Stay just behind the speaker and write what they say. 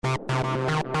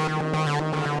Terror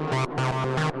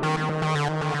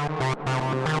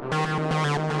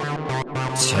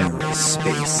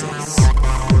Spaces.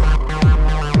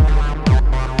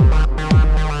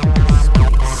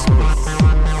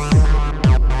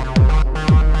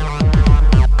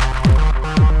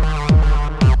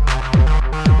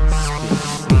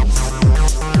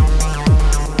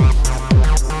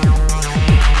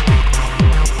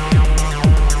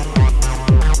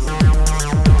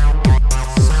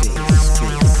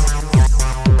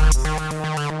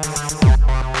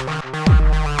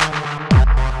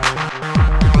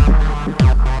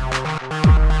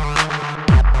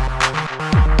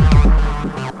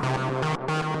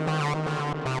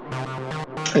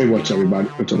 Hey, what's everybody?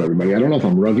 What's up, everybody? I don't know if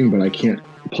I'm rugging, but I can't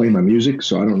play my music,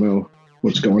 so I don't know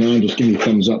what's going on. Just give me a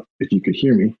thumbs up if you could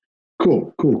hear me.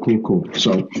 Cool.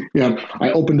 So, yeah,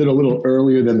 I opened it a little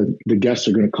earlier than the guests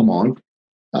are going to come on.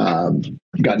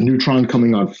 Got Neutron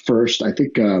coming on first. I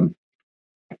think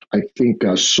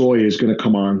Soy is going to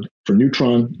come on for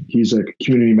Neutron. He's a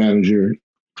community manager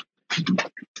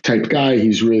type guy.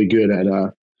 He's really good at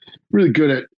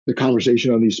the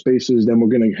conversation on these spaces. Then we're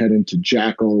going to head into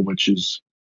Jackal, which is,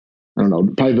 I don't know,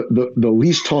 probably the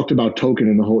least talked about token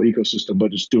in the whole ecosystem,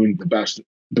 but it's doing the best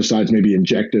besides maybe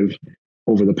Injective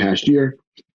over the past year.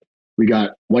 We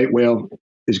got White Whale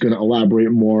is going to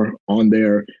elaborate more on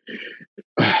their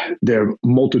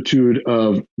multitude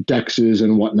of dexes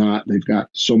and whatnot. They've got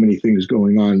so many things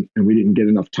going on, and we didn't get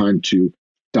enough time to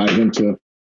dive into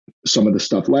some of the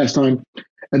stuff last time.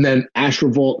 And then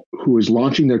Astrovault, who is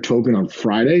launching their token on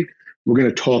Friday. We're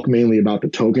going to talk mainly about the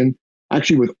token.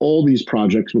 Actually, with all these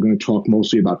projects, we're going to talk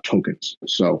mostly about tokens.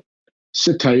 So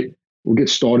sit tight. We'll get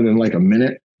started in like a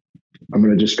minute. I'm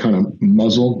going to just kind of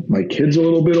muzzle my kids a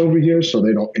little bit over here so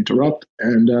they don't interrupt.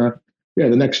 And the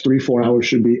next 3-4 hours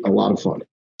should be a lot of fun.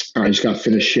 I just got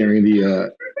finished sharing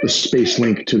the space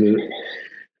link to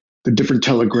the different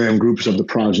Telegram groups of the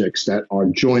projects that are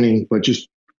joining. But just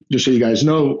so you guys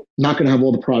know, not going to have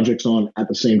all the projects on at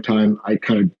the same time. I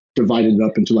kind of divided it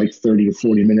up into like 30 to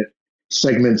 40 minute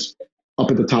segments. Up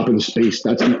at the top of the space,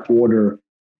 that's the order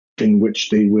in which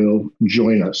they will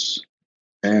join us.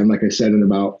 And like I said, in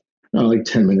about like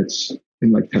 10 minutes,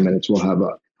 we'll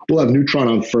have Neutron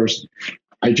on first.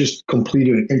 I just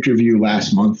completed an interview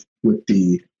last month with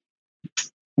the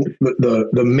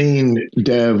main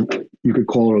dev, you could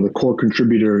call her, the core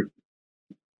contributor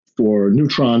for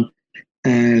Neutron.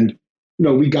 And,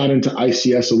 we got into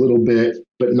ICS a little bit,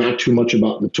 but not too much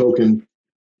about the token.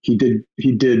 He did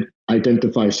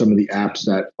identify some of the apps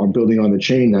that are building on the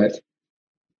chain that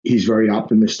he's very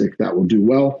optimistic that will do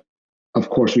well. Of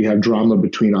course, we have drama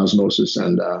between Osmosis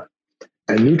and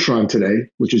Neutron today,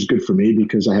 which is good for me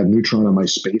because I have Neutron on my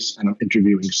space and I'm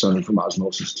interviewing someone from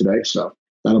Osmosis today. So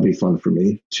that'll be fun for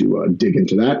me to dig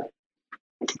into that.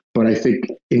 But I think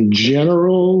in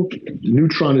general,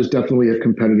 Neutron is definitely a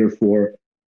competitor for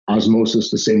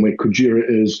Osmosis the same way Kujira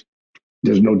is.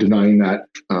 There's no denying that.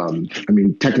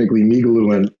 Technically,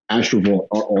 Migaloo and Astrovault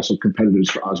are also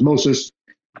competitors for Osmosis.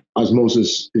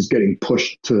 Osmosis is getting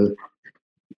pushed to,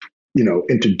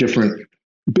 into different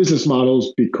business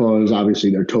models because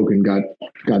obviously their token got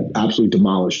absolutely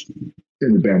demolished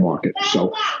in the bear market.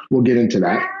 So we'll get into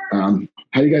that.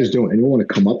 How you guys doing? Anyone want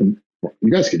to come up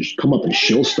you guys can just come up and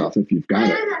shill stuff if you've got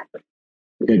it.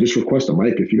 Okay, just request a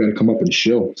mic if you got to come up and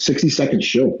shill. 60-second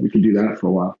shill. We can do that for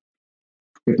a while.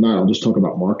 If not, I'll just talk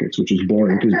about markets, which is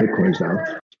boring because Bitcoin's down.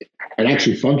 And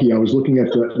actually, funky, I was looking at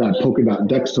that Polkadot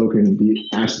Dex token, the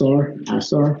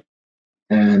Astar,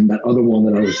 and that other one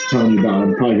that I was telling you about.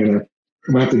 I'm gonna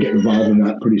have to get involved in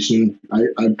that pretty soon.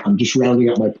 I'm just rounding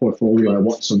out my portfolio. I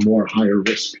want some more higher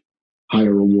risk,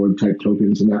 higher reward type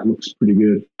tokens, and that looks pretty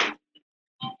good.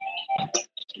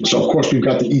 So, of course, we've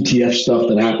got the ETF stuff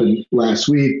that happened last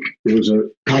week. It was a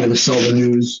kind of a sell the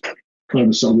news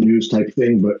type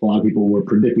thing, but a lot of people were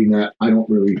predicting that. I don't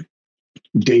really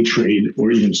day trade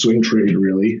or even swing trade,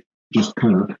 really. Just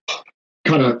kind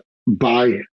of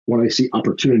buy when I see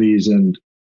opportunities, and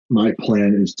my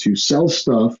plan is to sell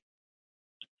stuff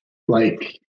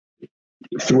like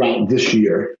throughout this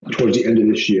year, towards the end of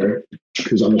this year,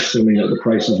 because I'm assuming that the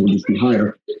prices will just be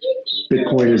higher.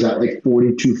 Bitcoin is at like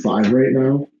 42.5 right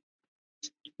now.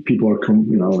 People are like,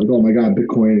 oh my God,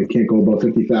 Bitcoin, it can't go above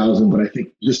 50,000. But I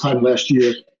think this time last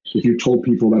year, if you told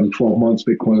people that in 12 months,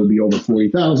 Bitcoin would be over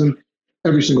 40,000,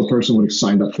 every single person would have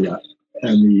signed up for that.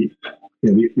 And the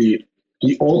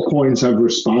altcoins have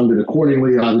responded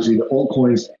accordingly. Obviously, the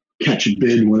altcoins catch a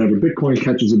bid whenever Bitcoin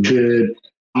catches a bid.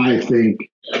 I think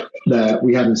that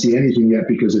we haven't seen anything yet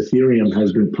because Ethereum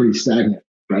has been pretty stagnant,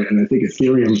 right? And I think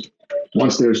Ethereum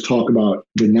once there's talk about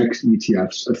the next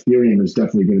ETFs, Ethereum is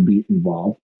definitely going to be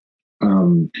involved.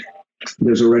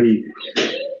 There's already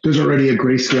a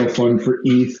grayscale fund for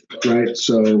ETH, right?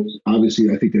 So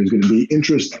obviously, I think there's going to be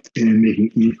interest in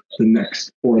making ETH the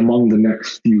next or among the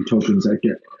next few tokens that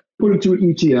get put into an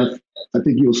ETF. I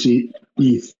think you'll see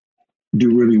ETH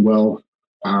do really well.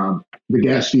 The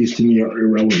gas fees to me are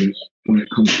irrelevant when it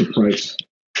comes to price.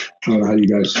 I don't know how you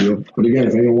guys feel, but again,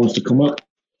 if anyone wants to come up,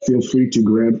 feel free to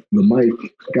grab the mic.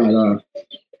 Got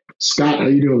Scott, how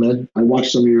you doing, man? I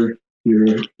watched some of your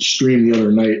stream the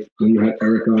other night when you had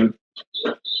Eric on.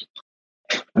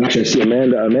 And actually, I see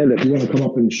Amanda. Amanda, if you want to come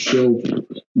up and show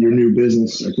your new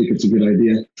business, I think it's a good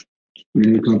idea. Your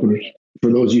new company.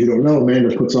 For those of you who don't know,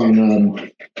 Amanda puts on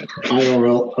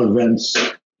IRL events,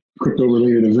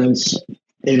 crypto-related events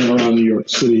in and around New York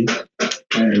City.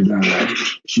 And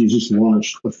she's just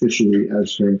launched officially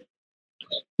as her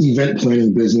event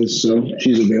planning business. So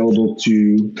she's available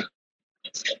to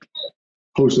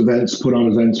host events, put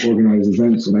on events, organize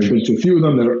events. And I've been to a few of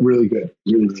them that are really good,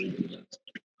 really, really good events.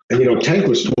 And Tank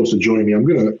was supposed to join me. I'm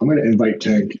gonna invite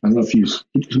Tank. I don't know if he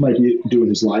might be doing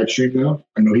his live stream now.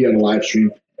 I know he had a live stream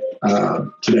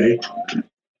today.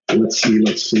 Let's see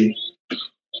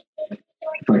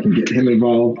if I can get him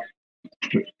involved.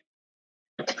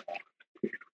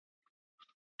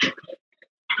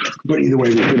 But either way,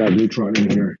 we could have Neutron in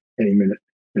here any minute.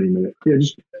 Yeah,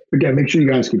 just again, make sure you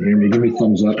guys can hear me. Give me a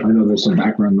thumbs up. I know there's some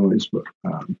background noise, but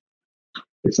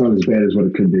it's not as bad as what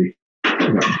it could be.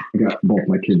 I got both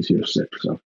my kids here sick.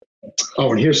 So,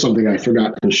 and here's something I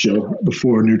forgot to show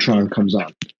before Neutron comes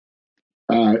on.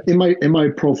 In my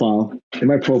profile,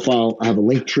 I have a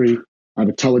link tree. I have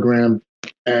a Telegram,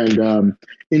 and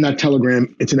in that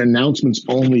Telegram, it's an announcements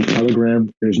only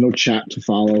Telegram. There's no chat to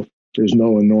follow. There's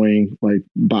no annoying like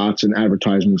bots and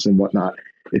advertisements and whatnot.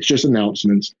 It's just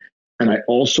announcements. And I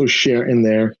also share in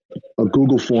there a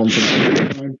Google form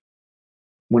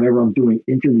whenever I'm doing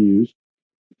interviews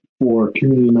for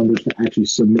community members to actually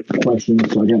submit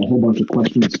questions. So I got a whole bunch of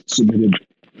questions submitted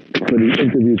for the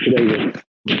interview today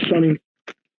with Sunny.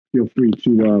 Feel free to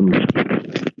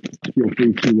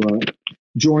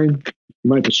join. You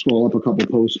might have to scroll up a couple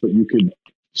posts, but you could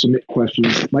submit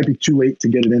questions. It might be too late to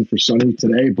get it in for Sunny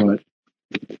today, but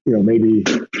maybe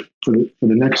for the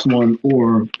next one,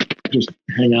 or just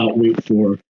hang out, wait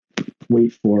for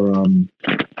the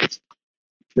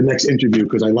next interview,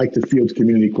 because I like to field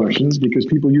community questions because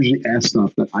people usually ask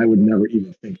stuff that I would never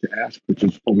even think to ask, which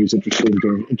is always interesting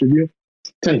during an interview.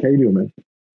 Tank, how you doing, man?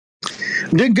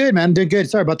 I'm doing good, man. Doing good.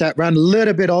 Sorry about that. Ran a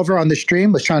little bit over on the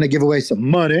stream. Was trying to give away some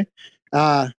money.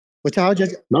 No, it's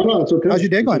okay. How's your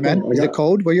day going, man? Is it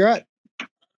cold where you're at?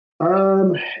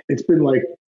 It's been like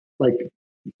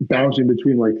bouncing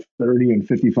between like 30 and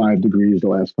 55 degrees the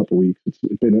last couple of weeks. It's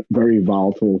been a very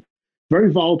volatile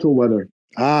weather.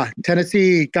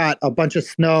 Tennessee got a bunch of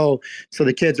snow, so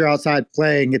the kids are outside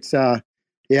playing. It's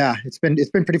it's been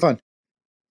pretty fun.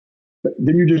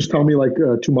 Didn't you just tell me like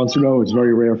 2 months ago it's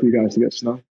very rare for you guys to get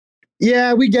snow?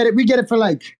 Yeah, we get it. We get it for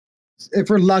like, if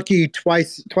we're lucky,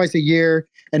 twice a year,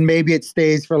 and maybe it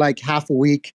stays for like half a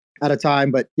week at a time.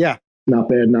 But yeah, not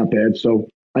bad. So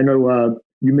I know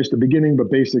you missed the beginning, but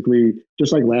basically,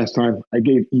 just like last time, I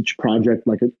gave each project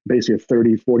like basically a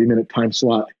 30, 40-minute time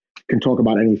slot. We can talk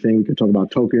about anything. We can talk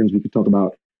about tokens. We could talk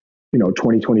about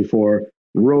 2024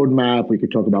 roadmap. We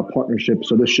could talk about partnerships.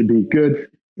 So this should be good.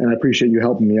 And I appreciate you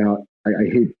helping me out. I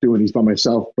hate doing these by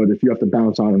myself, but if you have to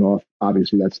bounce on and off,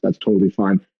 obviously that's totally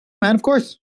fine. Man, of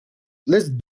course.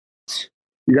 You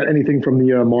got anything from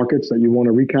the markets that you want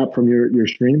to recap from your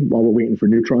stream while we're waiting for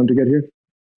Neutron to get here?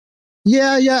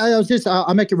 Yeah. I was just,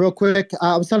 I'll make it real quick.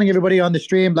 I was telling everybody on the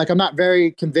stream, like, I'm not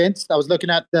very convinced. I was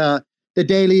looking at the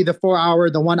daily, the 4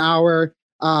 hour, the 1 hour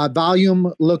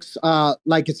volume looks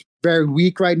like it's very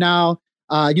weak right now.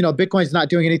 Bitcoin's not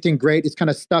doing anything great. It's kind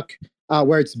of stuck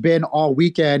where it's been all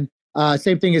weekend.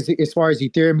 Same thing as far as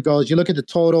Ethereum goes. You look at the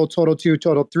total 2,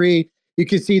 total 3, you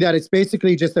can see that it's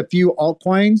basically just a few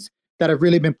altcoins that have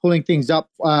really been pulling things up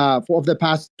for over the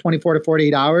past 24 to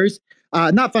 48 hours.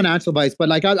 Not financial advice, but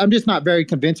like I'm just not very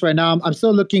convinced right now. I'm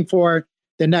still looking for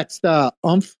the next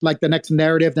like the next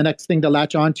narrative, the next thing to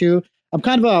latch onto. I'm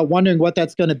kind of wondering what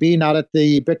that's going to be now that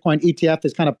the Bitcoin ETF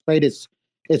has kind of played its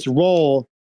role.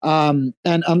 And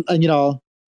I don't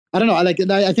know.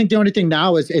 I think the only thing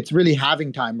now is it's really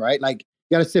halving time, right? Like,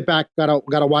 you got to sit back, got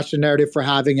to watch the narrative for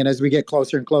halving. And as we get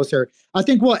closer and closer, I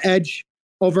think we'll edge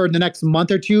over the next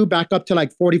month or two back up to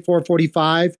like 44,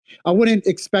 45. I wouldn't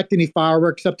expect any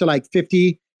fireworks up to like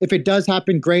 50. If it does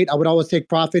happen, great. I would always take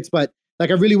profits, but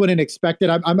like, I really wouldn't expect it.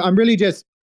 I'm really just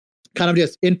kind of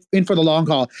just in for the long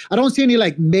haul. I don't see any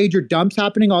like major dumps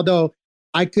happening, although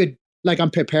I could, like,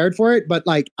 I'm prepared for it. But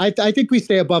like, I think we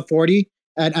stay above 40.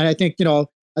 And I think,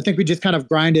 I think we just kind of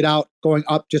grind it out going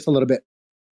up just a little bit.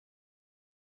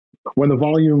 When the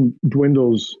volume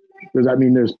dwindles, does that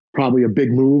mean there's probably a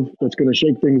big move that's going to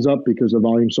shake things up because the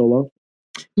volume's so low?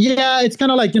 Yeah, it's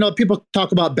kind of like, people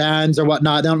talk about bands or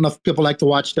whatnot. I don't know if people like to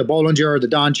watch the Bollinger or the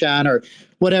Don Chan or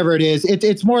whatever it is.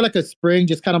 It's more like a spring,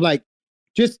 just kind of like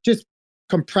just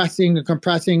compressing and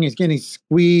compressing, is getting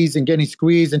squeezed and getting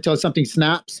squeezed until something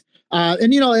snaps.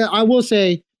 And I will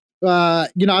say,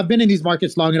 I've been in these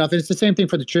markets long enough, and it's the same thing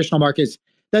for the traditional markets.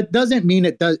 That doesn't mean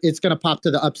it's going to pop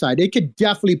to the upside. It could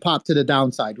definitely pop to the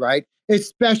downside, right?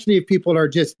 Especially if people are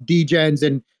just degens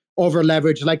and over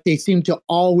leveraged like they seem to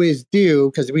always do,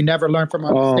 because we never learn from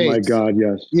our mistakes. Oh my God,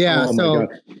 yes. Yeah. So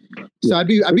I'd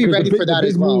be ready for that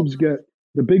as well.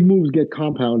 The big moves get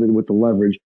compounded with the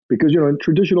leverage, because in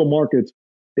traditional markets,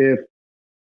 if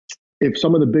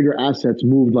some of the bigger assets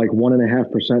moved like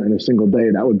 1.5% in a single day,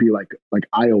 that would be like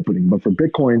eye opening. But for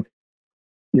Bitcoin,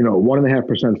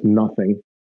 1.5% is nothing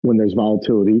when there's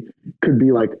volatility. Could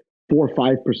be like 4 or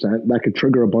 5%. That could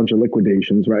trigger a bunch of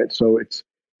liquidations, right? So it's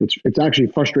actually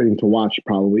frustrating to watch,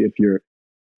 probably, if you're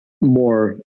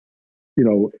more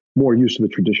used to the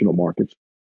traditional markets.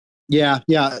 Yeah.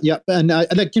 And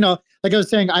like I was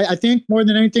saying, I think more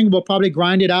than anything, we'll probably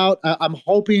grind it out. I'm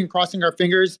hoping, crossing our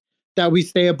fingers, that we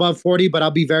stay above 40, but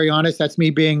I'll be very honest, that's me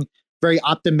being very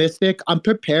optimistic. I'm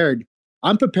prepared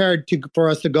for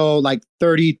us to go like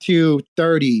 32,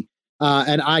 30.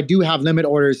 And I do have limit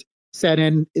orders set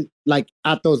in like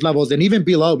at those levels and even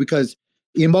below, because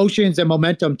emotions and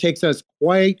momentum takes us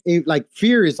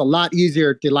fear is a lot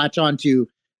easier to latch onto,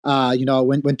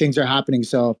 when things are happening.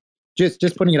 So just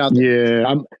putting it out there.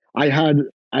 Yeah. I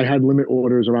had limit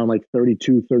orders around like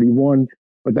 32, 31.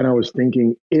 But then I was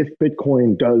thinking, if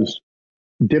Bitcoin does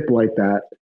dip like that,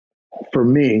 for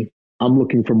me, I'm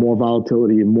looking for more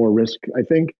volatility and more risk. I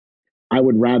think I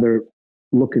would rather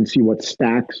look and see what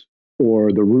Stacks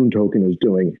or the Rune token is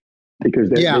doing,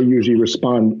 because they usually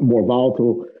respond more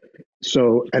volatile.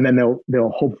 So, and then they'll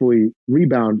hopefully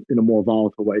rebound in a more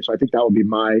volatile way. So I think that would be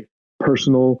my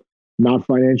personal, not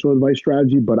financial advice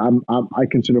strategy. But I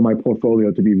consider my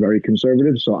portfolio to be very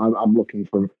conservative. So I'm looking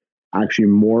for actually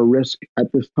more risk at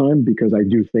this time, because I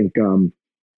do think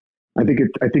I think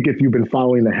if you've been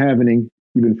following the halvening,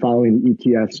 you've been following the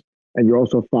ETFs, and you're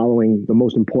also following the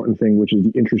most important thing, which is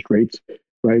the interest rates,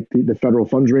 right? The federal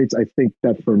funds rates. I think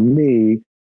that for me,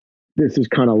 this is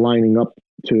kind of lining up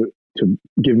to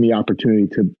give me opportunity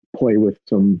to play with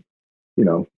some,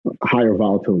 higher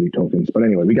volatility tokens. But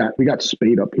anyway, we got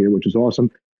Spade up here, which is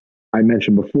awesome. I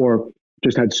mentioned before,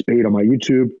 just had Spade on my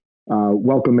YouTube.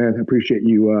 Welcome, man. Appreciate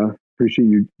you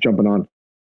jumping on.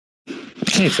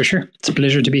 Hey, for sure. It's a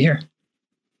pleasure to be here.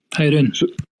 How you doing? So,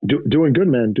 doing good,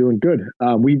 man. Doing good.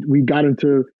 We got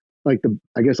into like the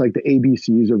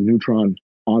ABCs of Neutron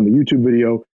on the YouTube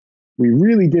video. We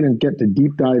really didn't get to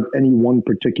deep dive any one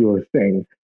particular thing,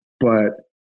 but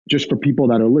just for people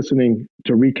that are listening,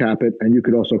 to recap it, and you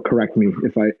could also correct me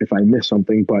if I miss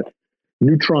something, but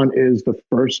Neutron is the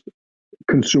first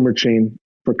consumer chain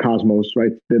for Cosmos,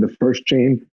 right? They're the first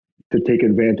chain to take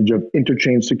advantage of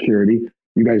interchain security.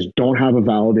 You guys don't have a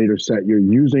validator set. You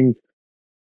don't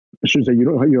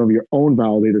have your own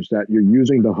validator set. You're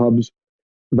using the Hub's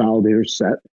validator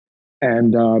set,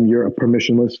 and you're a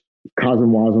permissionless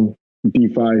CosmWasm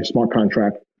DeFi smart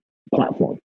contract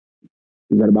platform.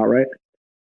 Is that about right?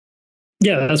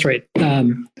 Yeah, that's right.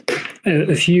 Adding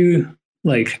a few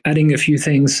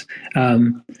things.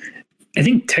 I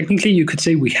think technically you could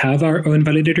say we have our own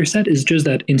validator set. It's just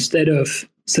that instead of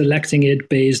selecting it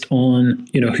based on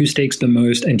who stakes the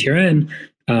most NTRN,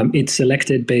 it's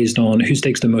selected based on who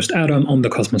stakes the most Atom on the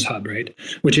Cosmos Hub, right?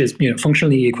 Which is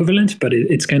functionally equivalent, but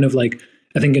it's kind of like,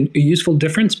 I think, a useful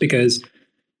difference, because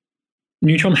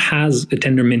Neutron has a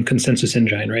Tendermint consensus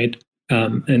engine, right?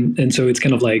 And so it's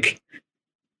kind of like,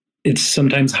 it's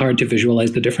sometimes hard to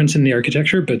visualize the difference in the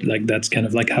architecture, but like that's kind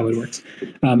of like how it works.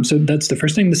 So that's the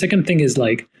first thing. The second thing is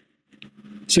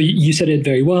so you said it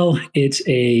very well. It's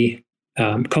a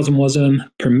CosmWasm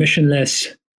permissionless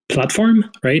platform,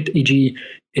 right? E.g.,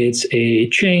 it's a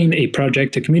chain, a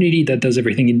project, a community that does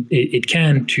everything it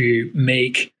can to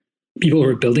make people who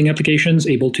are building applications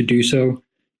able to do so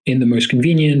in the most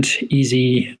convenient,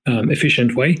 easy,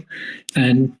 efficient way.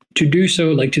 And to do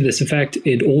so, to this effect,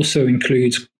 it also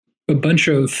includes a bunch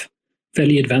of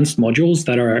fairly advanced modules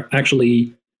that are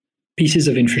actually pieces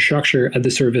of infrastructure at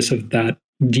the service of that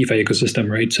DeFi ecosystem,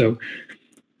 right? So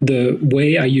the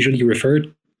way I usually refer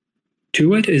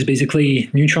to it is basically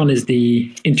Neutron is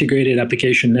the integrated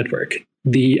application network.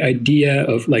 The idea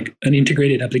of an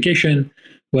integrated application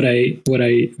what I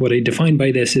define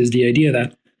by this is the idea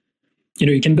that,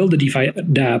 you can build a DeFi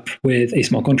dApp with a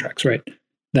small contracts, right?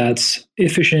 That's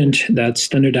efficient, that's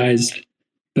standardized.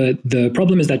 But the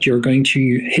problem is that you're going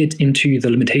to hit into the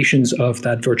limitations of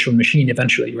that virtual machine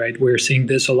eventually, right? We're seeing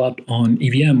this a lot on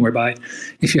EVM, whereby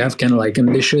if you have kind of like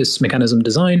ambitious mechanism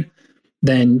design,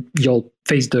 then you'll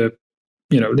face the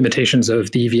limitations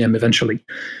of the EVM eventually.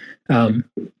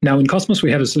 Now in Cosmos,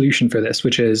 we have a solution for this,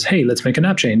 which is, hey, let's make an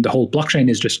app chain. The whole blockchain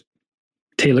is just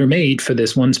tailor-made for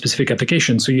this one specific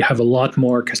application. So you have a lot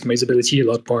more customizability,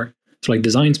 a lot more like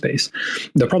design space.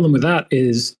 The problem with that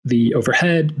is the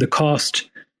overhead, the cost.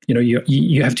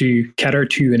 You have to cater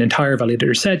to an entire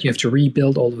validator set. You have to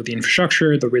rebuild all of the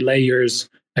infrastructure, the relayers,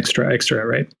 extra,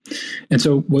 right? And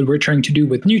so what we're trying to do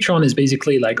with Neutron is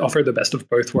basically like offer the best of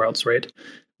both worlds, right?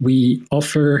 We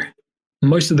offer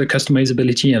most of the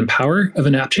customizability and power of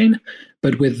an app chain,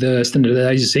 but with the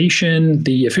standardization,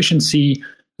 the efficiency,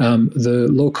 the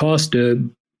low cost, the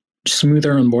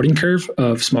smoother onboarding curve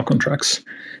of smart contracts.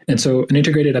 And so an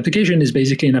integrated application is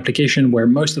basically an application where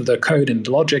most of the code and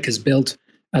logic is built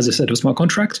as a set of smart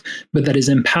contracts, but that is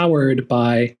empowered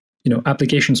by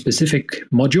application specific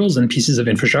modules and pieces of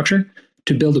infrastructure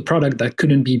to build a product that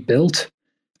couldn't be built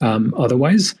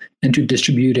otherwise, and to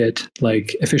distribute it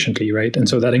like efficiently, right? And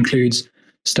so that includes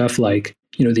stuff like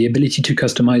the ability to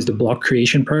customize the block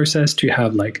creation process, to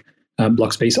have like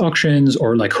block space auctions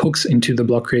or like hooks into the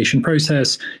block creation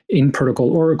process, in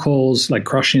protocol oracles, like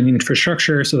cross-chain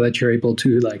infrastructure, so that you're able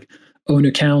to like own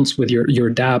accounts with your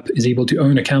dApp is able to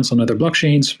own accounts on other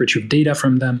blockchains, retrieve data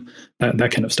from them,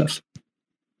 that kind of stuff.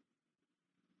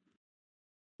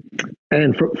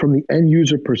 And from the end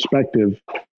user perspective,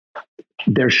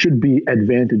 there should be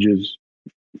advantages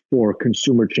for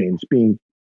consumer chains being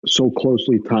so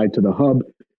closely tied to the hub,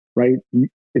 right?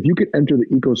 If you could enter the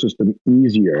ecosystem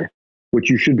easier, which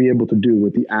you should be able to do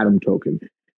with the Atom token,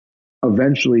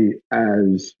 eventually,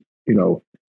 as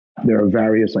there are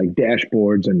various like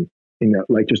dashboards and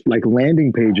like just like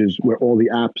landing pages where all the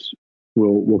apps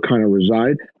will kind of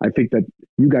reside. I think that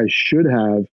you guys should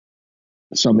have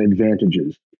some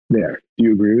advantages there. Do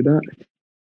you agree with that?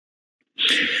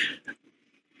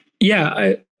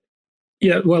 Yeah.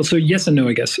 Well, so yes and no,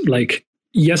 I guess. Like,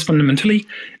 yes, fundamentally.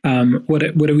 What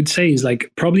I would say is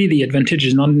like probably the advantage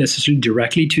is not necessarily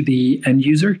directly to the end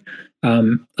user.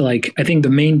 Like I think the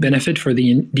main benefit for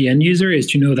the end user is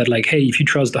to know that like, hey, if you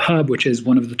trust the hub, which is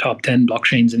one of the top 10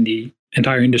 blockchains in the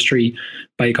entire industry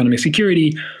by economic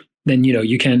security, then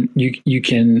you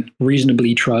can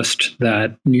reasonably trust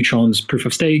that Neutron's proof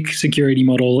of stake security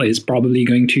model is probably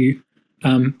going to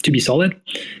be solid,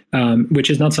 which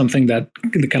is not something that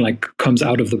kind of like comes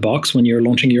out of the box when you're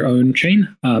launching your own chain,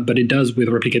 but it does with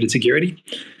replicated security.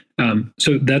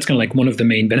 So that's kind of like one of the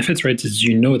main benefits, right? Is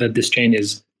that this chain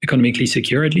is economically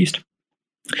secure at least.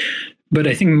 But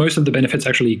I think most of the benefits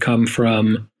actually come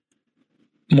from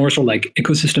more sort of like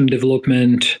ecosystem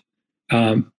development,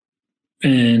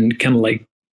 and kind of like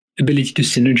ability to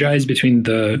synergize between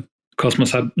the Cosmos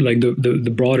Hub, like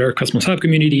the broader Cosmos Hub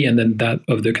community, and then that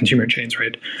of the consumer chains,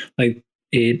 right? Like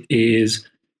it is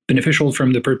beneficial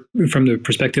from the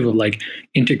perspective of like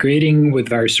integrating with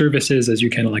various services, as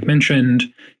you kind of like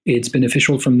mentioned. It's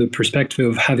beneficial from the perspective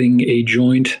of having a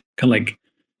joint kind of like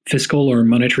fiscal or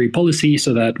monetary policy,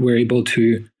 so that we're able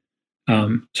to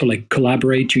like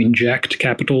collaborate to inject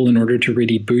capital in order to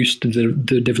really boost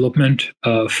the development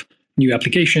of new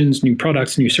applications, new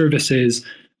products, new services,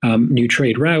 new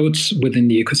trade routes within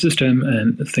the ecosystem,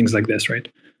 and things like this, right?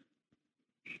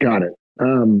 Got it.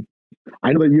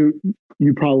 I know that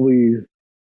you probably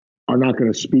are not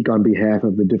going to speak on behalf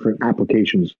of the different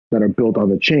applications that are built on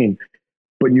the chain,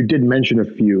 but you did mention a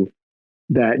few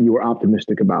that you were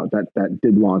optimistic about that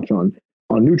did launch on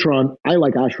Neutron. I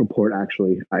like Astroport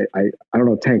actually. I don't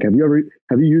know, Tank, have you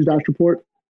used Astroport?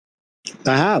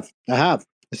 I have.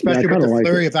 Especially with the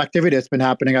flurry of activity that's been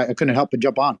happening, I couldn't help but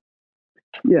jump on.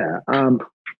 Yeah.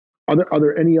 Are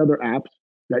there any other apps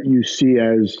that you see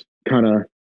as kind of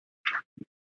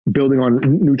building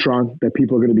on Neutron that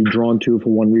people are going to be drawn to for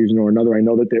one reason or another? I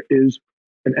know that there is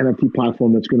an NFT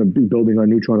platform that's going to be building on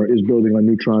Neutron or is building on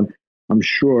Neutron. I'm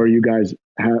sure you guys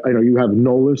have, I know you have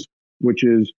Nolus, which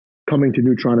is coming to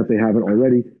Neutron if they haven't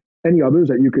already. Any others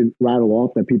that you could rattle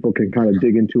off that people can kind of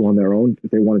dig into on their own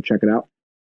if they want to check it out?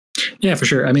 Yeah, for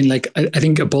sure. I mean, like, I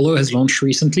think Apollo has launched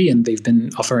recently and they've been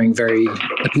offering very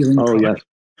appealing products.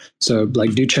 Yes. So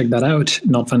like, do check that out.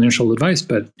 Not financial advice,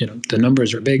 but the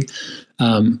numbers are big.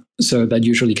 So that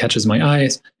usually catches my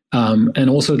eyes. And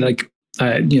also like,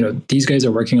 these guys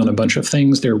are working on a bunch of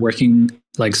things. They're working,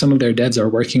 like some of their devs are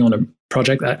working on a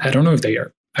project. I don't know if they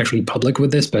are actually public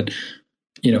with this, but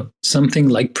something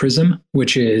like Prism,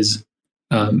 which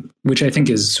I think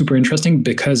is super interesting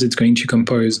because it's going to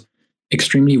compose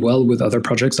extremely well with other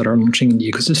projects that are launching in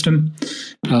the ecosystem.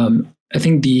 I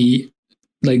think the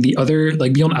other,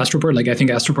 like beyond Astroport, like I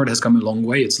think Astroport has come a long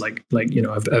way. It's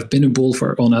I've been a bull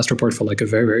on Astroport for like a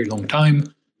very, very long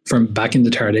time, from back in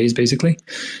the Terra days, basically.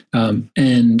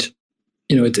 And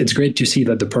it's great to see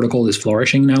that the protocol is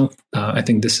flourishing now. I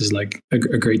think this is like a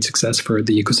great success for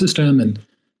the ecosystem.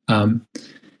 And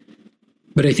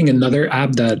but I think another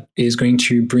app that is going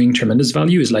to bring tremendous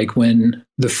value is like when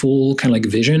the full kind of like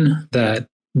vision that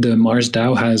the Mars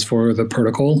DAO has for the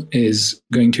protocol is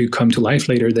going to come to life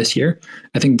later this year.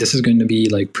 I think this is going to be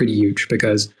like pretty huge,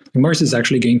 because Mars is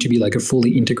actually going to be like a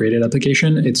fully integrated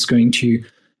application. It's going to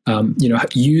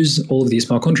use all of these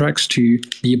smart contracts to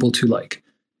be able to like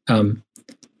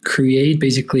create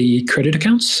basically credit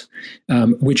accounts,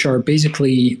 which are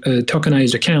basically a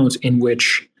tokenized account in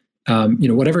which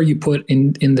whatever you put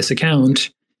in this account,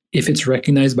 if it's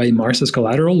recognized by Mars as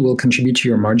collateral, will contribute to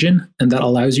your margin. And that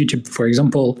allows you to, for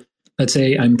example, let's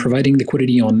say I'm providing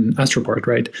liquidity on Astroport,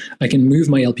 right? I can move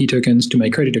my LP tokens to my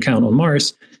credit account on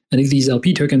Mars. And if these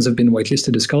LP tokens have been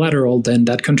whitelisted as collateral, then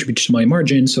that contributes to my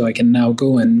margin. So I can now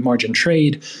go and margin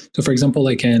trade. So for example,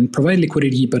 I can provide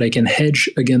liquidity, but I can hedge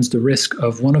against the risk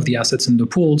of one of the assets in the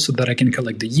pool so that I can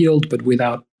collect the yield, but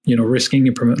without, risking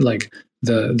like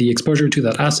the exposure to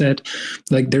that asset.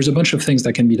 Like there's a bunch of things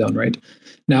that can be done, right?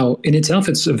 Now, in itself,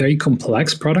 it's a very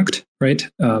complex product, right?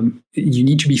 You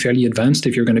need to be fairly advanced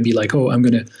if you're going to be like, oh, I'm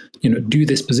going to, do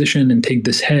this position and take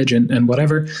this hedge and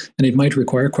whatever. And it might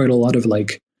require quite a lot of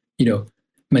like,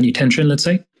 manutention, let's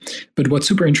say. But what's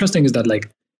super interesting is that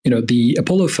like, the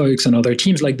Apollo folks and other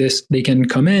teams like this, they can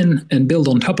come in and build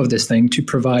on top of this thing to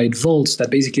provide vaults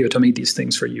that basically automate these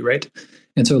things for you, right?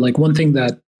 And so like one thing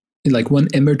that, like one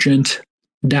emergent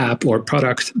dApp or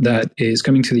product that is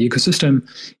coming to the ecosystem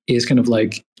is kind of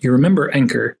like, you remember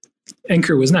Anchor.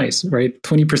 Anchor was nice, right?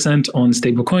 20% on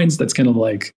stable coins. That's kind of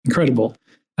like incredible.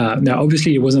 Now,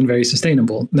 obviously, it wasn't very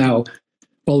sustainable. Now,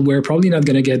 while we're probably not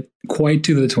going to get quite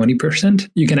to the 20%,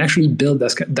 you can actually build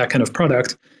that kind of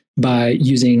product by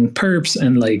using perps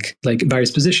and like various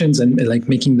positions and like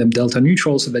making them delta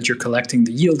neutral so that you're collecting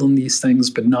the yield on these things,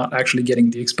 but not actually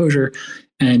getting the exposure.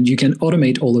 And you can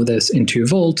automate all of this into a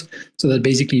vault so that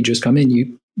basically you just come in,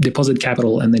 you deposit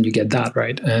capital, and then you get that,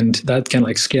 right? And that kind of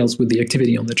like scales with the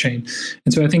activity on the chain.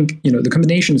 And so I think, the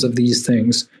combinations of these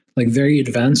things, like very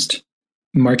advanced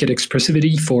market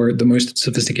expressivity for the most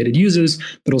sophisticated users,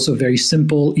 but also very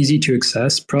simple, easy to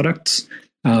access products,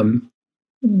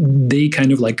 they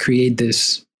kind of like create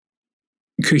this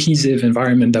cohesive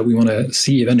environment that we want to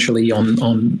see eventually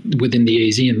on within the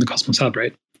AZ and the Cosmos Hub,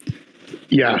 right?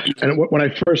 Yeah, and when I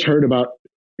first heard about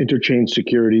interchain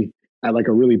security at like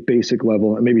a really basic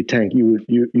level, and maybe Tank,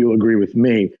 you'll agree with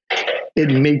me, it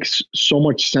makes so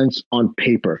much sense on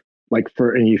paper, like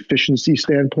for an efficiency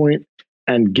standpoint,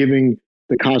 and giving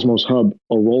the Cosmos Hub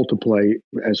a role to play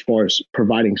as far as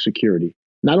providing security.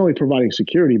 Not only providing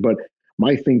security, but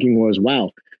my thinking was,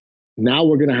 wow, now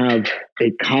we're going to have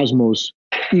a Cosmos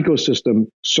ecosystem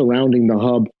surrounding the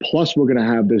hub, plus we're going to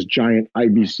have this giant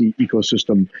IBC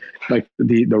ecosystem, like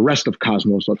the rest of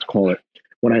Cosmos, let's call it.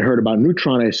 When I heard about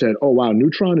Neutron, I said, oh, wow,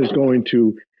 Neutron is going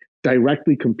to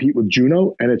directly compete with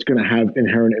Juno, and it's going to have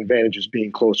inherent advantages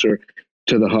being closer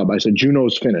to the hub. I said,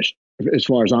 Juno's finished, as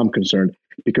far as I'm concerned,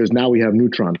 because now we have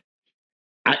Neutron.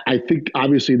 I think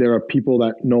obviously there are people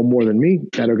that know more than me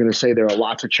that are going to say there are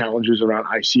lots of challenges around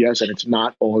ICS and it's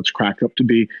not all it's cracked up to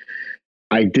be.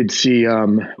 I did see,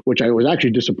 which I was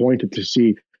actually disappointed to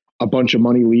see, a bunch of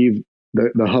money leave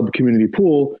the hub community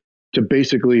pool to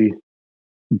basically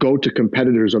go to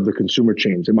competitors of the consumer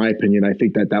chains. In my opinion, I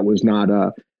think that was not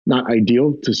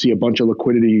ideal to see a bunch of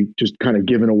liquidity just kind of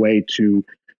given away to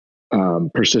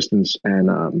persistence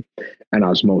and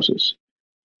osmosis.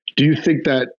 Do you think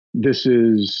that this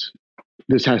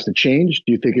has to change?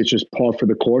 Do you think it's just par for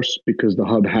the course because the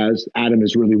hub has Atom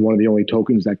is really one of the only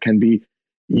tokens that can be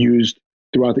used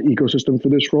throughout the ecosystem for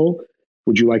this role?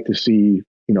 Would you like to see,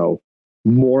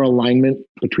 more alignment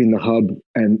between the hub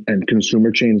and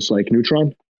consumer chains like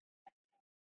Neutron?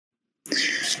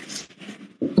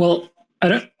 Well, I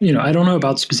don't know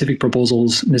about specific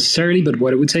proposals necessarily, but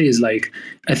what I would say is like,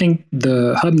 I think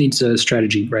the hub needs a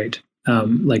strategy, right?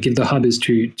 Like if the hub is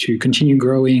to continue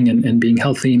growing and being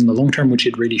healthy in the long term, which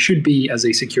it really should be as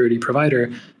a security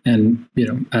provider and,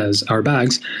 as our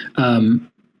bags,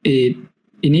 it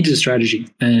needs a strategy.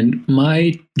 And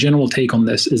my general take on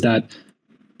this is that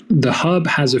the hub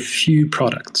has a few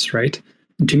products, right?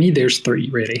 And to me, there's three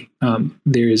really.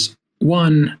 There's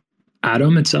one,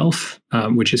 Atom itself,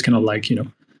 which is kind of like,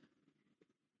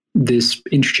 this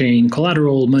interchain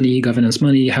collateral money, governance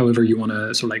money, however you want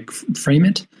to sort of like frame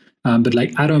it. But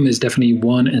like Atom is definitely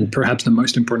one and perhaps the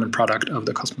most important product of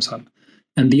the Cosmos Hub.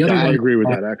 And the other one, I agree with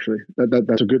that actually.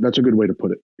 That's a good way to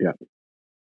put it. Yeah.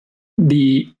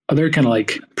 The other kind of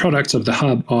like products of the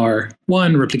hub are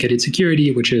one, replicated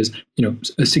security, which is, you know,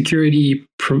 a security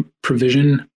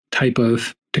provision type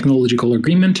of technological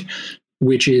agreement,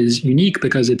 which is unique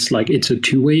because it's a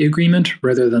two-way agreement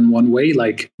rather than one way,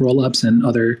 like rollups and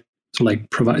other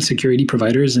security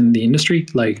providers in the industry.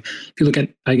 Like if you look at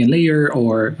EigenLayer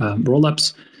or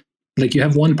rollups, like you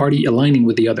have one party aligning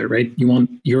with the other, right?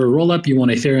 You're a rollup, you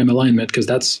want Ethereum alignment because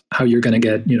that's how you're going to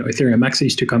get, you know, Ethereum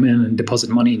maxis to come in and deposit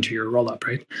money into your rollup,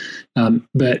 right?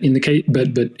 But in the case,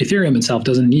 but Ethereum itself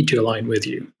doesn't need to align with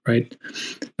you, right?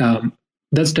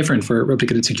 That's different for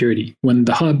replicated security. When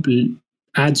the hub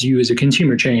adds you as a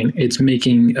consumer chain, it's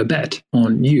making a bet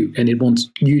on you, and it wants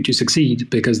you to succeed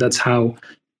because that's how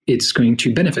it's going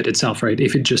to benefit itself, right?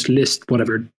 If it just lists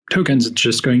whatever tokens, it's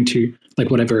just going to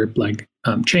whatever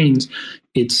chains,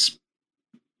 it's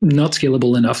not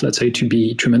scalable enough, let's say, to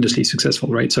be tremendously successful,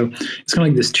 right? So it's kind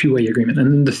of like this two-way agreement.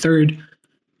 And then the third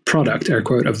product, air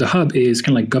quote, of the hub is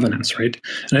kind of like governance, right?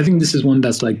 And I think this is one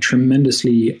that's like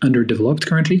tremendously underdeveloped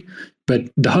currently, but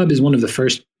the hub is one of the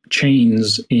first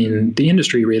chains in the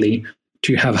industry really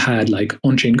to have had like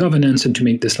on-chain governance and to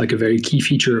make this like a very key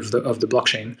feature of the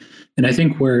blockchain. And I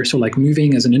think we're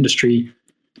moving as an industry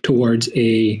towards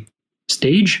a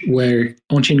stage where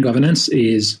on-chain governance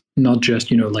is not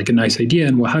just, you know, like a nice idea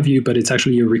and what have you, but it's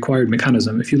actually a required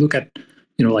mechanism. If you look at,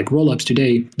 you know, like rollups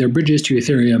today, they're bridges to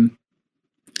Ethereum.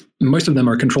 Most of them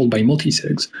are controlled by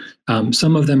multi-sigs.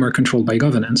 Some of them are controlled by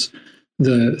governance.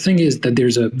 The thing is that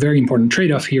there's a very important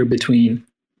trade-off here between,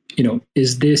 you know,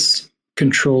 is this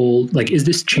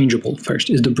changeable first?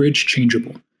 Is the bridge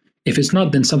changeable? If it's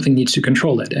not, then something needs to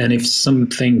control it. And if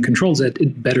something controls it,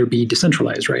 it better be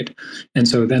decentralized, right? And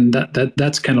so then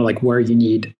that's kind of like where you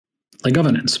need like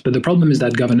governance. But the problem is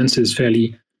that governance is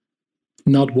fairly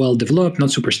not well developed, not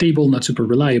super stable, not super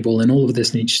reliable, and all of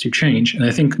this needs to change. And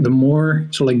I think the more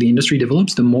the industry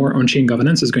develops, the more on-chain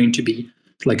governance is going to be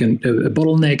like a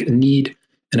bottleneck, a need.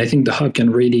 And I think the hub can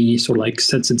really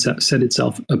set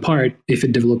itself apart if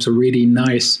it develops a really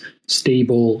nice,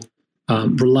 stable,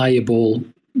 reliable,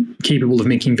 capable of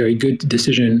making very good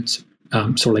decisions,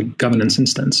 governance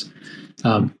instance,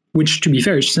 which, to be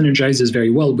fair, synergizes very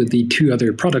well with the two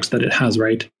other products that it has,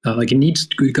 right? It needs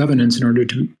good governance in order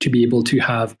to be able to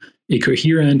have a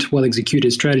coherent,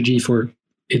 well-executed strategy for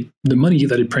the money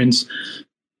that it prints,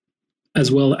 as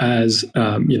well as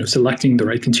selecting the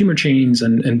right consumer chains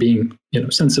and being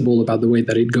sensible about the way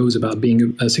that it goes about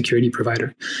being a security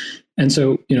provider. And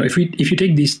so if you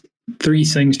take these three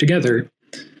things together,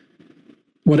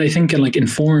 what I think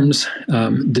informs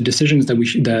the decisions that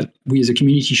we as a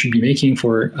community should be making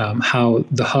for how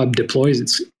the hub deploys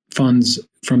its funds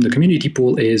from the community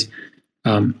pool is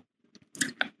Atom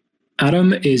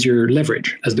is your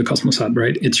leverage as the Cosmos Hub,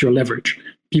 right? It's your leverage.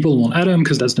 People want Atom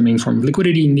because that's the main form of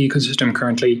liquidity in the ecosystem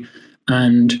currently.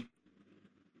 And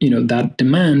that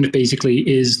demand basically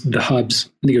is the hub's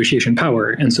negotiation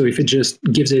power. And so if it just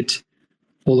gives it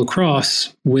all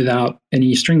across without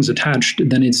any strings attached,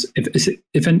 then it's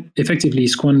effectively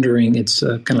squandering its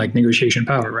negotiation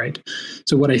power, right?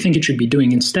 So what I think it should be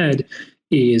doing instead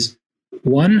is,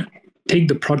 one, take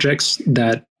the projects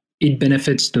that it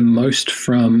benefits the most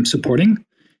from supporting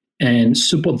and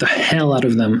support the hell out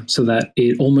of them so that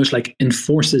it almost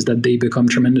enforces that they become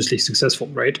tremendously successful,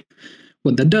 right?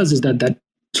 What that does is that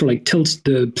tilts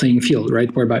the playing field,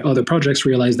 right? Whereby other projects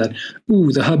realize that,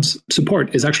 the hub's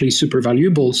support is actually super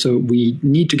valuable, so we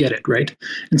need to get it, right?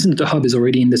 And since the hub is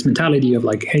already in this mentality of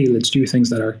hey, let's do things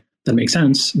that make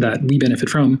sense, that we benefit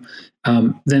from,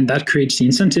 then that creates the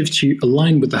incentive to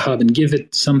align with the hub and give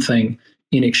it something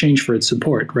in exchange for its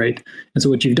support, right? And so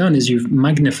what you've done is you've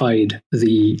magnified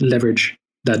the leverage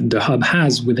that the hub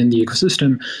has within the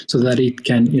ecosystem so that it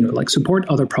can, support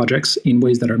other projects in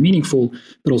ways that are meaningful,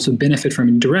 but also benefit from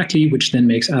it directly, which then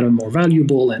makes Atom more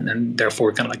valuable and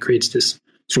therefore creates this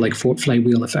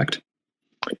flywheel effect.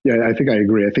 Yeah, I think I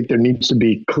agree. I think there needs to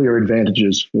be clear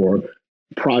advantages for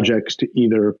projects to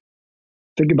either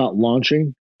think about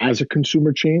launching as a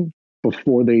consumer chain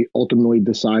before they ultimately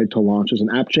decide to launch as an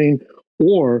app chain,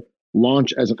 or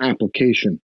launch as an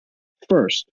application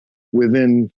first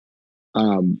within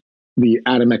the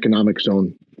Atom economic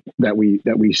zone that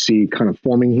we see kind of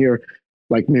forming here,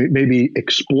 maybe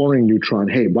exploring Neutron.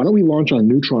 Hey, why don't we launch on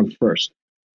Neutron first?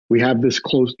 We have these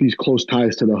close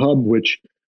ties to the hub, which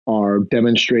are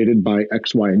demonstrated by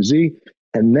X, Y, and Z.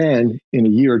 And then in a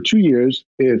year or 2 years,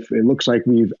 if it looks like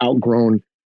we've outgrown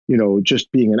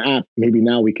just being an app, maybe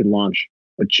now we can launch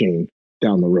a chain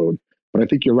down the road. But I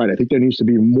think you're right. I think there needs to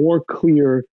be more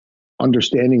clear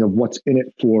understanding of what's in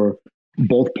it for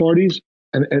both parties.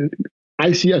 And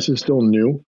ICS is still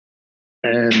new.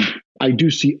 And I do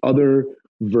see other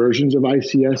versions of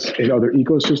ICS in other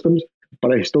ecosystems,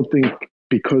 but I still think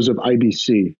because of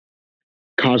IBC,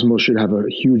 Cosmos should have a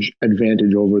huge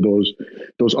advantage over those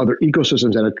other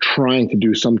ecosystems that are trying to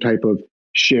do some type of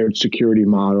shared security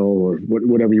model or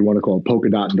whatever you want to call it.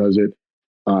 Polkadot does it.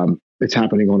 It's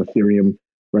happening on Ethereum,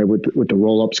 right? With the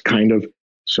rollups, kind of.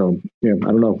 So yeah, I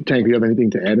don't know. Tank, do you have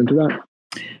anything to add into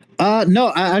that? No,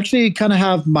 I actually kind of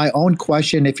have my own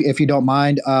question, if you don't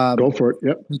mind. Go for it.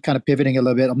 Yep. Kind of pivoting a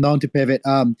little bit. I'm known to pivot.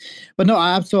 But no,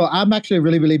 I'm actually a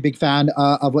really, really big fan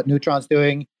of what Neutron's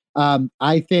doing.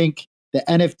 I think the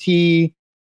NFT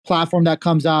platform that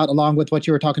comes out, along with what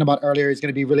you were talking about earlier, is going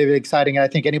to be really, really exciting. And I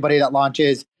think anybody that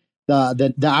launches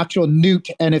the actual Newt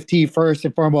NFT first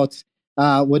and foremost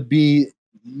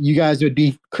you guys would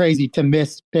be crazy to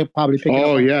miss probably picking up.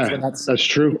 Oh yeah, that's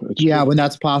true. When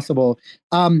that's possible.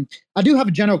 I do have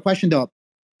a general question though.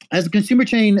 As a consumer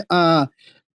chain, and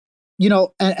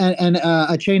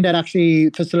a chain that actually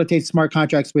facilitates smart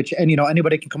contracts, which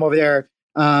anybody can come over there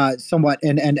somewhat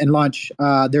and launch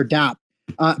their DApp.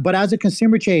 But as a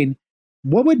consumer chain,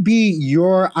 what would be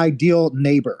your ideal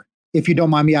neighbor, if you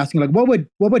don't mind me asking? Like, what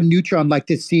would Neutron like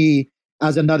to see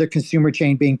as another consumer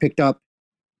chain being picked up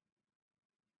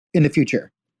in the future?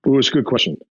 It was a good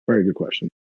question. Very good question.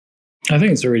 I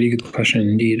think it's a really good question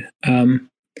indeed.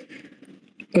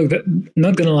 Look,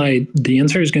 not gonna lie, the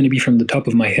answer is going to be from the top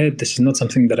of my head. This is not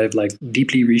something that I've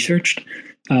deeply researched.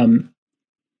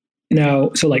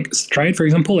 Now, so Stride, for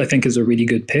example, I think is a really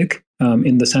good pick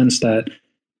in the sense that,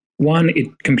 one, it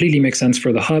completely makes sense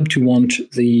for the hub to want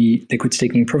the liquid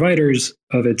staking providers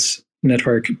of its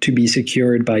network to be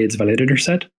secured by its validator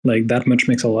set. That much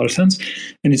makes a lot of sense.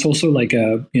 And it's also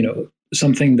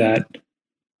something that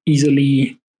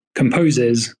easily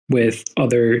composes with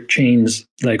other chains,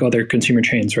 like other consumer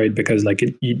chains, right? Because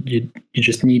you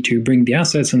just need to bring the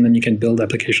assets and then you can build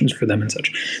applications for them and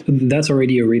such. So that's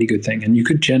already a really good thing. And you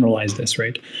could generalize this,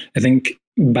 right? I think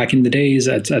back in the days,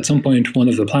 at some point, one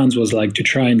of the plans was to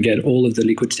try and get all of the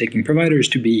liquid staking providers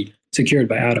to be secured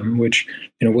by Atom, which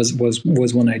was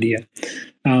one idea.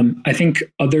 I think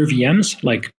other VMs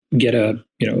get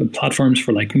platforms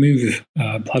for Move,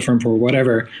 platform for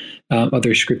whatever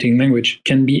other scripting language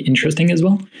can be interesting as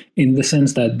well, in the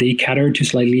sense that they cater to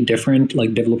slightly different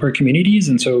developer communities,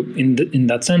 and so in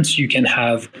that sense you can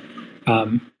have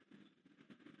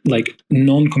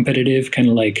non-competitive kind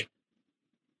of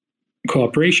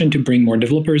cooperation to bring more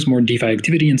developers, more DeFi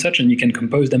activity and such, and you can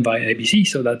compose them via IBC.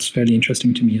 So that's fairly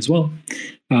interesting to me as well.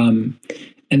 And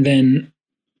then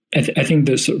I think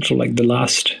the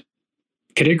last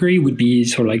category would be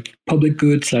public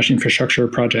good / infrastructure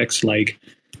projects. Noble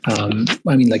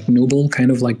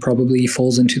kind of probably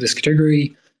falls into this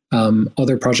category.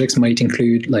 Other projects might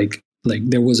include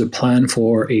there was a plan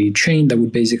for a chain that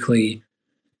would basically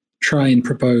try and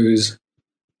propose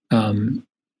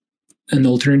an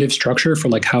alternative structure for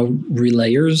how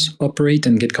relayers operate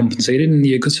and get compensated in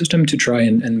the ecosystem, to try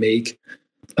and make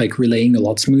relaying a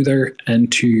lot smoother, and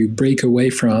to break away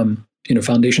from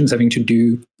foundations having to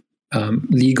do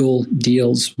legal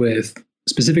deals with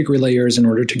specific relayers in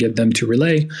order to get them to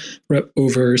relay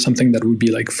over something that would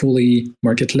be fully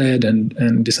market led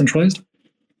and decentralized.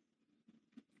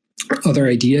 Other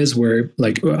ideas were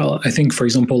I think, for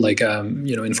example,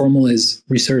 Informal is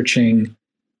researching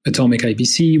atomic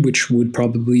IBC, which would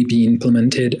probably be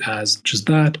implemented as just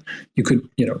that. You could,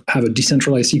 have a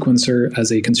decentralized sequencer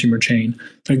as a consumer chain.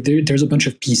 There's a bunch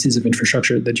of pieces of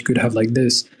infrastructure that you could have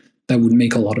this that would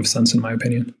make a lot of sense, in my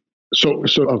opinion. So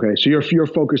okay. So you're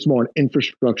focused more on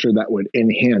infrastructure that would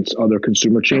enhance other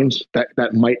consumer chains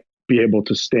that might be able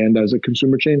to stand as a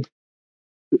consumer chain.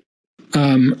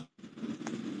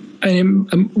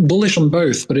 I'm bullish on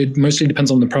both, but it mostly depends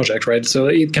on the project, right? So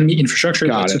it can be infrastructure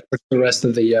that supports the rest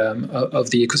of the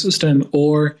ecosystem,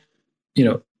 or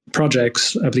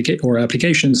projects or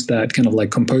applications that kind of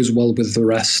compose well with the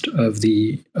rest of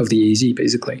the AZ,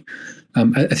 basically.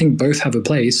 I think both have a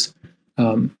place.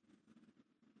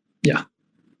 Yeah.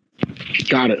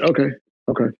 Got it. Okay.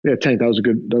 Yeah, Tank, that was a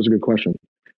good question.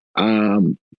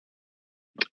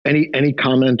 Any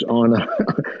comment on?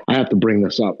 I have to bring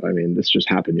this up. I mean, this just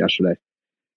happened yesterday.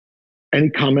 Any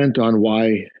comment on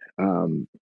why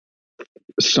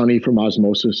Sonny from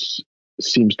Osmosis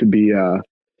seems to be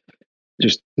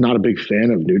just not a big fan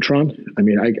of Neutron? I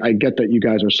mean, I get that you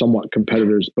guys are somewhat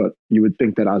competitors, but you would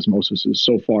think that Osmosis is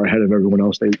so far ahead of everyone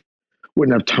else, they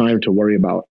wouldn't have time to worry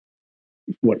about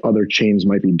what other chains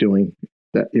might be doing.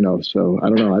 That, so I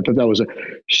don't know. I thought that was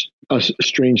a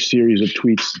strange series of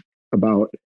tweets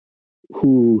about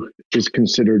who is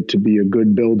considered to be a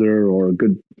good builder or a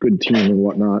good team and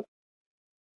whatnot.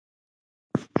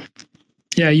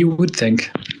 Yeah, you would think.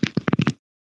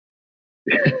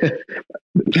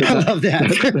 I love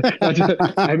that.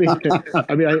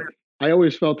 I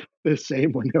always felt the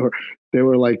same when there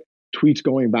were like tweets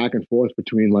going back and forth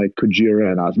between like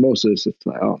Kujira and Osmosis. It's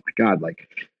like, oh my God, like,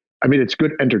 it's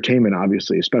good entertainment,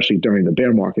 obviously, especially during the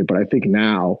bear market. But I think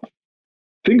now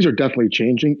things are definitely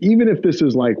changing. Even if this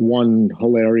is like one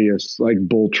hilarious like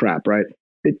bull trap, right?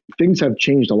 Things have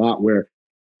changed a lot where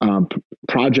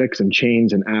projects and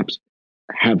chains and apps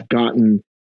have gotten,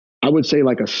 I would say,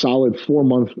 like a solid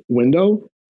 4-month window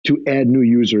to add new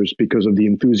users because of the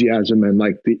enthusiasm and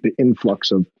like the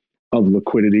influx of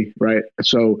liquidity, right?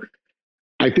 So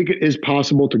I think it is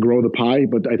possible to grow the pie,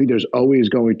 but I think there's always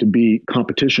going to be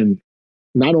competition,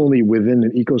 not only within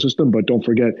an ecosystem, but don't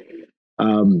forget,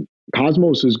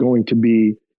 Cosmos is going to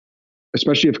be,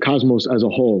 especially if Cosmos as a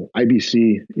whole,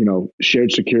 IBC,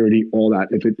 shared security, all that,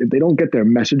 if they don't get their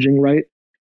messaging right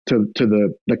to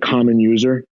the common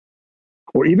user,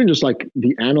 or even just like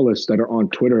the analysts that are on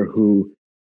Twitter who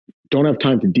don't have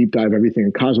time to deep dive everything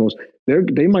in Cosmos,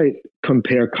 they might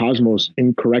compare Cosmos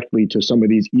incorrectly to some of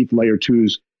these ETH layer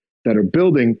 2s that are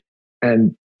building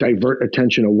and divert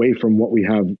attention away from what we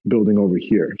have building over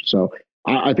here. So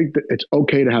I think that it's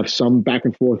okay to have some back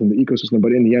and forth in the ecosystem,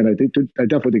 but in the end, I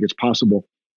definitely think it's possible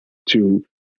to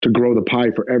grow the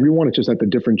pie for everyone. It's just that the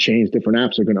different chains, different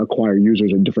apps are going to acquire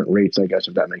users at different rates, I guess,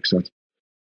 if that makes sense.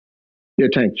 Yeah,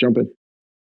 Tank, jump in.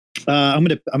 I'm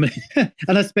gonna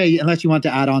unless you want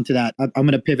to add on to that, I'm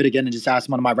gonna pivot again and just ask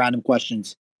one of my random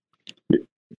questions.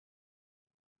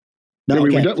 No,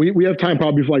 yeah, we have time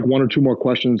probably for like 1 or 2 more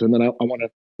questions, and then I want to,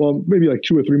 well, maybe like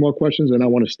 2 or 3 more questions, and I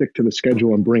want to stick to the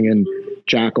schedule and bring in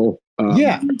Jackal.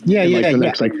 The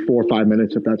next like 4 or 5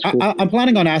 minutes, if that's cool. I'm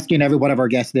planning on asking every one of our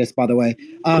guests this, by the way.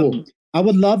 Cool. I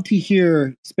would love to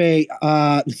hear Spey.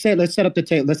 Let's set up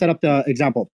the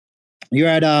example. You're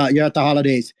at the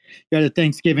holidays. You're at the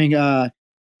Thanksgiving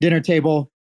dinner table.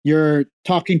 You're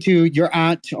talking to your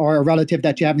aunt or a relative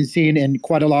that you haven't seen in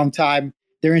quite a long time.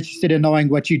 They're interested in knowing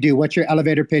what you do. What's your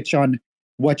elevator pitch on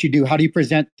what you do? How do you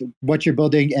present what you're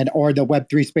building or the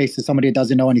Web3 space to somebody that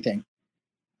doesn't know anything?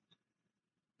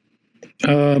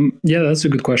 Yeah, that's a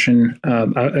good question.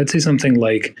 I'd say something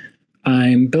like,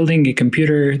 I'm building a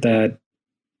computer that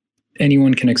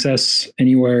anyone can access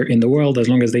anywhere in the world as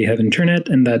long as they have internet,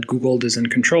 and that Google doesn't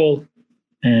control,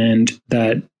 and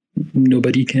that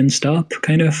nobody can stop,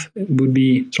 kind of. It would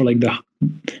be sort of like the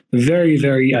very,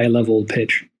 very high level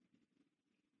pitch.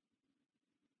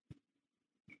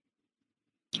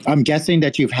 I'm guessing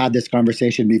that you've had this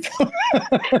conversation before.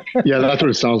 Yeah, that's what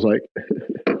it sounds like.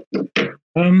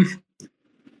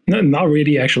 No, not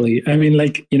really, actually.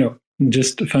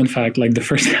 Just a fun fact, like the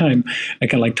first time I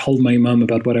kind of like told my mom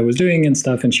about what I was doing and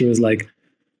stuff, and she was like,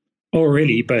 "Oh,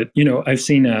 really? But I've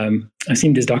seen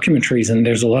these documentaries, and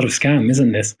there's a lot of scam,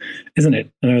 isn't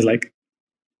it?" And I was like,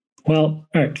 "Well,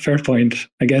 all right, fair point,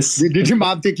 I guess." Did your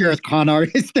mom think you're a con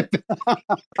artist?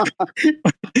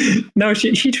 No,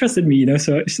 she trusted me,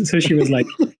 so she was like,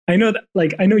 I know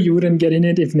you wouldn't get in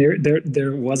it if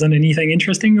there wasn't anything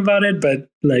interesting about it, but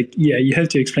like, yeah, you have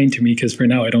to explain to me, because for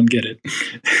now I don't get it.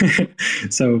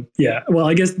 So yeah, well,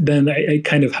 I guess then I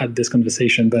kind of had this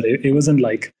conversation, but it wasn't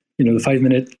like, the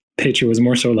 5-minute pitch. It was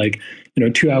more so like,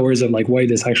 2 hours of like why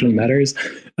this actually matters.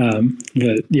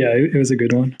 But yeah, it was a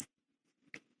good one.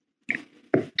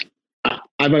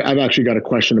 I've actually got a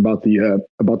question about the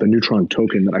Neutron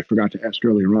token that I forgot to ask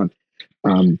earlier on.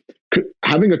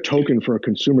 Having a token for a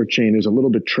consumer chain is a little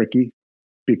bit tricky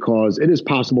because it is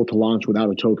possible to launch without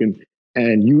a token.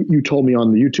 And you told me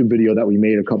on the YouTube video that we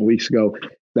made a couple weeks ago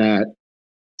that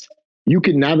you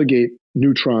can navigate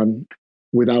Neutron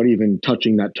without even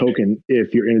touching that token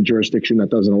if you're in a jurisdiction that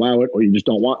doesn't allow it or you just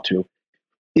don't want to.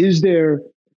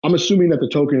 I'm assuming that the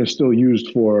token is still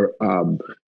used for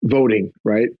voting,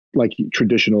 right? Like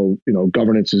traditional,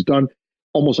 governance is done,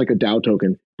 almost like a DAO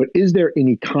token. But is there an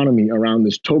economy around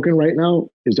this token right now?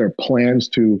 Is there plans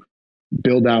to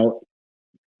build out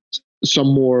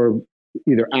some more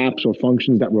either apps or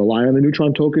functions that rely on the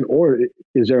Neutron token? Or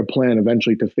is there a plan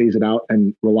eventually to phase it out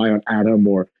and rely on Atom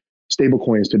or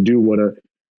stablecoins to do what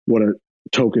a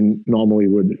token normally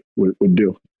would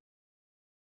do?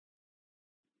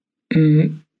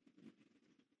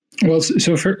 Well,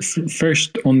 so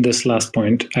first on this last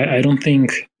point, I don't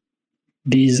think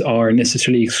these are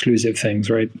necessarily exclusive things,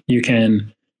 right? You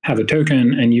can have a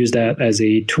token and use that as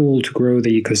a tool to grow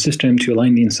the ecosystem, to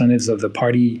align the incentives of the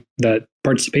party that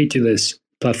participate to this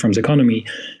platform's economy,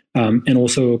 and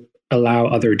also allow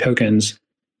other tokens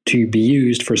to be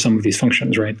used for some of these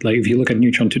functions, right? Like if you look at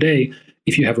Neutron today,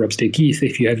 if you have Rub-Stake ETH,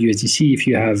 if you have USDC, if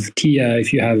you have TIA,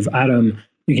 if you have Atom,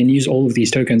 you can use all of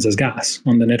these tokens as gas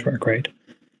on the network, right?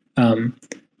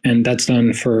 And that's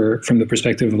done from the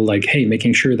perspective of like, hey,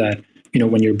 making sure that,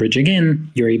 when you're bridging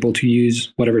in, you're able to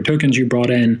use whatever tokens you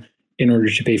brought in order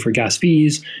to pay for gas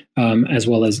fees, as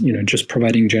well as, just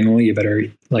providing generally a better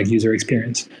like user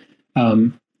experience.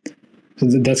 So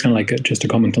that's kind of like just a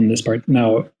comment on this part.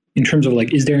 Now, in terms of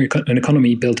like, is there an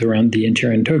economy built around the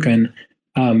NTRN token?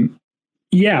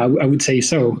 Yeah, I would say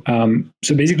so.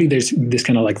 So basically, there's this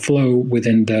kind of like flow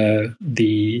within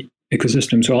the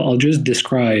ecosystem. So I'll just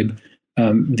describe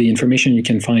the information you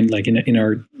can find like in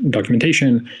our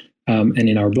documentation and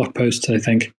in our blog posts, I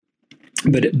think.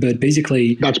 But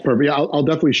basically, that's perfect. Yeah, I'll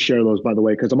definitely share those, by the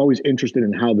way, because I'm always interested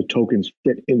in how the tokens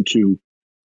fit into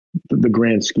the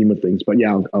grand scheme of things. But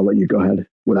yeah, I'll let you go ahead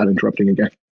without interrupting again.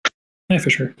 Yeah, for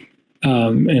sure.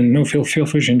 And no, feel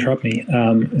free to interrupt me,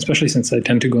 especially since I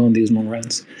tend to go on these long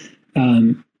rants.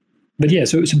 But yeah,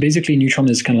 so basically Neutron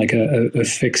is kind of like a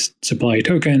fixed supply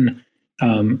token.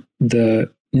 The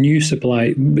new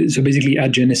supply, so basically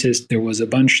at Genesis, there was a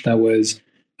bunch that was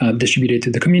distributed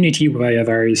to the community via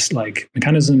various like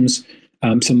mechanisms.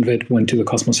 Some of it went to the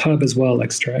Cosmos Hub as well,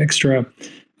 extra.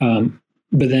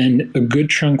 But then a good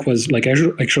chunk was like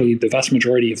actually the vast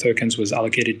majority of tokens was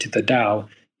allocated to the DAO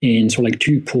in sort of like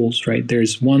two pools, right?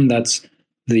 There's one that's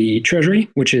the treasury,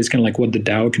 which is kind of like what the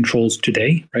DAO controls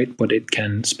today, right? What it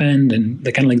can spend and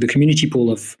the kind of like the community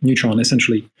pool of Neutron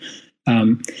essentially.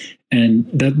 And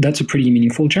that's a pretty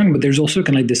meaningful chunk, but there's also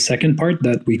kind of like this second part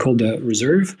that we call the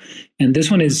reserve. And this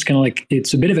one is kind of like,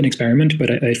 it's a bit of an experiment,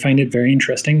 but I find it very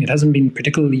interesting. It hasn't been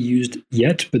particularly used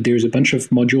yet, but there's a bunch of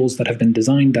modules that have been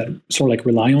designed that sort of like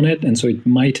rely on it. And so it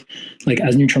might, like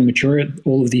as Neutron mature,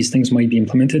 all of these things might be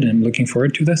implemented, and looking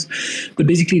forward to this. But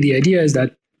basically the idea is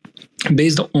that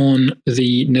based on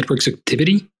the network's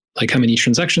activity, like how many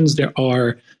transactions there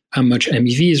are, how much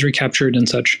MEV is recaptured and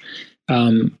such,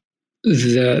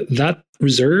 that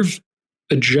reserve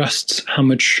adjusts how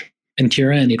much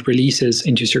NTRN it releases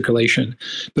into circulation.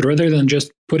 But rather than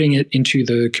just putting it into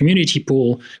the community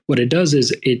pool, what it does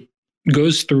is it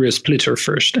goes through a splitter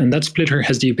first. And that splitter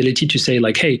has the ability to say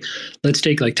like, hey, let's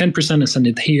take like 10% and send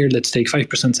it here. Let's take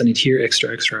 5%, send it here,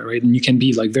 extra, right? And you can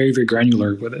be like very, very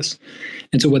granular with this.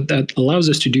 And so what that allows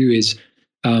us to do is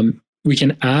we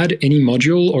can add any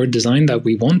module or design that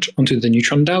we want onto the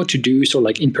Neutron DAO to do so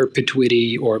like in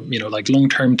perpetuity or, like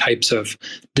long-term types of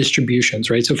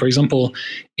distributions, right? So for example,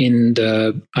 in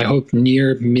the, I hope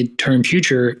near midterm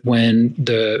future, when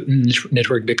the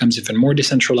network becomes even more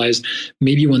decentralized,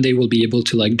 maybe one day we'll be able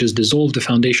to like just dissolve the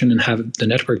foundation and have the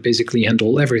network basically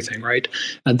handle everything, right?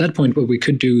 At that point, what we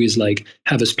could do is like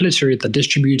have a splitter that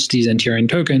distributes these NTRN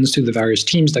tokens to the various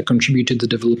teams that contribute to the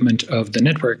development of the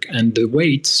network, and the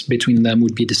weights between them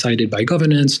would be decided by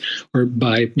governance or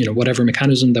by whatever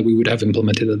mechanism that we would have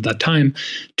implemented at that time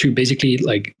to basically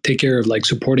like take care of like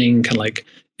supporting kind of like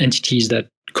entities that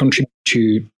contribute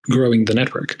to growing the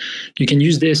network. You can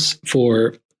use this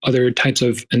for other types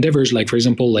of endeavors, like for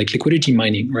example, like liquidity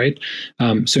mining, right?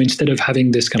 So instead of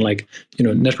having this kind of like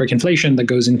network inflation that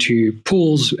goes into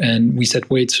pools and we set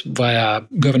weights via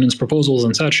governance proposals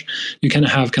and such, you kind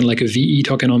of have kind of like a VE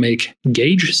tokenomic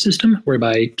gauge system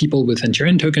whereby people with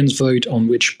NTRN tokens vote on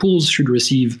which pools should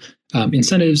receive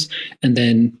incentives, and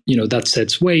then that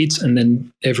sets weights, and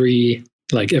then every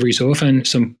so often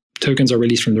some tokens are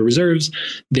released from the reserves.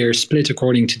 They're split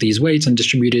according to these weights and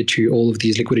distributed to all of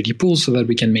these liquidity pools so that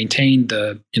we can maintain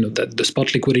the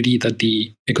spot liquidity that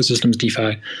the ecosystem's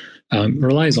DeFi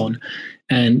relies on.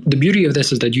 And the beauty of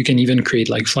this is that you can even create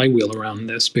like flywheel around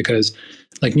this, because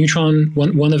like Neutron,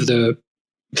 one of the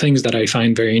things that I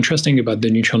find very interesting about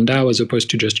the Neutron DAO, as opposed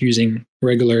to just using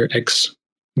regular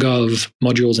Gov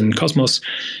modules in Cosmos,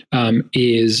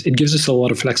 is it gives us a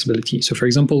lot of flexibility. So for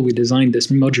example, we designed this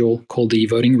module called the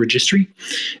voting registry,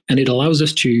 and it allows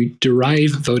us to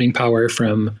derive voting power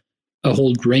from a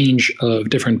whole range of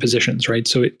different positions, right?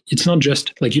 So it's not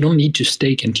just like you don't need to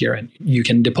stake NTRN. You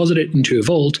can deposit it into a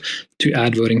vault to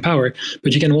add voting power,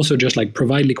 but you can also just like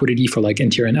provide liquidity for like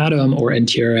NTRN Atom or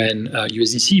NTRN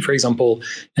USDC, for example,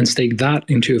 and stake that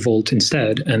into a vault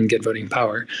instead and get voting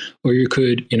power. Or you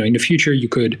could, in the future, you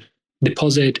could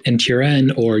deposit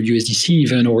NTRN or USDC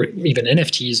even, or even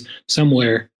NFTs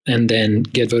somewhere and then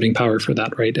get voting power for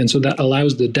that, right? And so that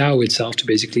allows the DAO itself to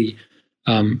basically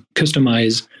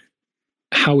customize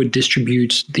how it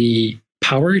distributes the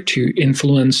power to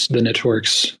influence the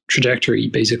network's trajectory,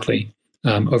 basically,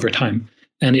 over time.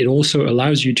 And it also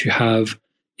allows you to have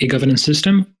a governance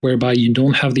system whereby you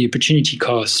don't have the opportunity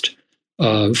cost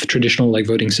of traditional like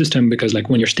voting system, because like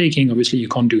when you're staking, obviously you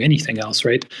can't do anything else,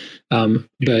 right?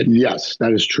 But yes,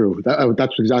 that is true.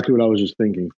 That's exactly what I was just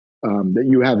thinking. That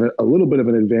you have a little bit of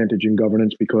an advantage in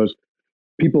governance because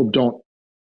people don't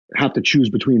have to choose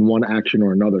between one action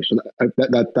or another. So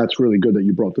that's really good that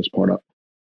you brought this part up.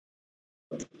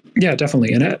 Yeah,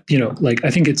 definitely. And like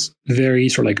I think it's very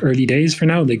sort of like early days for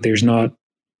now. Like there's not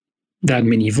that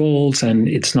many vaults, and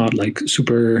it's not like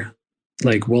super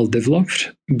like well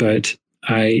developed, but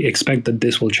I expect that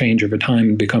this will change over time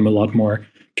and become a lot more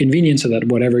convenient, so that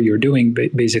whatever you're doing,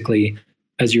 basically,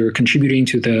 as you're contributing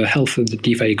to the health of the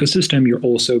DeFi ecosystem, you're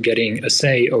also getting a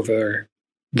say over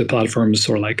the platform's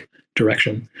sort of like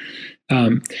direction.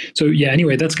 So yeah,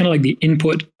 anyway, that's kind of like the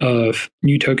input of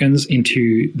new tokens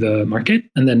into the market.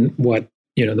 And then what,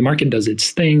 the market does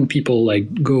its thing. People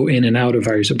like go in and out of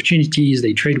various opportunities.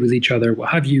 They trade with each other, what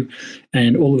have you.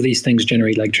 And all of these things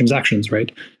generate like transactions,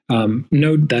 right?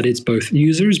 Note that it's both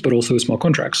users, but also small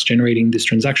contracts generating these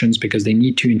transactions because they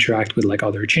need to interact with like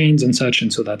other chains and such.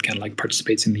 And so that kind of like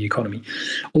participates in the economy.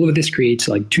 All of this creates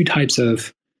like two types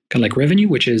of kind of like revenue,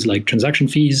 which is like transaction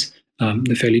fees,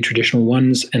 the fairly traditional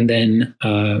ones, and then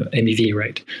MEV,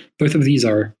 right? Both of these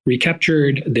are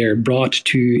recaptured. They're brought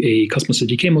to a Cosmos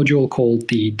SDK module called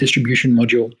the distribution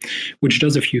module, which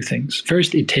does a few things.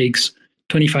 First, it takes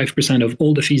 25% of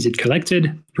all the fees it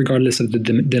collected, regardless of the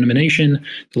denomination,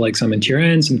 so like some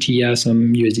NTRN, some TES,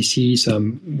 some USDC,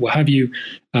 some what have you,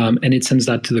 and it sends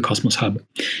that to the Cosmos Hub.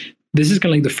 This is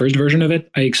kind of like the first version of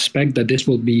it. I expect that this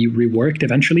will be reworked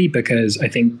eventually, because I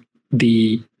think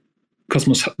the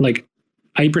Cosmos, like,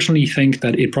 I personally think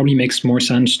that it probably makes more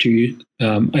sense to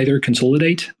either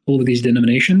consolidate all of these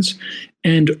denominations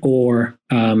and or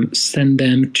send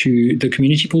them to the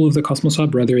community pool of the Cosmos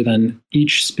Hub rather than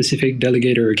each specific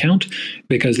delegator account,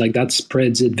 because like that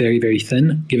spreads it very, very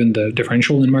thin given the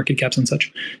differential in market caps and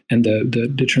such, and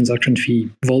the transaction fee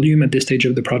volume at this stage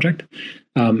of the project.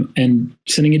 And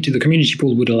sending it to the community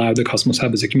pool would allow the Cosmos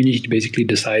Hub as a community to basically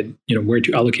decide, where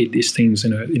to allocate these things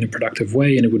in a productive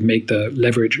way, and it would make the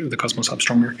leverage of the Cosmos Hub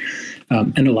stronger,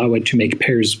 and allow it to make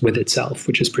pairs with itself,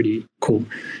 which is pretty cool.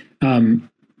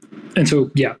 And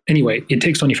so, yeah, anyway, it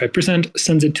takes 25%,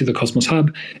 sends it to the Cosmos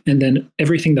Hub, and then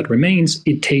everything that remains,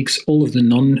 it takes all of the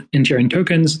non-NTRN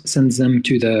tokens, sends them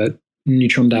to the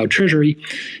Neutron DAO treasury,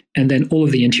 and then all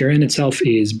of the NTRN itself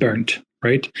is burnt,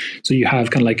 right? So you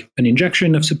have kind of like an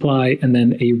injection of supply and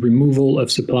then a removal of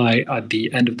supply at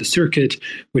the end of the circuit,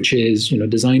 which is,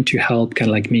 designed to help kind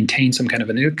of like maintain some kind of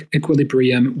an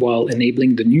equilibrium while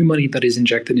enabling the new money that is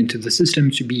injected into the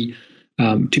system to be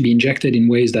injected in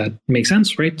ways that make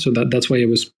sense, right? So that's why I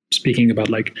was speaking about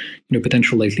like,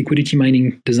 potential like liquidity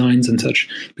mining designs and such,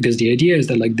 because the idea is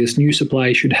that like this new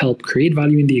supply should help create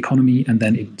value in the economy, and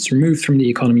then it's removed from the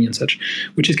economy and such,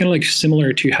 which is kind of like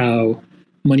similar to how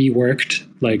money worked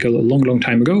like a long, long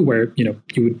time ago, where, you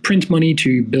would print money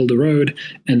to build a road,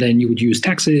 and then you would use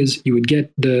taxes, you would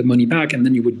get the money back, and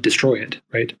then you would destroy it,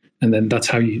 right? And then that's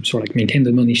how you sort of like maintain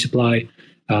the money supply,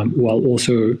 while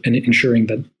also ensuring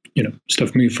that,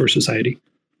 stuff move for society.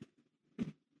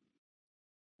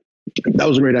 That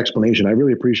was a great explanation. I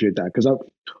really appreciate that, because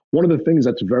one of the things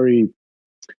that's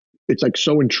it's like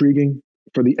so intriguing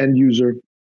for the end user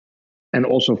and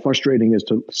also frustrating is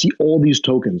to see all these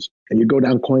tokens, and you go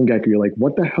down CoinGecko, you're like,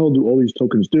 what the hell do all these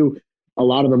tokens do? A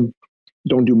lot of them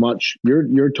don't do much.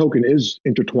 Your token is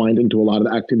intertwined into a lot of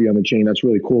the activity on the chain. That's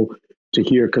really cool to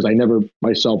hear, because I never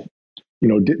myself,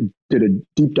 did a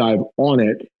deep dive on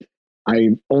it. I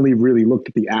only really looked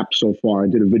at the app so far. I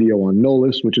did a video on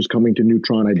Nolus, which is coming to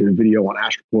Neutron. I did a video on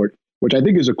Astroport, which I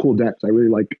think is a cool DEX. I really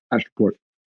like Astroport.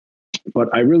 But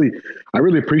I really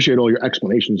appreciate all your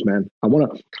explanations, man. I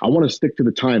want to stick to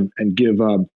the time and give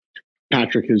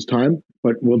Patrick his time,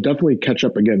 but we'll definitely catch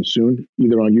up again soon,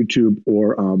 either on YouTube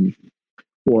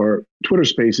or Twitter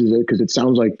Spaces, because it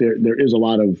sounds like there is a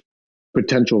lot of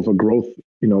potential for growth,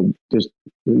 just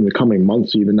in the coming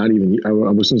months, even not even, I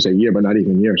was going to say year, but not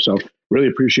even year. So really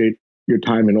appreciate your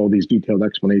time and all these detailed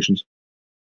explanations.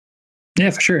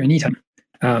 Yeah, for sure. Anytime.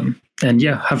 And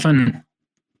yeah, have fun.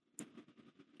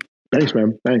 Thanks,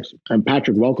 man. Thanks. And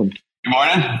Patrick, welcome. Good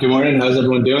morning. Good morning. How's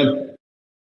everyone doing?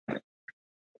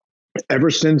 Ever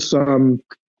since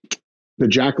the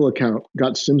Jackal account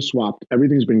got SIM swapped,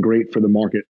 everything's been great for the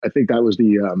market. I think that was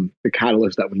the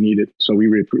catalyst that we needed. So we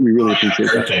really appreciate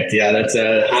that. Perfect. Yeah, that's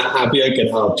happy I could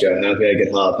help, Joe. Happy I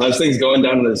could help. How's things going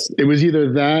down this? It was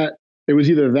either that It was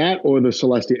either that or the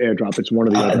Celestia airdrop. It's one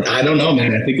of the other. I don't know,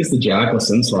 man. I think it's the Jackal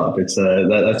Sim Swap. It's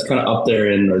that's kind of up there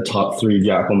in the top 3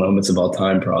 Jackal moments of all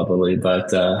time, probably.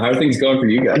 But how are things going for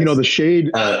you guys? You know, the Shade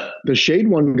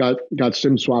one got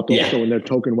Sim swapped also, and their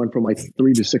token went from like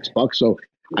 $3 to $6. So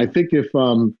I think if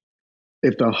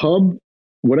the hub,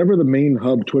 whatever the main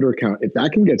hub Twitter account, if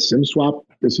that can get Sim swap,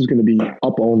 this is going to be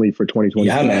up only for 2020.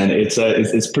 Yeah, man, it's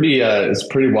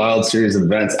pretty wild series of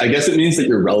events. I guess it means that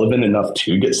you're relevant enough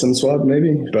to get Sim swap,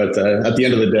 maybe. But at the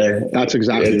end of the day, that's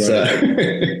exactly right.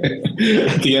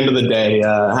 At the end of the day,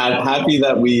 happy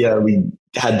that we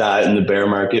had that in the bear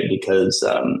market, because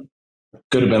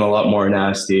could have been a lot more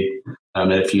nasty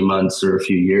in a few months or a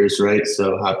few years, right?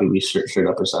 So happy we straight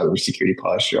up our cybersecurity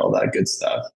posture, all that good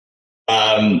stuff.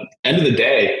 End of the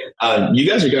day, you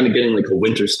guys are going to getting like a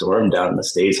winter storm down in the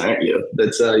States, aren't you?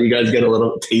 That's you guys get a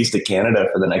little taste of Canada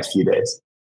for the next few days.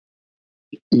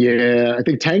 Yeah, I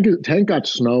think Tank got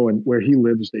snow, and where he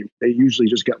lives, they usually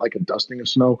just get like a dusting of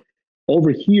snow.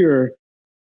 Over here,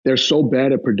 they're so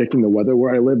bad at predicting the weather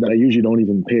where I live that I usually don't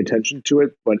even pay attention to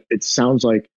it. But it sounds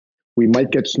like we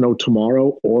might get snow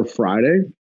tomorrow or Friday.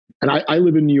 And I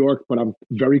live in New York, but I'm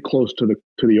very close to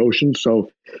the ocean, so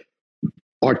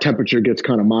our temperature gets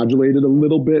kind of modulated a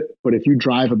little bit. But if you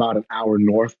drive about an hour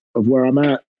north of where I'm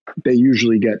at, they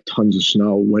usually get tons of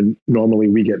snow when normally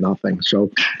we get nothing. So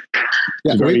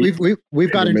yeah,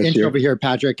 we've got an inch over here,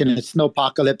 Patrick, and it's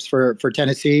snowpocalypse for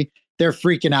Tennessee. They're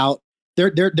freaking out.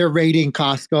 They're raiding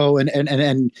Costco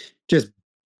and just,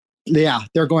 yeah,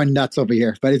 they're going nuts over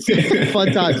here, but it's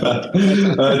fun times.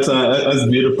 That's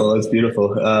beautiful. That's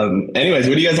beautiful. Anyways,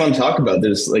 what do you guys want to talk about?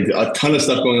 There's like a ton of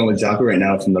stuff going on with Jackal right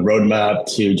now, from the roadmap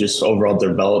to just overall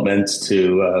developments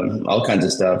to all kinds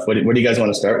of stuff. What do you guys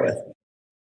want to start with?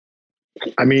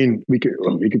 I mean, we could.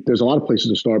 There's a lot of places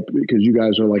to start because you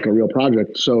guys are like a real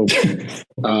project. So,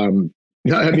 I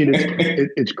mean,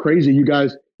 it's crazy. You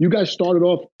guys started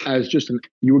off as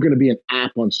you were going to be an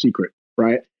app on Secret,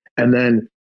 right? And then,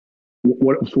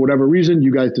 for whatever reason,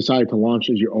 you guys decided to launch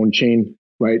as your own chain,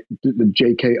 right? The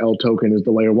JKL token is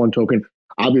the layer 1 token.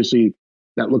 Obviously,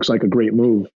 that looks like a great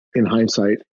move in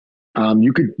hindsight.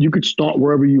 You could start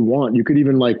wherever you want. You could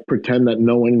even like pretend that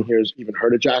no one here has even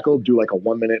heard of Jackal, do like a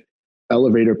 1-minute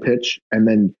elevator pitch, and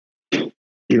then,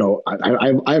 you know,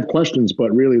 I have questions,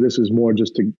 but really this is more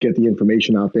just to get the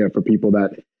information out there for people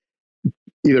that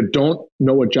either don't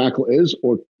know what Jackal is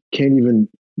or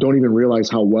don't even realize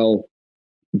how well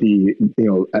the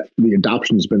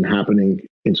adoption has been happening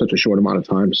in such a short amount of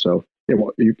time. So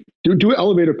you do an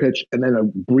elevator pitch and then a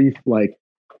brief like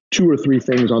 2 or 3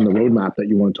 things on the roadmap that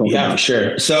you want to talk about. Yeah,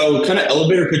 sure. So kind of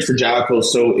elevator pitch for Jackal.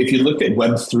 So if you look at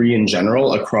Web3 in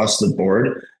general across the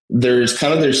board, there's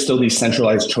still these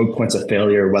centralized choke points of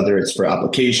failure, whether it's for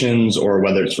applications or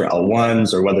whether it's for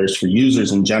L1s or whether it's for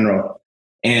users in general.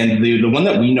 And the one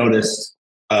that we noticed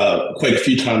quite a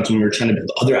few times when we were trying to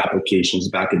build other applications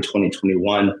back in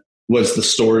 2021 was the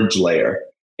storage layer.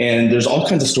 And there's all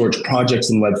kinds of storage projects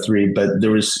in Web3, but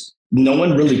there was no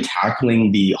one really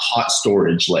tackling the hot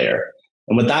storage layer.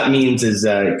 And what that means is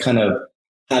kind of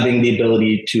having the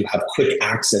ability to have quick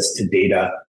access to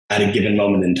data at a given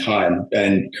moment in time.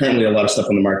 And currently a lot of stuff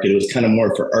on the market, it was kind of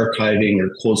more for archiving or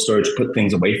cold storage, put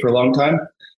things away for a long time.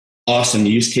 Awesome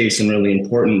use case and really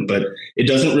important, but it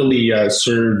doesn't really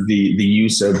serve the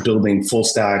use of building full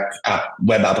stack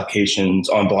web applications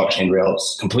on blockchain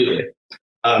rails completely.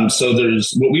 So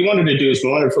what we wanted to do is we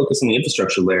wanted to focus on the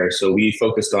infrastructure layer. So we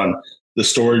focused on the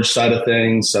storage side of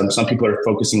things. Some people are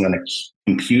focusing on a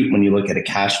compute when you look at a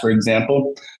cache, for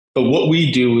example. But what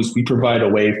we do is we provide a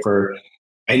way for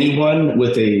anyone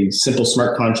with a simple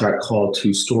smart contract call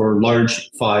to store large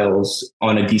files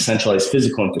on a decentralized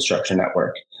physical infrastructure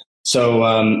network. So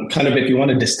kind of if you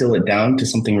want to distill it down to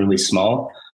something really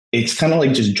small, it's kind of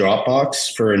like just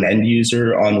Dropbox for an end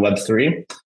user on Web3.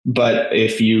 But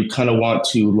if you kind of want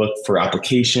to look for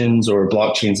applications or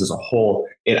blockchains as a whole,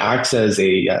 it acts as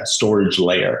a storage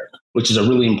layer, which is a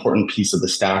really important piece of the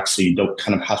stack. So you don't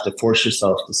kind of have to force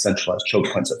yourself to centralize choke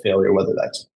points of failure, whether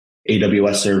that's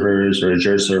AWS servers or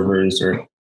Azure servers or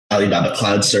Alibaba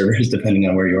cloud servers, depending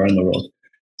on where you are in the world.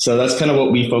 So that's kind of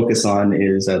what we focus on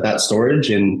is that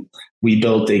storage. And we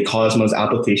built a Cosmos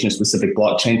application-specific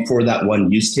blockchain for that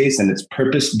one use case. And it's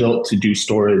purpose-built to do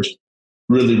storage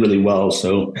really, really well.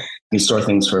 So you can store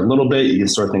things for a little bit. You can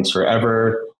store things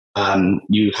forever.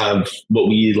 You have what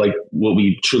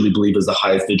we truly believe is the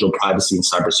highest digital privacy and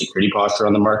cybersecurity posture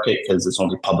on the market, because it's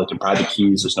only public and private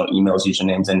keys. There's no emails,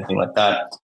 usernames, anything like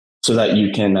that. So that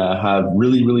you can have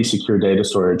really, really secure data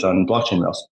storage on blockchain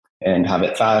rails and have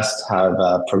it fast, have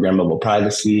programmable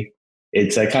privacy.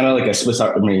 It's kind of like a Swiss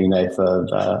Army knife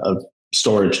of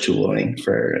storage tooling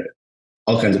for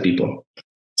all kinds of people.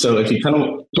 So if you kind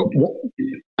of,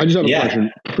 I just have a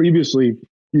question. Previously,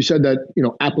 you said that,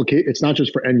 it's not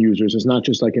just for end users. It's not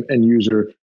just like an end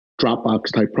user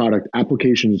Dropbox type product.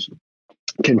 Applications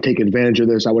can take advantage of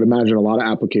this. I would imagine a lot of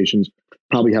applications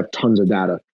probably have tons of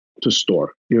data to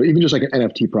store. Even just like an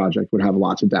NFT project would have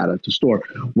lots of data to store.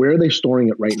 Where are they storing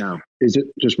it right now? Is it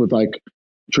just with like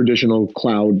traditional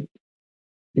cloud,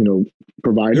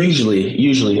 providers?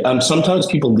 Usually. Sometimes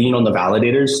people lean on the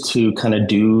validators to kind of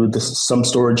do some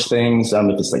storage things.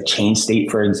 If it's like chain state,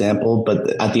 for example, but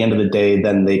at the end of the day,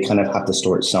 then they kind of have to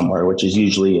store it somewhere, which is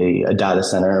usually a data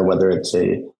center, whether it's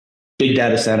a big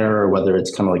data center or whether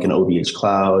it's kind of like an OVH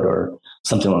cloud or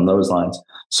something along those lines.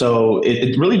 So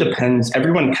it really depends.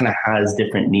 Everyone kind of has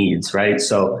different needs, right?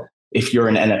 So if you're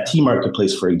an NFT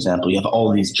marketplace, for example, you have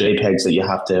all these JPEGs that you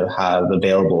have to have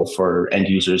available for end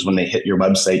users when they hit your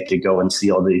website to go and see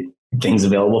all the things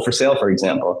available for sale, for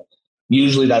example.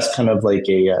 Usually that's kind of like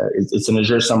it's an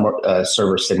Azure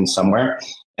server sitting somewhere.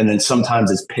 And then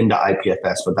sometimes it's pinned to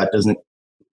IPFS, but that doesn't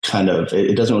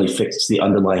it doesn't really fix the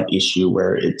underlying issue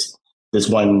where it's this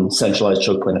one centralized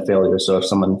choke point of failure. So if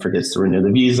someone forgets to renew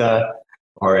the visa,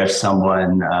 or if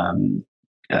someone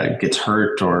gets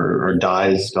hurt or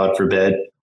dies, God forbid,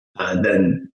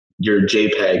 then your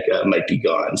JPEG might be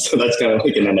gone. So that's kind of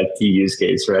like an NFT use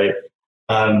case, right?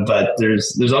 But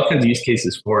there's all kinds of use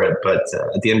cases for it. But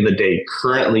at the end of the day,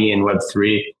 currently in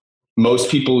Web3,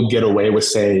 most people get away with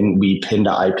saying we pin to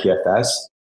IPFS,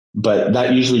 but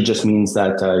that usually just means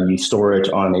that you store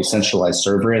it on a centralized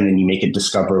server and then you make it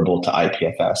discoverable to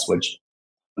IPFS, which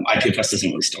IPFS doesn't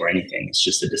really store anything. It's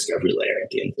just a discovery layer at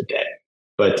the end of the day.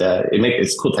 But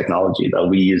it's cool technology, though.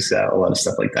 We use a lot of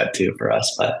stuff like that too for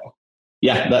us. But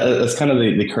yeah, that's kind of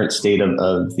the current state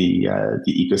of the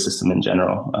ecosystem in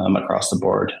general across the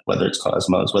board, whether it's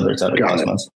Cosmos, whether it's out of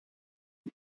Cosmos.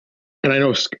 And I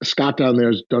know Scott down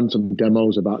there has done some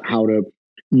demos about how to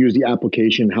use the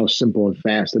application, how simple and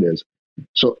fast it is.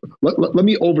 So let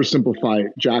me oversimplify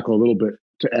Jackal a little bit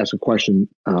to ask a question.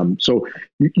 So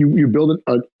you build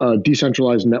a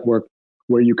decentralized network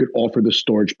where you could offer the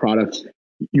storage product.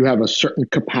 You have a certain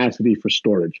capacity for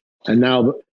storage. And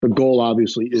now the goal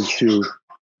obviously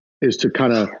is to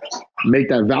kind of make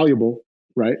that valuable,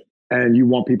 right? And you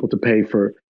want people to pay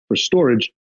for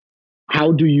storage.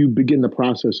 How do you begin the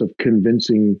process of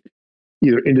convincing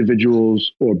either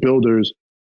individuals or builders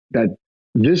that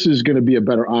this is going to be a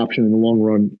better option in the long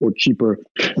run or cheaper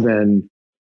than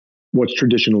what's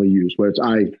traditionally used, whether it's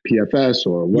IPFS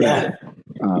or whatever?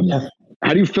 Yeah.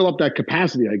 How do you fill up that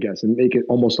capacity, I guess, and make it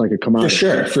almost like a commodity?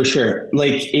 For sure.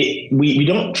 Like we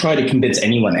don't try to convince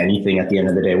anyone anything at the end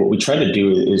of the day. What we try to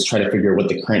do is try to figure out what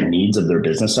the current needs of their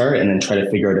business are and then try to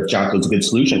figure out if Jackal's a good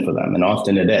solution for them. And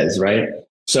often it is, right?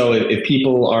 So if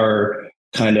people are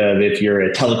if you're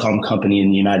a telecom company in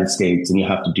the United States and you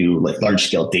have to do like large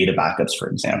scale data backups, for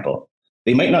example,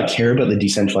 they might not care about the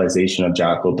decentralization of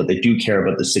Jackal, but they do care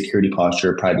about the security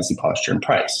posture, privacy posture, and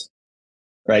price.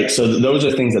 Right. So those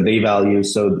are things that they value.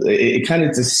 So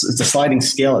it's a sliding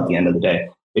scale at the end of the day.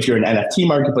 If you're an NFT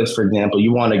marketplace, for example,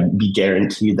 you want to be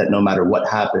guaranteed that no matter what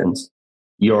happens,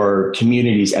 your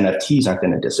community's NFTs aren't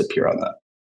going to disappear on that.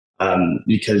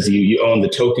 Because you own the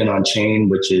token on chain,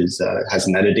 which has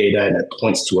metadata and it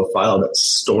points to a file that's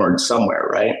stored somewhere,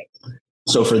 right?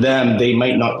 So for them, they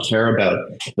might not care about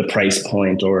the price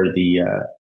point or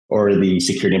the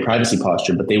security and privacy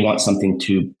posture, but they want something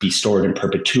to be stored in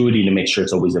perpetuity to make sure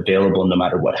it's always available no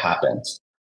matter what happens.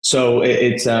 So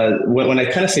it's when I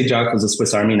kind of say Jackal is a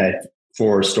Swiss Army knife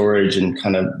for storage and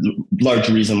kind of large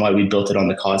reason why we built it on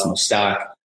the Cosmos stack.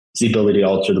 It's the ability to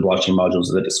alter the blockchain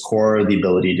modules at its core, the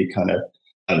ability to kind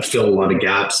of fill a lot of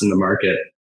gaps in the market.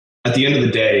 At the end of the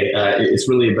day, it's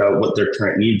really about what their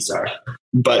current needs are.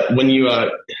 But when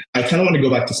I kind of want to go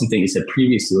back to something you said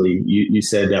previously. You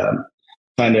said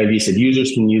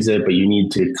users can use it, but you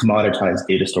need to commoditize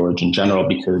data storage in general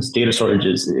because data storage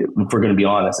is, if we're going to be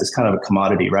honest, it's kind of a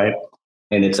commodity, right?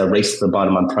 And it's a race to the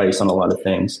bottom on price on a lot of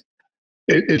things.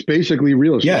 It's basically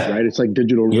real estate, right? It's like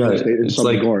digital real estate in some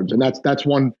regards, and that's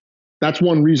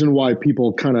one reason why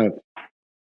people kind of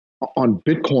on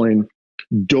Bitcoin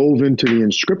dove into the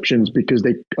inscriptions because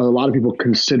a lot of people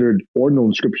considered ordinal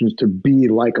inscriptions to be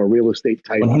like a real estate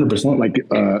type, 100%. Like,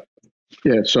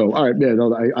 yeah. So, all right, yeah,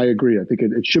 no, I agree. I think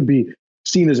it should be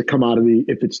seen as a commodity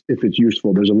if it's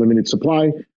useful. There's a limited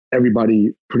supply.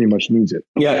 Everybody pretty much needs it.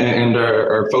 Yeah, and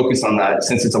our focus on that,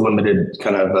 since it's a limited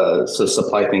kind of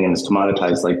supply thing and it's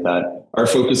commoditized like that, our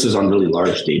focus is on really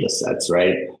large data sets,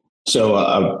 right? So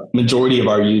a majority of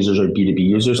our users are B2B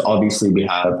users. Obviously, we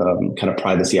have kind of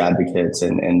privacy advocates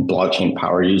and blockchain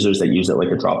power users that use it like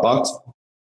a Dropbox.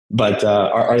 But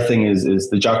our thing is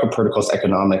the Jackal protocol's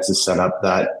economics is set up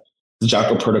that the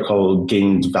Jackal protocol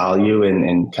gains value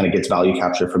and kind of gets value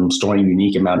capture from storing a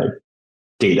unique amount of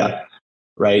data,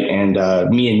 right? And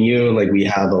me and you, like we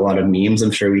have a lot of memes I'm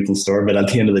sure we can store, but at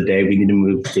the end of the day, we need to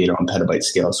move data on petabyte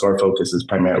scale. So our focus is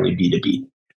primarily B2B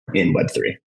in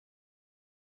Web3.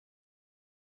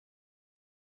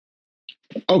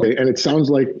 Okay, and it sounds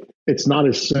like it's not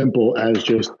as simple as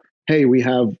just, hey, we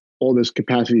have all this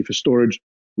capacity for storage,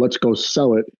 let's go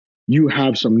sell it. You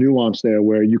have some nuance there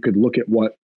where you could look at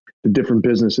what the different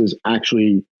businesses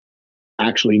actually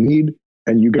need,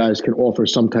 and you guys can offer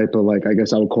some type of, like, I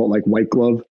guess I would call it like white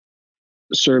glove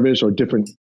service or different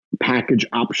package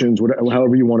options, whatever,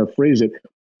 however you want to phrase it.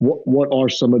 What are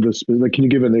some of the, like, can you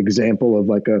give an example of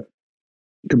like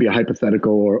it could be a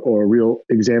hypothetical or a real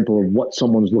example of what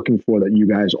someone's looking for that you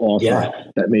guys offer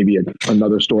that maybe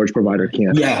another storage provider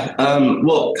can't? Yeah.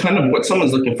 Well, kind of what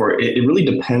someone's looking for, it really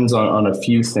depends on a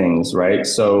few things, right?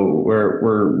 So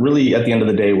we're really, at the end of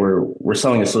the day, we're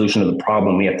selling a solution to the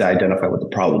problem. We have to identify what the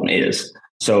problem is.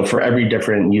 So for every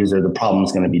different user, the problem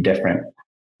is going to be different.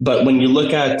 But when you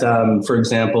look at, for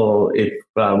example, if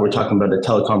we're talking about a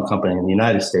telecom company in the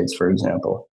United States, for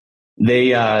example,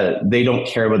 they don't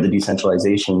care about the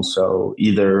decentralization. So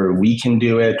either we can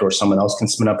do it or someone else can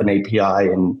spin up an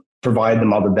API and provide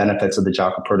them all the benefits of the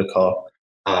Jackal protocol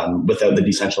without the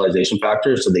decentralization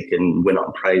factor. So they can win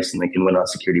on price and they can win on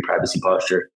security, privacy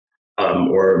posture,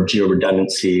 or geo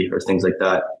redundancy or things like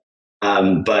that.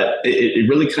 But it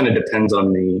really kind of depends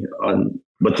on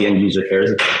what the end user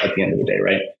cares at the end of the day,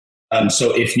 right?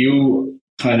 So if you're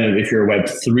a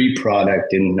Web3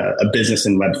 product in a business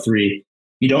in Web3,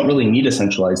 you don't really need a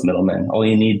centralized middleman. All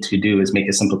you need to do is make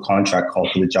a simple contract call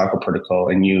to the Jackal protocol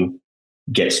and you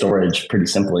get storage pretty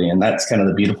simply. And that's kind of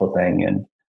the beautiful thing. And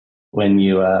when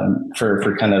you,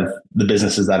 for kind of the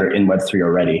businesses that are in Web3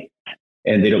 already,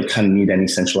 and they don't kind of need any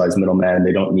centralized middleman,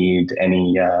 they don't need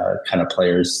any kind of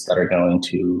players that are going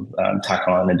to tack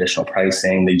on additional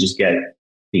pricing. They just get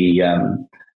the,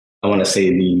 I want to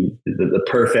say the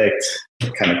perfect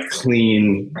kind of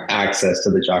clean access to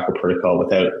the Jackal protocol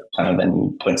without kind of any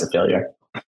points of failure,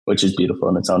 which is beautiful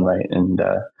in its own right. And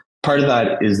part of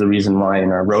that is the reason why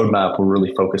in our roadmap, we're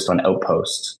really focused on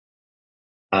outposts.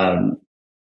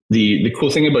 The cool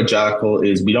thing about Jackal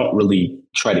is we don't really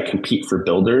try to compete for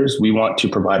builders. We want to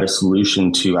provide a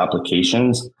solution to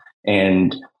applications.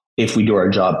 And if we do our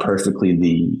job perfectly,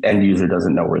 the end user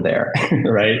doesn't know we're there,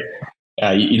 right?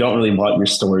 You don't really want your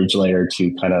storage layer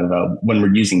to kind of, when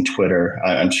we're using Twitter,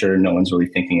 I'm sure no one's really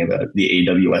thinking about the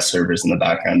AWS servers in the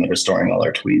background that are storing all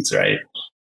our tweets, right?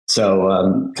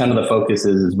 So kind of the focus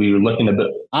is we were looking a bit.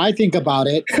 I think about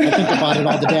it. I think about it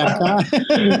all the damn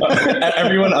time.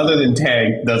 Everyone other than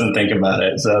Tag doesn't think about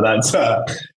it. So that's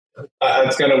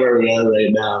kind of where we are right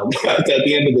now. At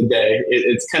the end of the day,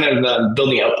 it's kind of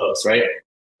building outposts, right?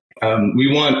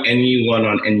 We want anyone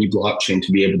on any blockchain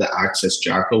to be able to access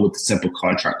Jackal with a simple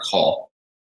contract call.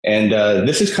 And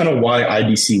this is kind of why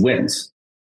IBC wins,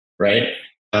 right?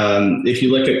 If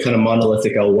you look at kind of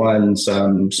monolithic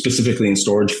L1s, specifically in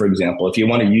storage, for example, if you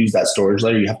want to use that storage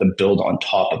layer, you have to build on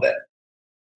top of it.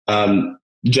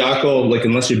 Jackal, like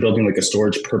unless you're building like a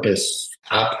storage purpose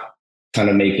app, kind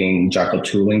of making Jackal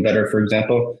tooling better, for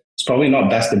example, it's probably not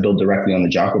best to build directly on the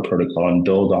Jackal protocol and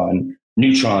build on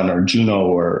Neutron or Juno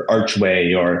or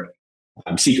Archway or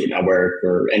Secret Network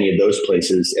or any of those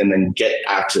places, and then get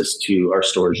access to our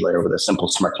storage layer with a simple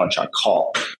smart contract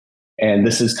call. And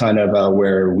this is kind of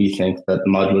where we think that the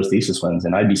modular thesis wins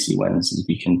and IBC wins, is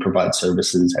we can provide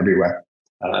services everywhere.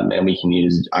 And we can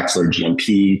use Axelar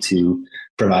GMP to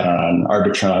provide on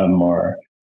Arbitrum or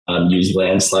use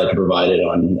Landslide to provide it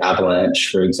on Avalanche,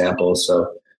 for example.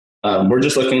 So we're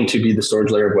just looking to be the storage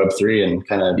layer of Web3 and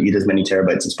kind of eat as many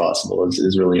terabytes as possible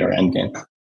is really our end game.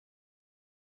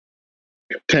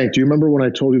 Tank, do you remember when I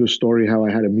told you the story how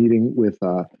I had a meeting with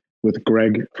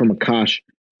Greg from Akash?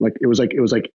 Like it was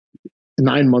like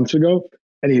 9 months ago,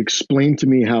 and he explained to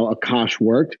me how Akash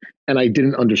worked, and I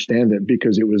didn't understand it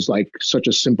because it was like such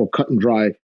a simple, cut and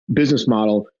dry business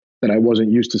model that I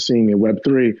wasn't used to seeing in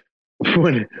Web3.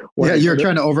 When you're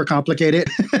trying to overcomplicate it.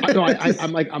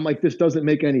 I'm like, this doesn't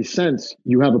make any sense.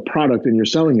 You have a product and you're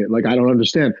selling it. Like, I don't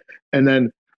understand. And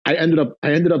then I ended up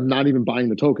not even buying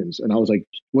the tokens, and I was like,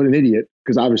 what an idiot,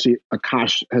 because obviously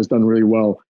Akash has done really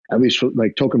well, at least for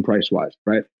like token price wise,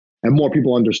 right? And more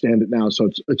people understand it now, so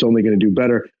it's only going to do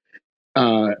better.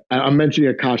 I'm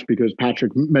mentioning Akash because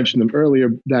Patrick mentioned them earlier,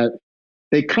 that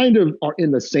they kind of are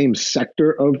in the same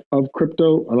sector of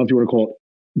crypto. I don't know if you want to call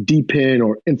it DePIN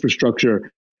or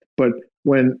infrastructure, but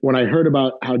when I heard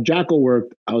about how Jackal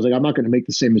worked, I was like, I'm not going to make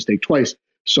the same mistake twice.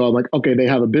 So I'm like, okay, they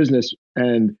have a business,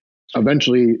 and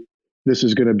eventually this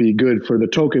is going to be good for the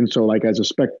token. So like as a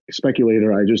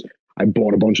speculator, I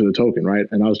bought a bunch of the token, right?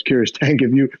 And I was curious, Tank,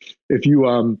 if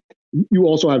you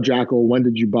also have Jackal, when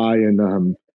did you buy,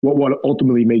 and what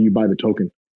ultimately made you buy the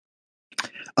token?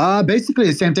 Basically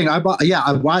the same thing. I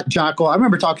bought Jackal. I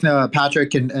remember talking to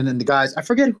Patrick and then the guys. I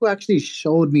forget who actually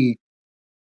showed me.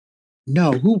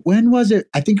 No, when was it?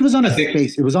 I think it was on a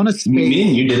space. It was on a space. Me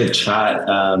and you did a chat.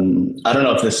 I don't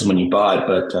know if this is when you bought,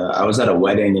 but I was at a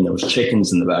wedding and there was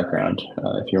chickens in the background.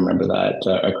 If you remember that,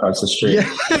 across the street. Yeah,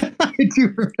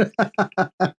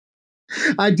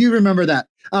 I do remember that.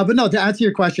 But no, to answer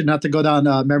your question, not to go down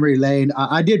memory lane,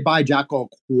 I did buy Jackal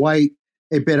quite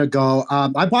a bit ago.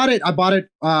 I bought it.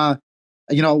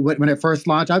 When it first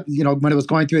launched, when it was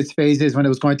going through its phases, when it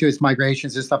was going through its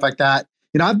migrations and stuff like that.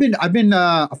 I've been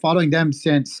following them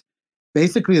since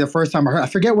basically the first time I heard. I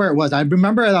forget where it was. I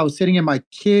remember I was sitting in my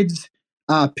kids'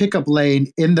 pickup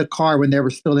lane in the car when they were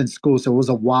still in school, so it was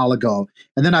a while ago.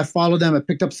 And then I followed them. I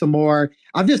picked up some more.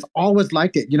 I've just always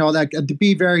liked it. Like to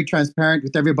be very transparent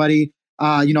with everybody.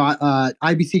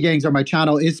 IBC Gangs or my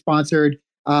channel is sponsored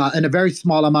and a very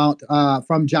small amount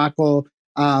from Jackal.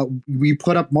 We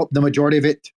put up the majority of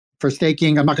it for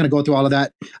staking. I'm not going to go through all of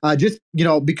that.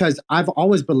 Because I've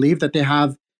always believed that they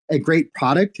have a great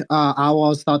product. I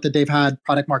always thought that they've had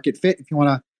product market fit, if you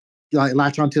want to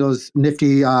latch onto those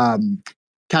nifty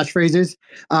catchphrases.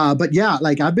 But yeah,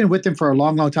 like I've been with them for a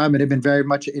long, long time and have been very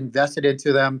much invested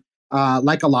into them,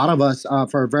 like a lot of us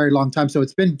for a very long time. So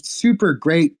it's been super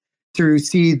great to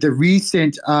see the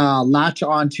recent latch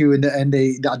onto and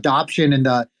the adoption and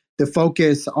the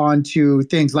focus onto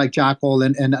things like Jackal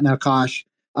and Akash.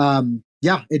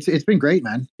 It's been great,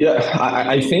 man. Yeah,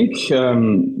 I think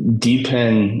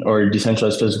DePIN or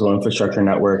decentralized physical infrastructure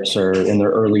networks are in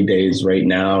their early days right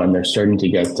now, and they're starting to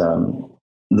get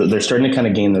they're starting to kind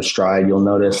of gain their stride. You'll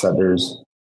notice that there's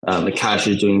the Cash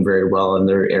is doing very well in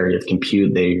their area of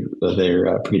compute. They're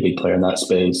a pretty big player in that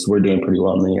space. We're doing pretty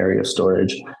well in the area of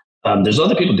storage. There's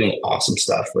other people doing awesome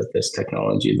stuff with this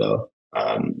technology, though.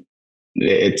 Can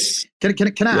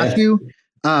I ask you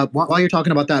while you're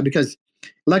talking about that, because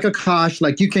like Akash,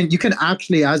 like you can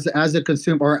actually as a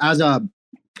consumer or as a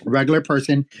regular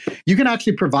person, you can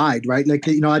actually provide, right? Like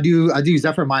I do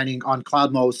Zephyr mining on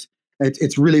CloudMos.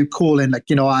 It's really cool, and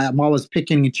I'm always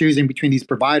picking and choosing between these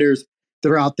providers that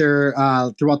are out there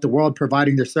throughout the world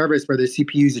providing their service for their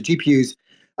CPUs and GPUs.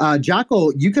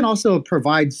 Jackal, you can also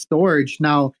provide storage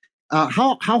now.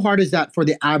 How hard is that for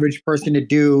the average person to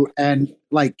do? And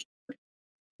like,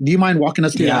 do you mind walking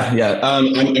us through that? Yeah.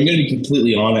 I'm going to be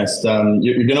completely honest.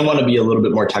 You're going to want to be a little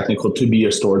bit more technical to be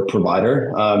a storage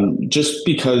provider, just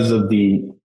because of the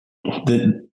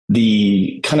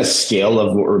kind of scale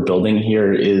of what we're building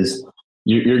here. Is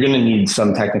you're going to need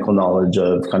some technical knowledge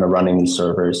of kind of running these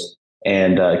servers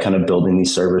and kind of building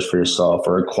these servers for yourself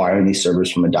or acquiring these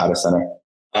servers from a data center.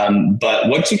 But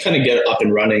once you kind of get up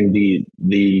and running,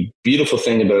 the beautiful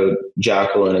thing about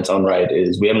Jackal in its own right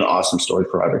is we have an awesome storage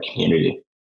provider community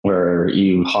where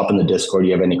you hop in the Discord,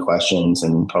 you have any questions,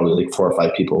 and probably like 4 or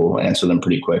 5 people will answer them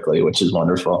pretty quickly, which is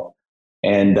wonderful.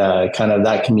 And kind of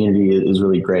that community is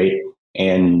really great.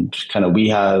 And kind of we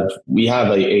have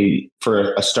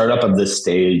for a startup of this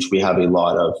stage, we have a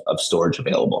lot of storage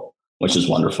available, which is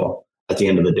wonderful at the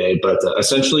end of the day. But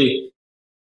essentially,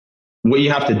 what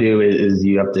you have to do is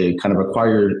you have to kind of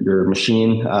acquire your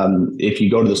machine. If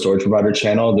you go to the storage provider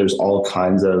channel, there's all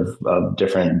kinds of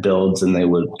different builds, and they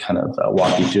would kind of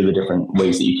walk you through the different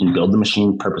ways that you can build the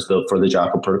machine purpose built for the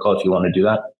Jackal protocol if you want to do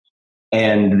that.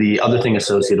 And the other thing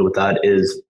associated with that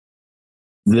is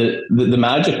the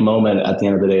magic moment at the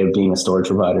end of the day of being a storage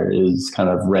provider is kind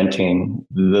of renting.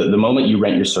 The moment you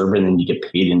rent your server and then you get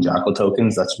paid in Jackal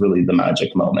tokens, that's really the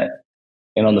magic moment.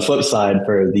 And on the flip side,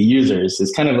 for the users,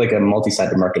 it's kind of like a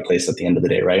multi-sided marketplace at the end of the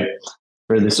day, right?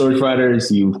 For the storage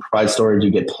providers, you provide storage,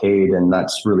 you get paid, and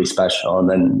that's really special. And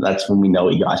then that's when we know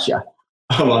we got you.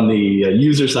 On the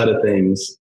user side of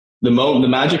things, the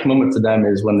magic moment for them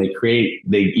is when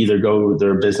they either go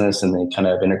their business and they kind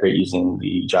of integrate using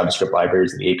the JavaScript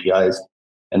libraries, the APIs,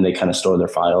 and they kind of store their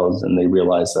files, and they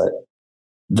realize that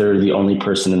they're the only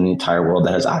person in the entire world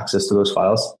that has access to those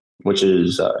files, which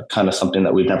is kind of something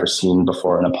that we've never seen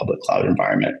before in a public cloud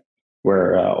environment,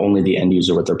 where only the end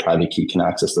user with their private key can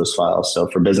access those files. So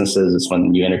for businesses, it's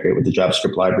when you integrate with the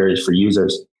JavaScript libraries. For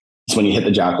users, it's when you hit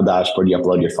the Jackal dashboard, you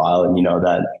upload your file, and you know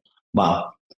that,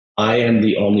 wow, I am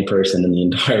the only person in the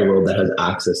entire world that has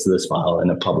access to this file in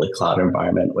a public cloud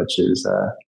environment, which is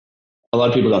a lot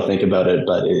of people don't think about it,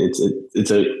 but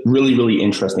it's a really, really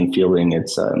interesting feeling.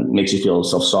 It's makes you feel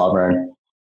self-sovereign,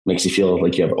 makes you feel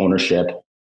like you have ownership.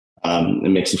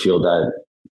 It makes you feel that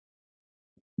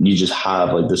you just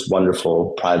have like this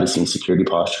wonderful privacy and security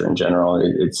posture in general.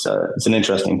 It's an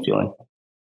interesting feeling.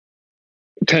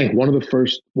 Tank, one of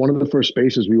the first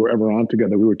spaces we were ever on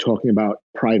together, we were talking about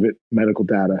private medical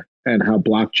data and how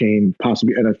blockchain,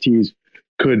 possibly NFTs,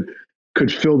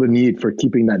 could fill the need for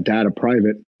keeping that data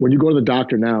private. When you go to the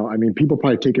doctor now, I mean, people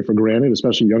probably take it for granted,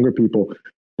 especially younger people,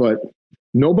 but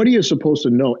nobody is supposed to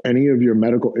know any of your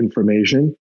medical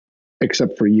information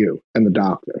except for you and the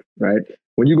doctor, right?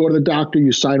 When you go to the doctor,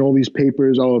 you sign all these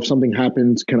papers. Oh, if something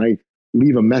happens, can I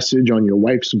leave a message on your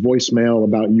wife's voicemail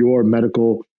about your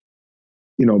medical,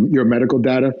 your medical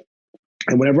data?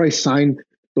 And whenever I sign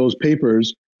those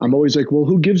papers, I'm always like, well,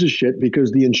 who gives a shit?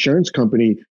 Because the insurance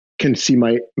company can see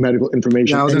my medical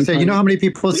information. Yeah, I was going to say, you know how many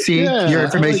people see your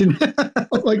information?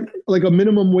 like a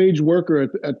minimum wage worker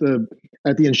at the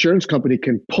insurance company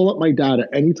can pull up my data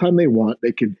anytime they want.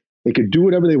 They could do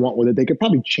whatever they want with it. They could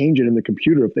probably change it in the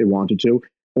computer if they wanted to,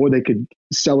 or they could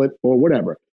sell it or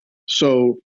whatever.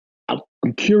 So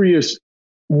I'm curious,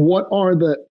 what are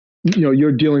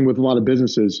you're dealing with a lot of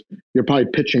businesses. You're probably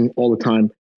pitching all the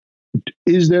time. Do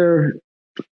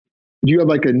you have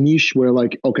like a niche where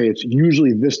like, okay, it's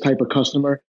usually this type of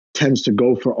customer tends to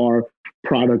go for our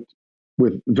product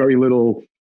with very little,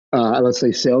 let's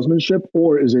say, salesmanship,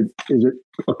 or is it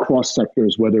across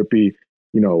sectors, whether it be,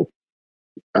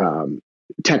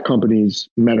 tech companies,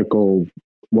 medical,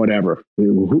 whatever?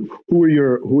 Who are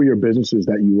your businesses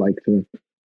that you like to,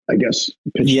 I guess,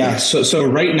 pitch? Yeah. So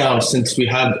right now, since we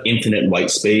have infinite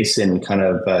white space and kind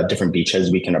of different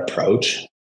beachheads we can approach,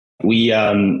 we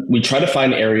try to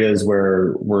find areas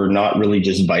where we're not really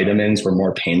just vitamins, we're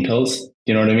more pain pills.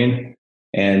 You know what I mean?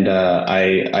 And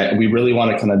we really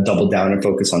want to kind of double down and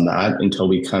focus on that until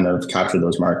we kind of capture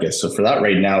those markets. So for that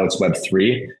right now, it's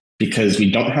Web3, because we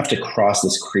don't have to cross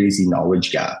this crazy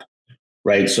knowledge gap,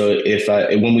 right? So if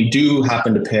when we do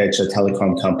happen to pitch a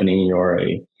telecom company or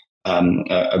a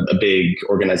big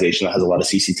organization that has a lot of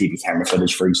CCTV camera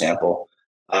footage, for example,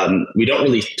 we don't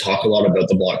really talk a lot about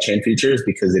the blockchain features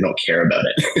because they don't care about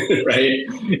it, right?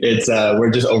 It's we're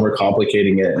just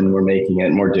overcomplicating it, and we're making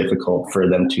it more difficult for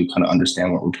them to kind of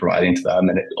understand what we're providing to them.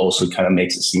 And it also kind of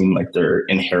makes it seem like they're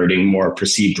inheriting more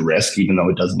perceived risk, even though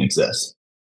it doesn't exist,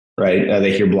 right?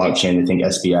 They hear blockchain, they think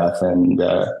SBF, and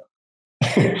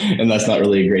and that's not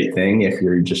really a great thing. If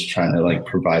you're just trying to like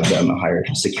provide them a higher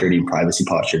security and privacy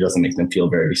posture, it doesn't make them feel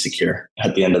very secure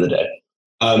at the end of the day.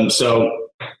 So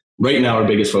right now, our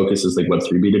biggest focus is like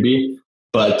Web3 B2B,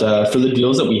 but for the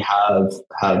deals that we have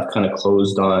kind of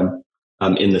closed on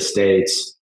in the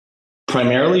States,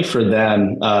 primarily for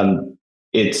them,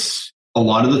 it's a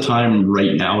lot of the time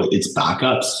right now, it's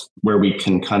backups where we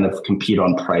can kind of compete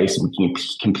on price and we can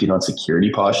compete on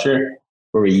security posture,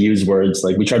 where we use words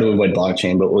like, we try to avoid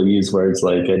blockchain, but we'll use words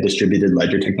like a distributed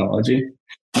ledger technology,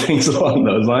 things along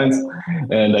those lines.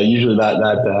 And usually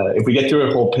that if we get through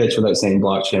a whole pitch without saying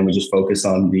blockchain, we just focus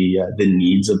on the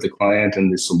needs of the client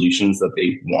and the solutions that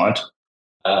they want.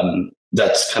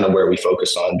 That's kind of where we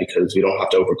focus on, because we don't have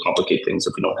to overcomplicate things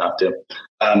if we don't have to.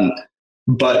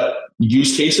 But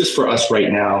use cases for us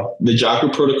right now, the Jackal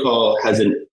protocol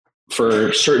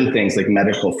for certain things like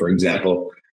medical, for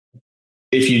example.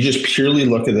 If you just purely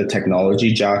look at the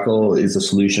technology, Jackal is a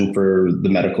solution for the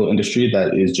medical industry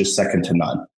that is just second to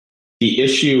none. The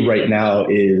issue right now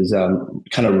is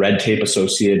kind of red tape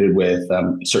associated with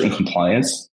certain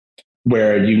compliance,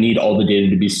 where you need all the data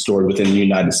to be stored within the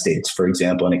United States, for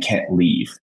example, and it can't leave.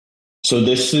 So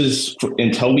this is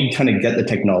until we kind of get the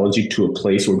technology to a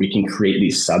place where we can create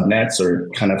these subnets or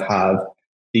kind of have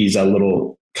these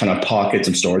little kind of pockets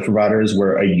of storage providers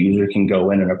where a user can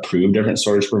go in and approve different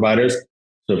storage providers.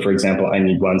 So for example, I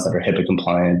need ones that are HIPAA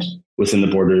compliant within the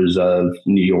borders of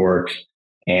New York,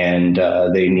 and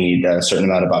they need a certain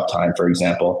amount of uptime, for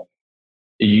example.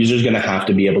 The user is going to have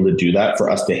to be able to do that for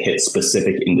us to hit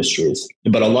specific industries.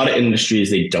 But a lot of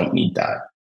industries, they don't need that.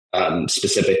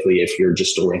 Specifically, if you're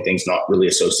just storing things not really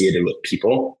associated with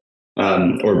people,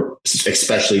 or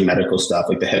especially medical stuff,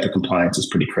 like the HIPAA compliance is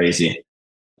pretty crazy.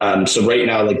 So right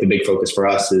now, like the big focus for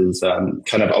us is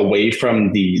kind of away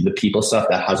from the people stuff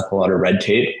that has a lot of red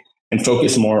tape, and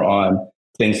focus more on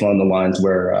things along the lines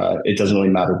where it doesn't really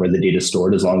matter where the data is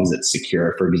stored as long as it's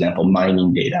secure. For example,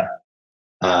 mining data.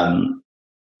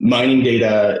 Mining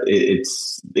data,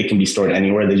 it can be stored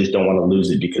anywhere. They just don't want to lose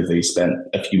it because they spent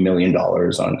a few $1 million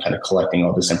on kind of collecting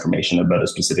all this information about a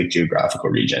specific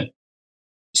geographical region.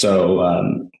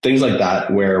 So things like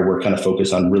that, where we're kind of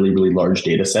focused on really, really large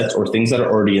data sets or things that are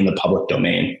already in the public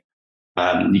domain.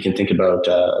 You can think about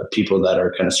people that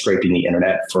are kind of scraping the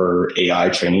internet for AI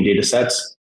training data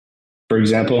sets, for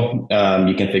example.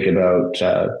 You can think about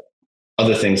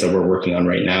other things that we're working on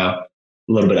right now.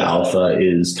 A little bit of alpha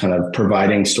is kind of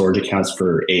providing storage accounts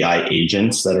for AI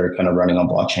agents that are kind of running on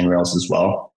blockchain rails as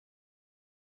well.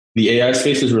 The AI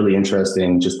space is really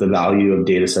interesting. Just the value of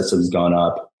data sets has gone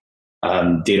up.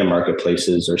 Data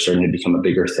marketplaces are starting to become a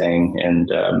bigger thing,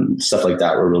 and stuff like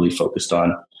that we're really focused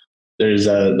on. That's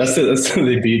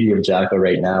the beauty of Jackal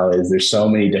right now, is there's so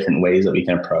many different ways that we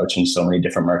can approach and so many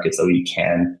different markets that we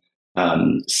can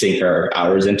sink our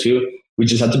hours into. We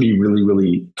just have to be really,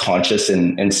 really conscious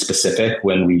and specific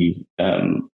when we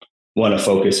want to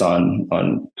focus on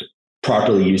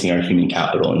properly using our human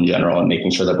capital in general and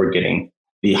making sure that we're getting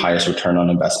the highest return on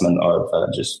investment of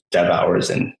just dev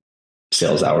hours and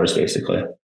sales hours, basically.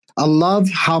 I love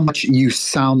how much you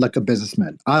sound like a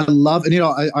businessman. I love, and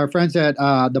our friends at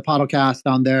the podcast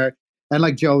down there, and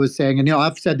like Joe was saying, and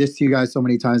I've said this to you guys so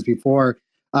many times before.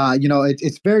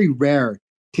 It's very rare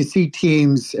to see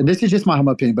teams, and this is just my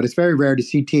humble opinion, but it's very rare to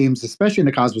see teams, especially in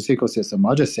the Cosmos ecosystem,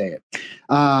 I'll just say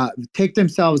it, take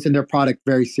themselves and their product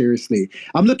very seriously.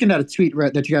 I'm looking at a tweet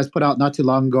that you guys put out not too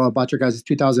long ago about your guys'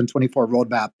 2024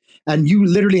 roadmap, and you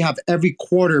literally have every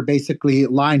quarter basically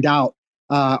lined out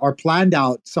or planned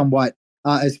out somewhat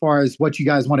as far as what you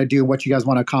guys want to do, what you guys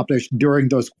want to accomplish during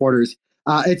those quarters.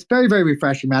 It's very, very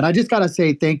refreshing, man. I just got to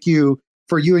say thank you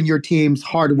for you and your team's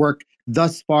hard work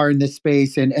thus far in this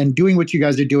space and doing what you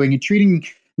guys are doing and treating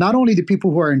not only the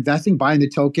people who are investing, buying the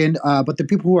token, but the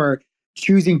people who are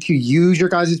choosing to use your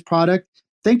guys' product.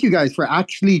 Thank you guys for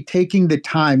actually taking the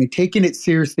time and taking it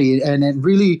seriously and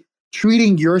really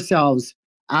treating yourselves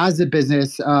as a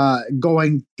business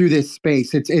going through this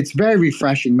space. It's very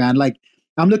refreshing, man. Like,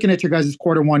 I'm looking at your guys'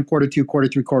 quarter 1, quarter 2, quarter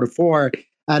 3, quarter 4.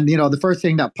 And, the first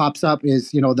thing that pops up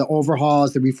is, the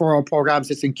overhauls, the referral programs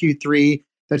that's in Q3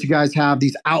 that you guys have.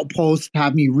 These outposts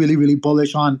have me really, really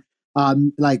bullish on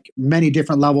like many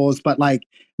different levels. But like,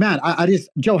 man, I just,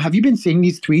 Joe, have you been seeing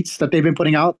these tweets that they've been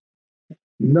putting out?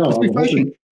 No,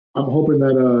 I'm hoping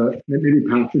that maybe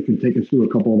Patrick can take us through a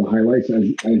couple of the highlights as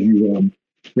you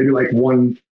maybe like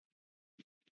one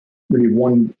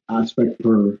aspect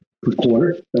per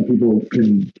quarter that people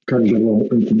can kind of get a little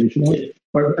information on.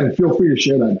 And feel free to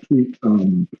share that tweet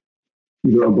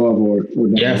either above or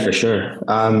down. Yeah, for sure.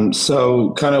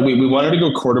 So kind of we wanted to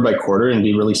go quarter by quarter and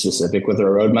be really specific with our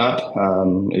roadmap.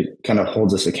 It kind of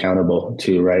holds us accountable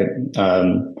too, right?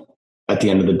 At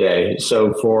the end of the day.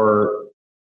 So for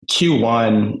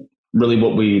Q1, really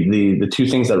the two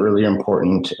things that really are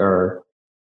important are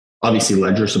obviously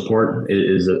ledger support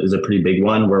is a pretty big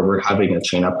one, where we're having a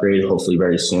chain upgrade hopefully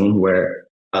very soon, where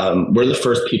we're the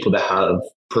first people to have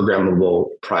programmable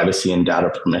privacy and data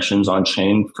permissions on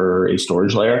chain for a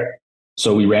storage layer.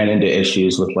 So we ran into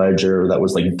issues with Ledger that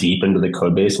was like deep into the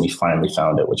code base, and we finally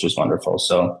found it, which was wonderful.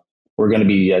 So we're going to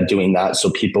be doing that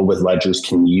so people with ledgers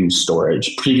can use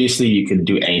storage. Previously, you could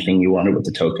do anything you wanted with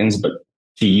the tokens, but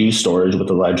to use storage with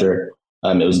the ledger,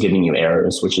 it was giving you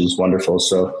errors, which is wonderful.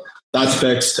 So that's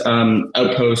fixed.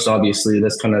 Outpost, obviously,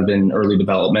 that's kind of in early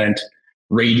development.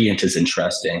 Radiant is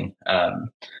interesting.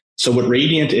 So what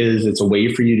Radiant is, it's a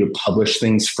way for you to publish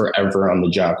things forever on the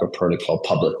Jackal protocol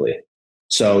publicly.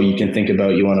 So you can think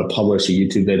about, you want to publish a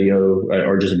YouTube video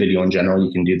or just a video in general,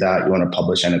 you can do that. You want to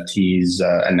publish NFTs,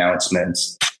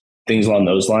 announcements, things along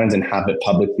those lines, and have it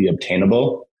publicly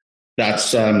obtainable.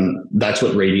 That's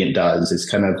what Radiant does. It's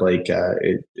kind of like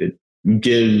it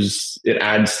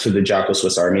adds to the Jackal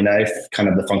Swiss Army knife, kind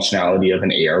of the functionality of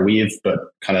an AR weave, but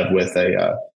kind of with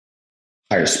a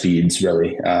higher speeds,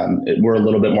 really. We're a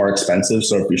little bit more expensive.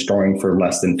 So if you're storing for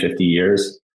less than 50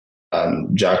 years,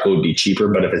 Jackal would be cheaper.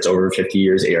 But if it's over 50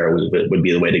 years, AR would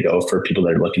be the way to go for people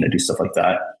that are looking to do stuff like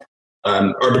that.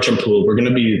 Arbitrum pool, we're going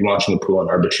to be launching a pool on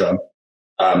Arbitrum,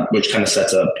 which kind of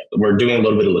sets up, we're doing a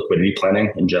little bit of liquidity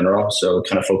planning in general. So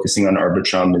kind of focusing on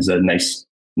Arbitrum is a nice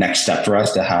next step for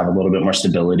us to have a little bit more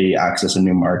stability, access a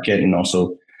new market, and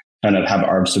also kind of have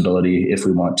ARB stability if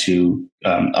we want to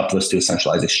uplist to a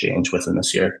centralized exchange within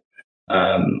this year.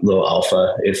 Little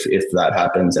alpha, if that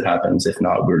happens, it happens. If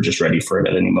not, we're just ready for it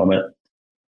at any moment.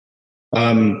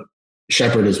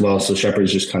 Shepherd as well. So Shepherd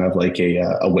is just kind of like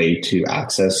a way to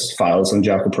access files on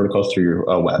Jackal protocol through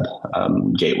a web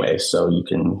gateway. So you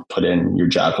can put in your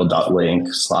jackal.link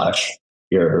 /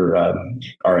 your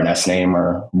RNS name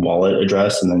or wallet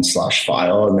address, and then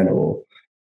 /file, and then it will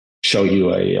show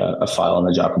you a file on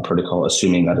the Jackal protocol,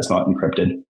 assuming that it's not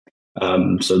encrypted.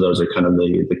 So those are kind of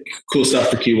the cool stuff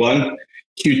for Q1.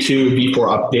 Q2 V4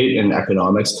 update and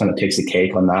economics kind of takes the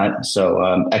cake on that.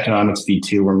 So economics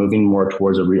V2, we're moving more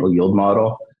towards a real yield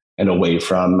model and away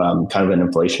from kind of an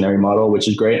inflationary model, which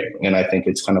is great. And I think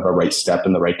it's kind of a right step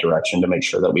in the right direction to make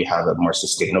sure that we have a more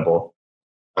sustainable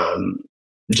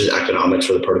just economics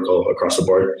for the protocol across the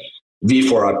board.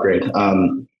 V4 upgrade.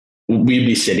 We'd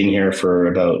be sitting here for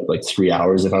about like 3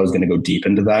 hours if I was going to go deep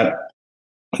into that.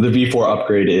 The V4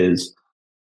 upgrade is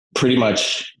pretty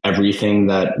much everything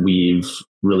that we've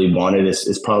really wanted.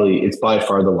 It's by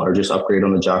far the largest upgrade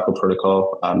on the Jackal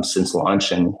protocol since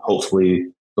launch, and hopefully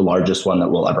the largest one that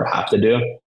we'll ever have to do.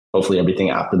 Hopefully everything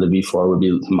after the V4 would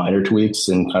be minor tweaks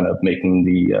and kind of making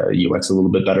the UX a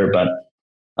little bit better. But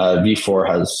V4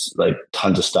 has like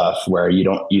tons of stuff where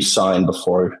you sign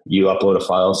before you upload a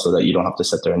file so that you don't have to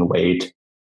sit there and wait.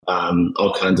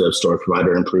 All kinds of storage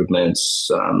provider improvements,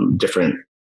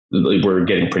 we're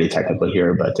getting pretty technical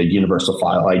here, but the universal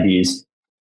file IDs,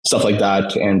 stuff like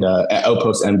that. And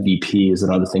Outpost MVP is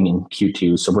another thing in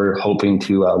Q2. So we're hoping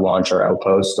to launch our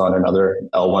Outpost on another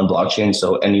L1 blockchain.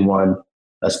 So anyone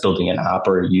that's building an app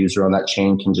or a user on that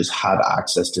chain can just have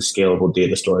access to scalable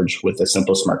data storage with a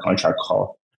simple smart contract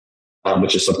call,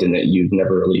 which is something that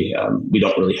we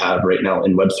don't really have right now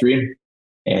in Web3.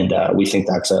 And we think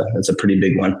that's a pretty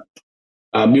big one.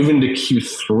 Moving to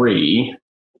Q3,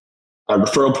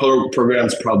 referral program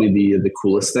is probably the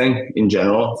coolest thing in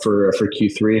general for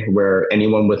Q3, where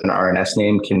anyone with an RNS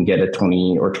name can get a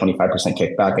 20 or 25%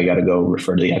 kickback. I got to go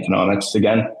refer to the economics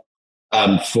again.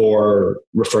 For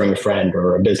referring a friend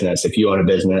or a business, if you own a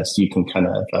business, you can kind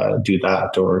of do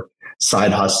that, or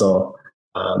side hustle,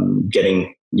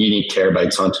 getting unique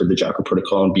terabytes onto the Jackal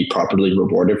protocol and be properly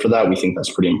rewarded for that. We think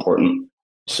that's pretty important.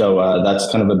 So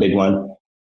that's kind of a big one.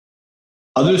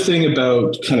 Other thing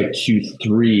about kind of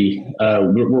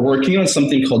Q3, we're working on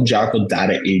something called Jackal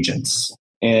Data Agents.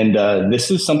 And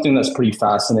this is something that's pretty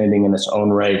fascinating in its own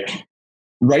right.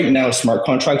 Right now, smart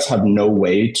contracts have no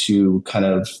way to kind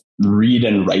of read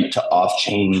and write to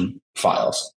off-chain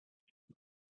files.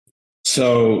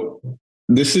 So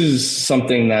this is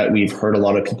something that we've heard a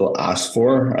lot of people ask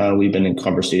for. We've been in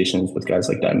conversations with guys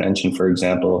like Dimension, for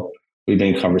example. We've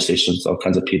been in conversations with all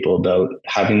kinds of people about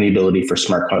having the ability for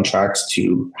smart contracts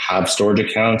to have storage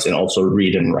accounts and also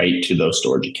read and write to those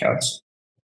storage accounts.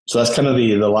 So that's kind of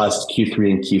the last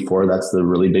Q3 and Q4. That's the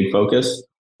really big focus.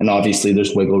 And obviously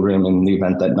there's wiggle room in the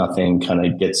event that nothing kind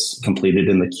of gets completed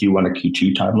in the Q1 or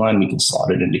Q2 timeline. We can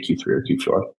slot it into Q3 or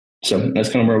Q4. So that's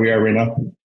kind of where we are right now.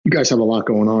 You guys have a lot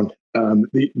going on.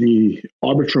 The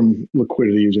Arbitrum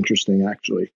liquidity is interesting,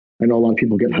 actually. I know a lot of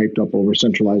people get hyped up over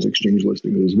centralized exchange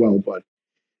listings as well, but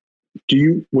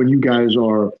when you guys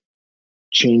are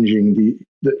changing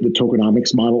the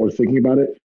tokenomics model or thinking about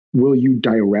it, will you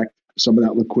direct some of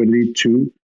that liquidity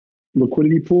to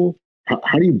liquidity pool?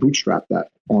 How do you bootstrap that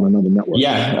on another network?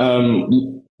 Yeah,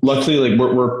 luckily, like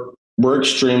we're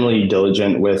extremely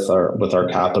diligent with our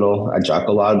capital at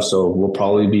Jackal Labs, so we'll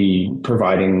probably be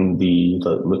providing the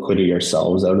liquidity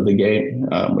ourselves out of the gate,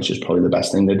 which is probably the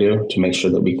best thing to do to make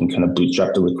sure that we can kind of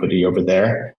bootstrap the liquidity over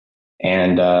there.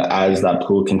 And as that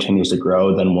pool continues to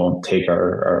grow, then we'll take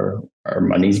our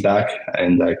monies back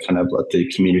and kind of let the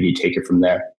community take it from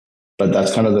there. But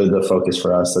that's kind of the focus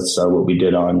for us. That's what we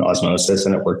did on Osmosis,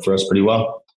 and it worked for us pretty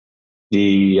well.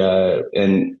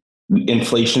 And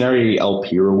inflationary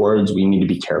LP rewards, we need to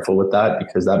be careful with that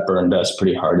because that burned us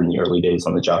pretty hard in the early days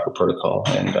on the Jackal protocol.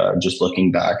 And just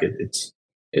looking back, it's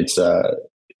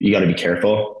you got to be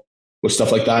careful with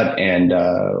stuff like that. And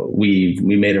we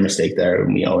made a mistake there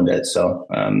and we owned it. So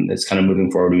it's kind of moving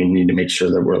forward. We need to make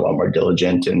sure that we're a lot more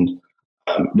diligent and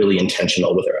really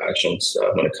intentional with our actions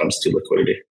when it comes to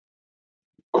liquidity.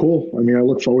 Cool. I mean, I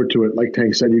look forward to it. Like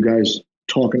Tank said, you guys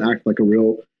talk and act like a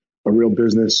real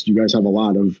business. You guys have a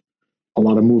lot of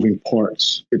moving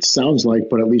parts. It sounds like,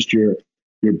 but at least your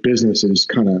business is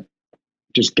kind of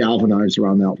just galvanized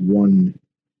around that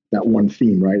one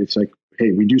theme, right? It's like,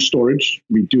 hey, we do storage,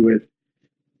 we do it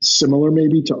similar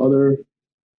maybe to other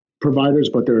providers,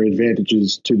 but there are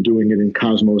advantages to doing it in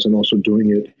Cosmos and also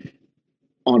doing it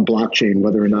on blockchain.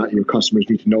 Whether or not your customers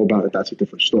need to know about it, that's a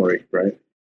different story, right?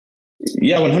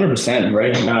 Yeah, 100%,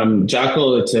 right?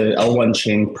 Jackal, it's a L1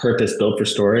 chain purpose built for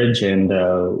storage, and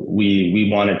we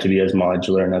want it to be as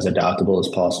modular and as adaptable as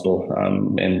possible.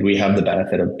 And we have the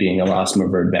benefit of being a last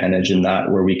mover advantage in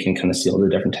that, where we can kind of see all the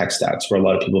different tech stacks where a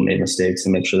lot of people made mistakes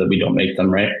and make sure that we don't make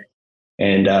them, right?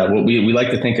 And what we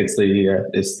like to think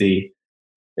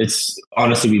it's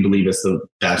honestly, we believe it's the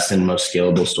best and most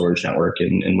scalable storage network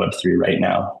in Web3 right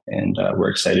now. And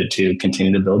we're excited to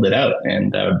continue to build it out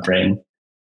and bring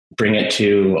bring it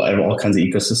to all kinds of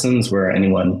ecosystems where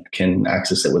anyone can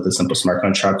access it with a simple smart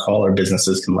contract call, or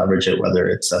businesses can leverage it, whether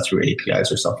it's through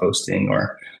APIs or self-hosting,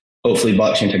 or hopefully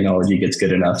blockchain technology gets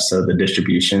good enough so the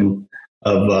distribution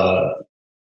of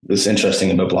this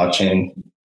interesting about blockchain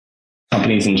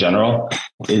companies in general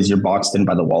is you're boxed in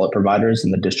by the wallet providers,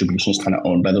 and the distribution is kind of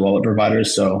owned by the wallet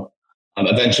providers. So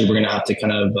eventually we're going to have to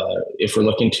kind of, if we're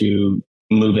looking to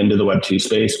move into the Web2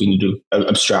 space, we need to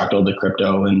abstract all the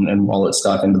crypto and wallet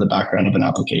stuff into the background of an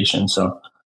application. So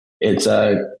it's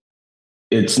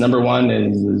number one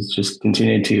is just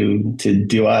continue to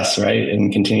do us, right?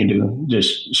 And continue to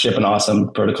just ship an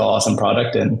awesome protocol, awesome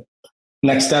product. And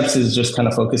next steps is just kind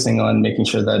of focusing on making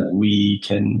sure that we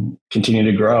can continue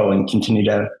to grow and continue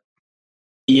to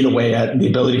eat away at the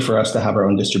ability for us to have our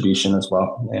own distribution as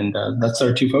well. And that's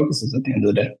our two focuses at the end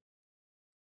of the day.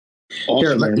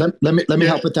 Here, let me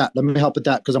help with that. Let me help with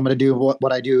that, because I'm going to do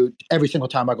what I do every single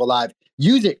time I go live.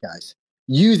 Use it, guys.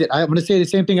 Use it. I'm going to say the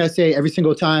same thing I say every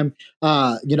single time,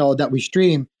 that we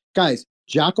stream. Guys,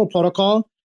 Jackal Protocol.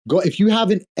 Go if you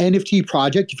have an NFT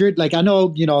project. If you're like, I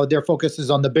know, their focus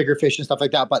is on the bigger fish and stuff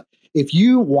like that. But if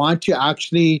you want to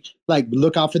actually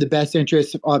look out for the best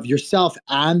interests of yourself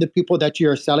and the people that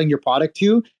you're selling your product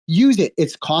to, use it.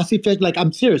 It's cost effective.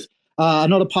 I'm serious. I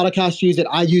know the podcast use it.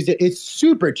 I use it. It's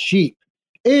super cheap.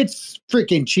 It's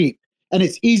freaking cheap. And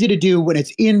it's easy to do when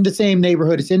it's in the same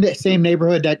neighborhood. It's in the same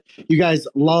neighborhood that you guys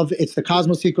love. It's the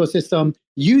Cosmos ecosystem.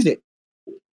 Use it.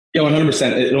 Yeah,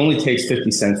 100%. It only takes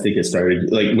 50 cents to get started.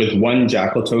 With one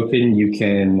Jackal token, you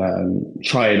can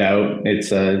try it out. It's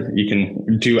you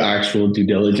can do actual due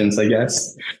diligence, I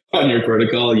guess, on your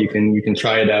protocol. You can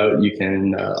try it out. You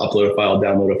can upload a file,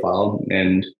 download a file,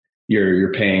 and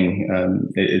you're paying.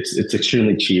 It's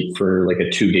extremely cheap for a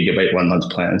 2 gigabyte 1 month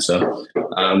plan. So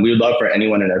we would love for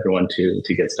anyone and everyone to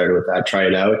get started with that. Try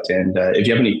it out, and if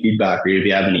you have any feedback or if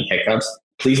you have any hiccups,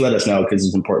 please let us know, because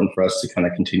it's important for us to kind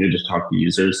of continue to talk to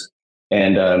users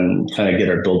and kind of get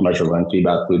our build, measure, learn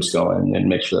feedback loops going and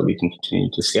make sure that we can continue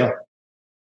to scale.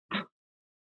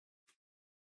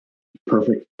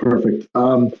 Perfect.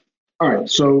 All right.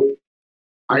 So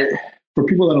for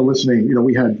people that are listening,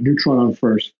 we had Neutron on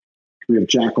first. We have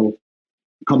Jackal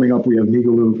coming up. We have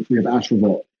Nigaloo. We have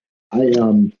Astrovault.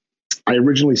 I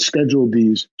originally scheduled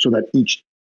these so that each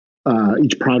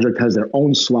project has their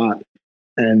own slot,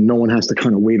 and no one has to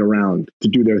kind of wait around to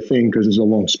do their thing because there's a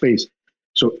long space.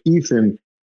 So Ethan,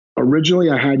 originally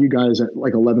I had you guys at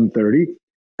 11:30,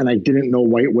 and I didn't know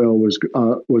White Whale was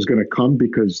going to come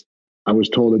because I was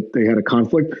told that they had a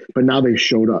conflict, but now they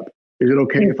showed up. Is it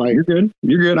okay if I? You're good.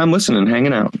 You're good. I'm listening,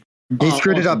 hanging out. He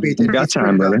screwed it up, Ethan. You got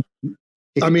time, brother.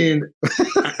 I mean,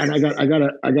 and I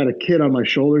got a kid on my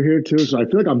shoulder here too, so I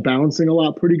feel like I'm balancing a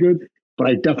lot pretty good. But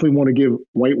I definitely want to give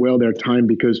White Whale their time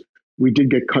because we did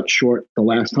get cut short the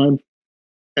last time.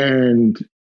 And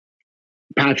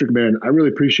Patrick, man, I really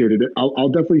appreciated it. I'll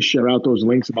definitely share out those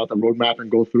links about the roadmap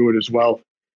and go through it as well.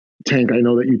 Tank, I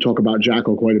know that you talk about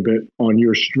Jackal quite a bit on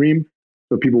your stream.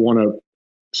 So if people want to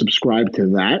subscribe to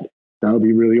that, that would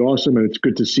be really awesome. And it's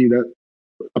good to see that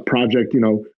a project,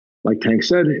 like Tank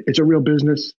said, it's a real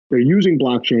business. They're using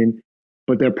blockchain,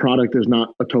 but their product is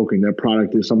not a token. Their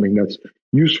product is something that's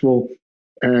useful.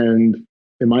 And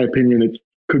in my opinion, it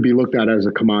could be looked at as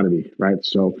a commodity, right?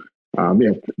 So,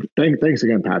 thanks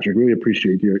again, Patrick. Really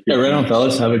appreciate your right on,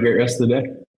 fellas. Have a great rest of the day.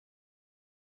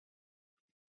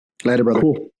 Later, brother.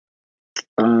 Cool.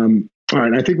 All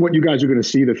right. I think what you guys are going to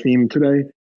see, the theme today,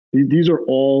 these are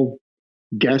all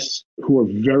guests who are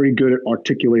very good at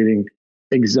articulating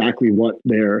exactly what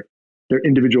their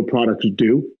individual products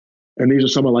do. And these are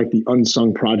some of the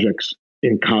unsung projects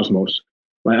in Cosmos.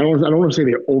 Right? I don't want to say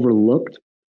they're overlooked,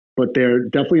 but they're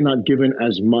definitely not given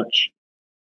as much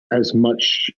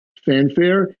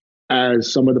fanfare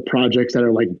as some of the projects that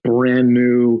are brand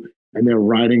new and they're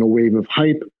riding a wave of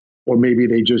hype, or maybe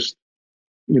they just,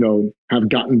 have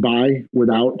gotten by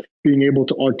without being able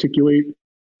to articulate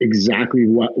exactly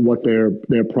what their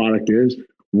product is.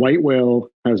 White Whale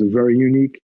has a very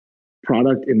unique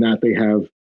product in that they have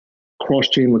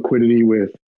cross-chain liquidity with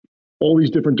all these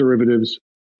different derivatives.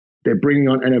 They're bringing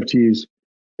on NFTs.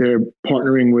 They're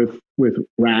partnering with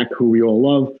Rack, who we all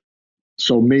love.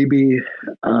 So maybe.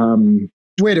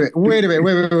 Wait a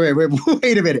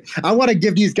minute. I want to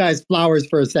give these guys flowers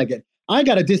for a second. I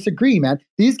gotta disagree, man.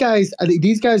 These guys are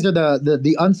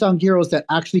the unsung heroes that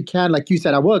actually can, like you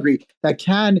said, I will agree, that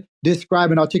can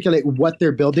describe and articulate what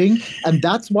they're building, and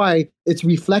that's why it's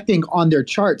reflecting on their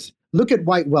charts. Look at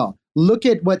White Whale. Look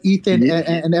at what Ethan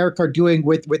and Eric are doing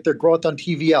with their growth on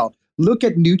TVL. Look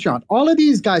at Neutron. All of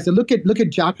these guys, and look at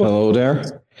Jackal. Hello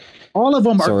there. All of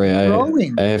them Sorry, are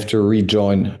growing. I have to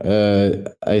rejoin.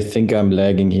 I think I'm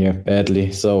lagging here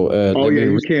badly. So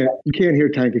you can't hear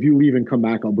Tank. If you leave and come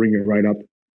back, I'll bring it right up.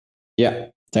 Yeah,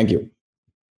 thank you.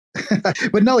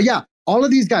 But no, yeah, all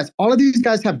of these guys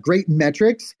have great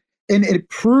metrics, and it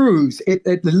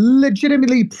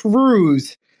legitimately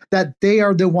proves that they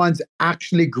are the ones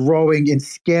actually growing and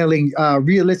scaling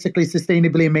realistically,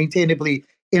 sustainably, and maintainably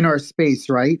in our space,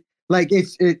 right? Like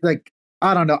it's like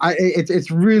I don't know,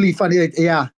 it's really funny.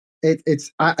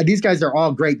 These guys are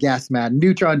all great guests, man.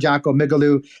 Neutron, Jacko,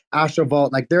 Migaloo,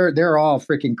 Astrovault, like they're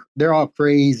all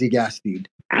crazy guests, dude.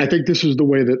 I think this is the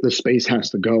way that the space has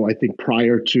to go. I think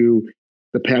prior to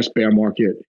the past bear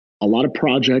market, a lot of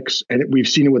projects, and we've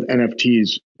seen it with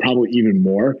NFTs probably even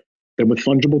more than with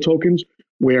fungible tokens,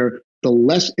 where the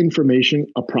less information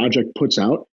a project puts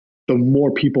out, the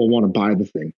more people want to buy the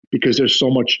thing because there's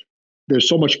so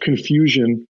much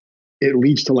confusion. It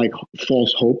leads to like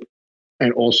false hope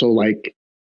and also like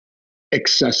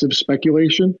excessive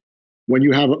speculation. When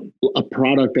you have a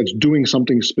product that's doing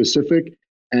something specific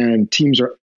and teams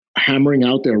are hammering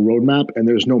out their roadmap and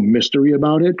there's no mystery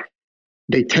about it,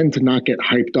 they tend to not get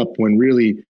hyped up when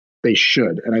really they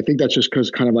should. And I think that's just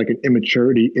because kind of like an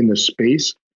immaturity in the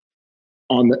space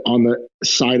on the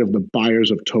side of the buyers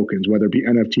of tokens, whether it be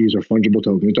NFTs or fungible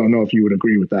tokens. Don't know if you would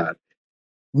agree with that.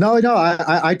 No,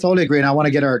 I totally agree. And I want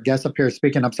to get our guest up here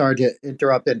speaking. I'm sorry to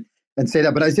interrupt and say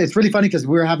that, but it's really funny because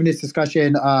we were having this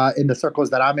discussion in the circles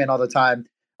that I'm in all the time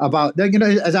about,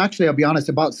 as actually, I'll be honest,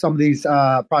 about some of these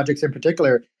projects in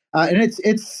particular. And it's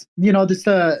this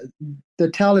the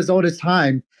tell as old as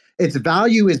time. Its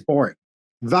value is boring.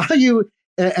 Value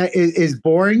is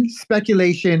boring.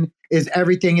 Speculation is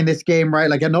everything in this game, right?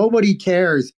 Like, and nobody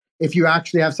cares if you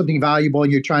actually have something valuable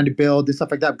and you're trying to build and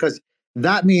stuff like that, because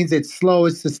that means it's slow,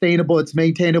 it's sustainable, it's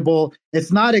maintainable.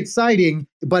 It's not exciting,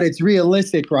 but it's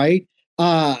realistic, right?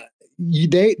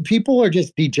 People are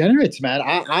just degenerates, man.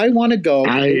 I want to go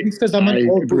because I'm an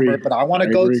old boomer, but I want to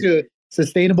go to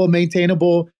sustainable,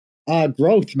 maintainable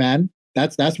growth, man.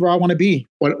 That's where I want to be.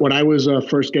 When I was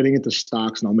first getting into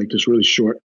stocks, and I'll make this really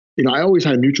short, I always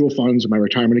had mutual funds in my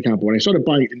retirement account. But when I started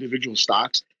buying individual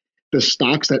stocks, the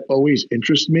stocks that always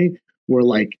interest me were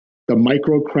like the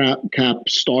micro cap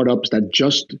startups that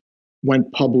just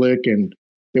went public, and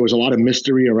there was a lot of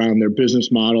mystery around their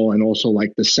business model and also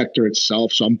like the sector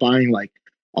itself. So I'm buying like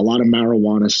a lot of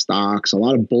marijuana stocks, a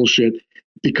lot of bullshit,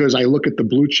 because I look at the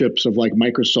blue chips of like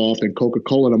Microsoft and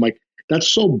Coca-Cola, and I'm like, that's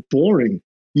so boring.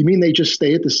 You mean they just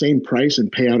stay at the same price and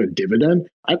pay out a dividend?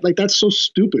 That's so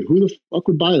stupid. Who the fuck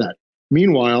would buy that?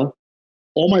 Meanwhile,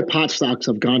 all my pot stocks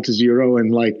have gone to zero,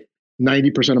 and like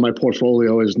 90% of my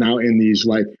portfolio is now in these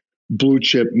like blue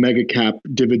chip mega cap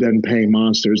dividend paying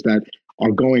monsters that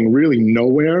are going really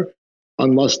nowhere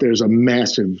unless there's a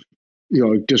massive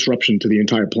disruption to the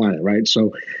entire planet, right?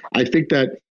 So I think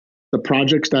that the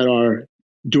projects that are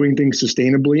doing things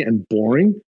sustainably and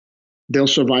boring, they'll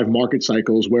survive market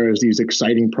cycles, whereas these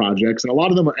exciting projects, and a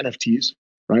lot of them are NFTs,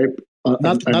 right?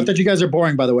 Not that you guys are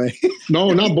boring, by the way.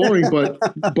 No, not boring, but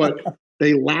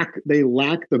they lack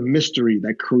the mystery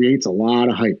that creates a lot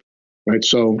of hype, right?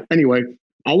 So anyway,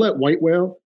 I'll let White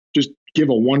Whale just give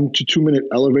a 1 to 2 minute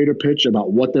elevator pitch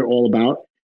about what they're all about,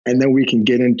 and then we can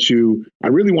get into. I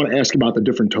really want to ask about the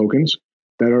different tokens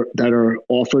that are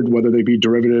offered, whether they be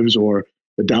derivatives or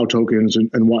the DAO tokens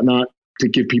and whatnot, to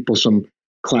give people some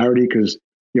clarity, because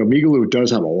Migaloo does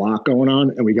have a lot going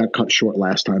on, and we got cut short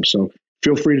last time. So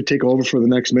feel free to take over for the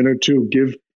next minute or two.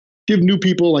 Give new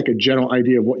people like a general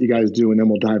idea of what you guys do, and then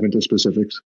we'll dive into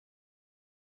specifics.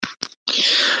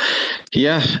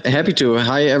 Yeah, happy to.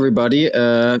 Hi, everybody.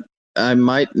 I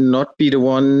might not be the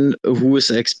one who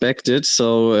is expected.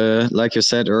 So, like you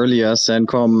said earlier,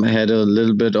 Sancom had a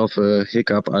little bit of a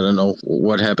hiccup. I don't know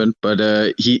what happened, but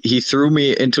he threw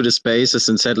me into the spaces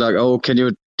and said like, "Oh, can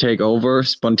you take over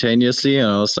spontaneously?" And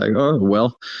I was like, "Oh,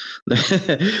 well,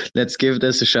 let's give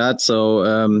this a shot." So,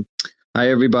 hi,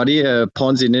 everybody.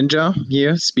 Ponzi Ninja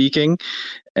here speaking.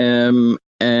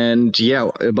 And yeah,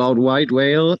 about White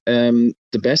Whale,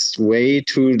 the best way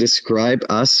to describe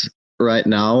us right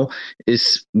now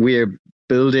is we're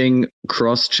building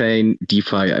cross-chain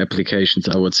DeFi applications,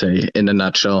 I would say, in a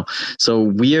nutshell. So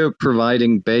we're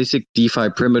providing basic DeFi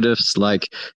primitives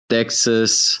like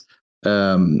DEXs,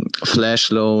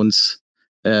 flash loans,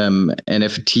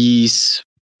 NFTs,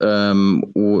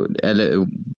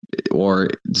 or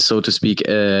so to speak,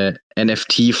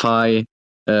 NFTFi,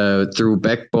 through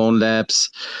Backbone Labs.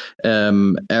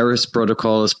 Aris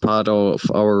protocol is part of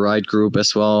our Ride group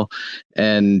as well,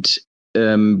 and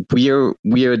we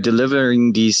are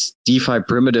delivering these DeFi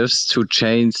primitives to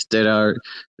chains that are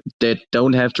that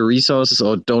don't have the resources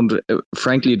or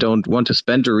frankly don't want to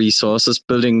spend the resources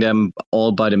building them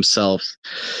all by themselves.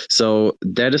 So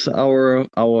that is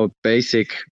our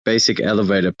basic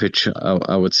elevator pitch,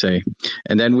 I would say.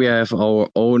 And then we have our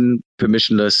own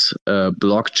permissionless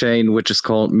blockchain, which is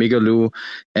called Migaloo.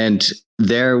 And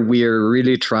there we are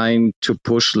really trying to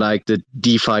push like the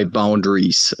DeFi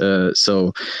boundaries.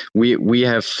 So we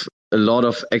have a lot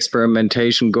of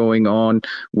experimentation going on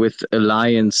with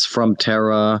Alliance from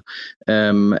Terra,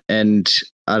 and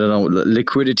I don't know,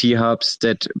 liquidity hubs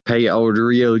that pay out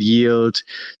real yield.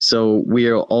 So we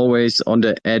are always on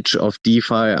the edge of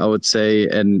DeFi, I would say,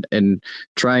 and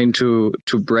trying to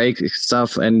break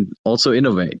stuff and also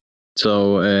innovate.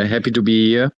 So happy to be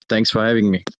here. Thanks for having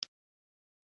me.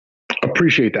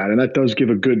 Appreciate that. And that does give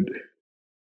a good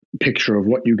picture of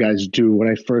what you guys do. When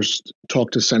I first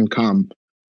talked to Sencom,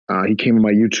 he came on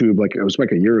my YouTube it was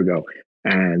like a year ago.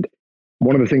 And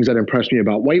one of the things that impressed me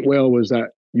about White Whale was that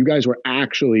you guys were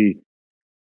actually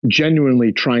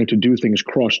genuinely trying to do things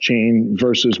cross-chain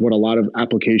versus what a lot of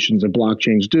applications and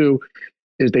blockchains do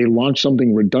is they launch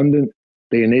something redundant.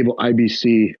 They enable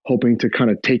IBC, hoping to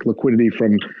kind of take liquidity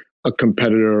from a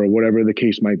competitor or whatever the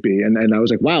case might be. And I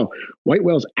was like, wow, White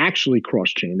Whale's actually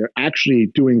cross-chain. They're actually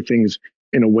doing things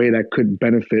in a way that could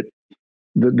benefit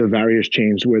the various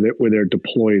chains where they're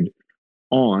deployed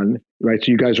on, right?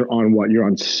 So you guys are on what? You're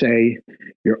on Sei,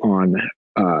 you're on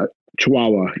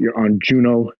Chihuahua, you're on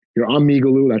Juno, you're on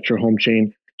Migaloo, that's your home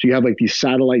chain. So you have like these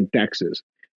satellite DEXs.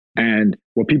 And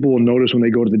what people will notice when they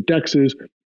go to the DEXs,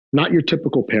 not your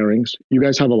typical pairings. You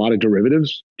guys have a lot of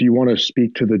derivatives. Do you want to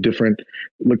speak to the different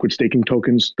liquid staking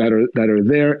tokens that are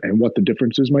there and what the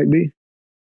differences might be?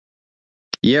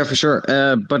 Yeah, for sure.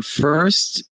 But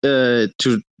first,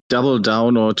 to double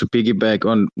down or to piggyback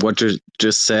on what you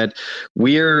just said,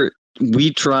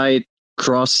 we tried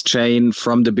cross-chain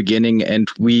from the beginning, and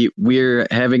we're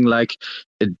having like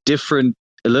a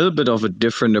little bit of a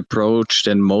different approach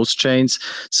than most chains.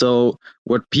 So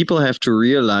what people have to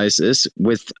realize is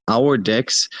with our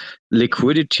DEX,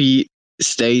 liquidity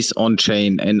stays on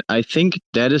chain, and I think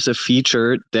that is a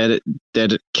feature that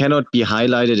cannot be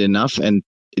highlighted enough, and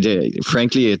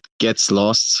frankly it gets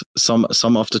lost some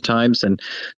of the times and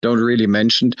don't really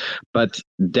mentioned, but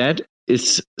that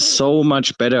is so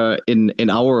much better in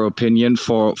our opinion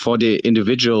for the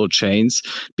individual chains,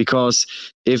 because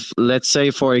if, let's say,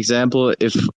 for example,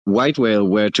 if White Whale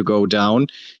were to go down,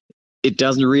 it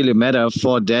doesn't really matter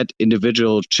for that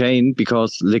individual chain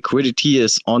because liquidity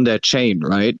is on that chain,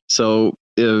 right? So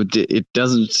it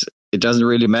doesn't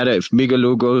really matter if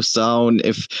Migaloo goes down,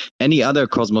 if any other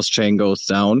Cosmos chain goes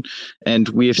down. And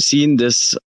we have seen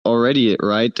this already,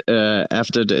 right?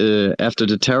 After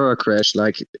the Terra crash,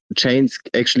 like chains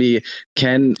actually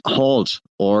can halt,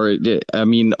 or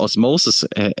Osmosis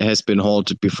has been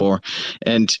halted before,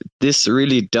 and this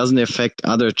really doesn't affect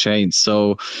other chains.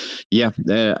 So yeah,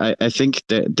 I think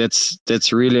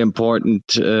that's really important.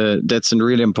 That's a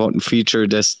really important feature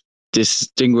that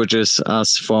distinguishes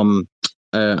us from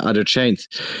other chains.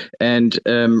 And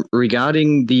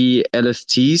regarding the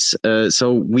LSTs,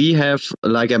 so we have,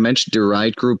 like I mentioned, the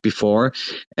Ride Group before,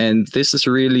 and this is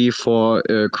really for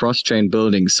cross-chain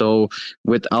building. So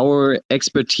with our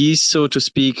expertise, so to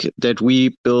speak, that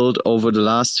we built over the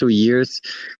last 2 years,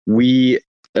 we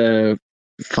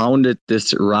founded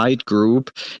this Ride Group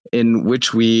in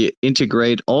which we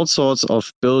integrate all sorts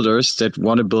of builders that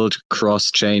want to build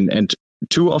cross-chain. And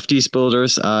 2 of these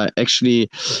builders are actually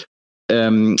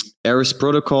Ares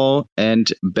Protocol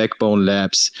and Backbone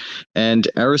Labs. And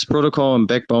Ares Protocol and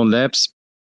Backbone Labs,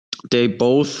 they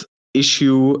both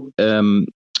issue,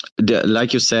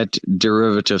 like you said,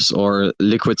 derivatives or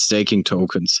liquid staking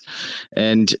tokens.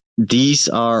 And these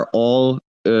are all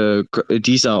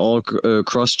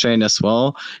cross-chain as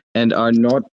well, and are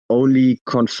not only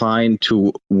confined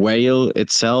to Whale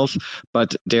itself,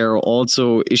 but they're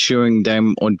also issuing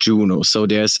them on Juno. So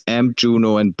there's AMP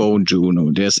Juno and Bone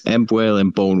Juno. There's AMP Whale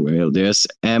and Bone Whale. There's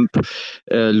AMP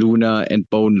Luna and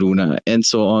Bone Luna, and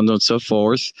so on and so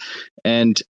forth.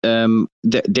 And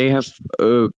they have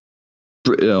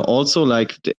also,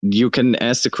 like, you can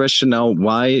ask the question now,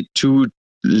 why 2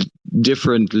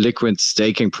 different liquid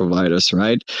staking providers,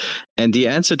 right? And the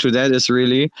answer to that is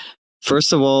really,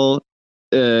 first of all,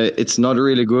 it's not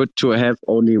really good to have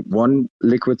only one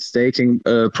liquid staking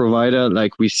provider.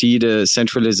 Like we see the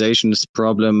centralization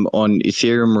problem on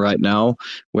Ethereum right now,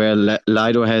 where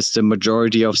Lido has the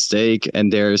majority of stake,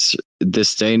 and there's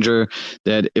this danger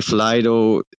that if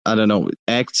Lido, I don't know,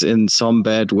 acts in some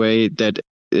bad way that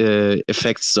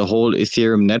affects the whole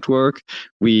Ethereum network.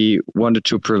 We wanted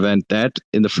to prevent that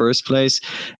in the first place.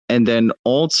 And then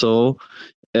also,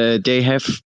 they have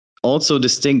also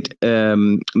distinct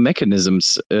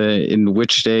mechanisms in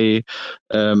which they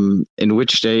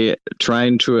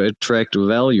trying to attract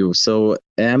value. So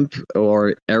AMP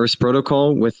or Eris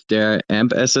Protocol with their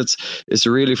AMP assets is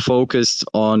really focused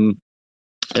on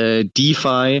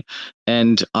DeFi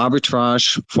and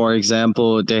arbitrage. For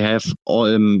example, they have all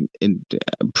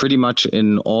pretty much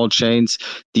in all chains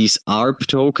these ARP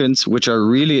tokens, which are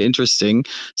really interesting.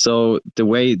 So the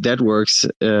way that works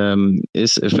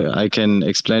is, if I can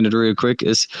explain it real quick,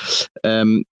 is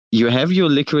you have your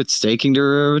liquid staking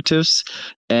derivatives,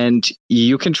 and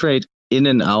you can trade in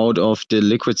and out of the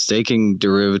liquid staking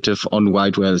derivative on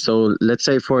Whitewell. So let's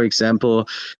say, for example,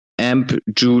 AMP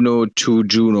Juno to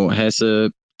Juno has a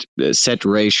set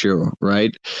ratio,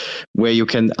 right? Where you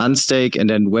can unstake and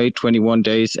then wait 21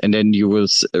 days and then you will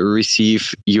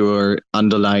receive your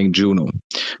underlying Juno.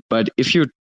 But if you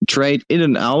trade in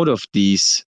and out of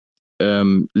these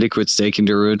liquid staking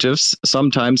derivatives,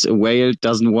 sometimes a whale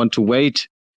doesn't want to wait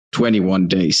 21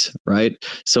 days, right?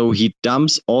 So he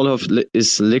dumps all of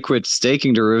his liquid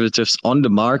staking derivatives on the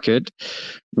market,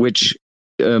 which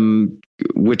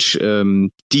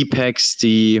depacks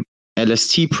the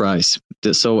LST price.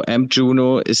 So AMP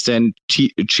Juno is then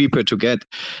cheaper to get,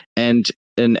 and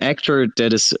an actor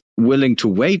that is willing to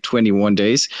wait 21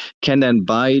 days can then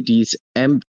buy these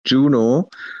AMP Juno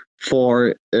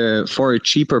for a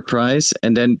cheaper price,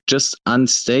 and then just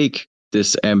unstake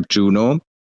this AMP Juno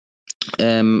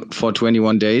for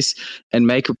 21 days and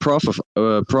make a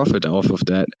profit off of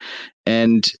that.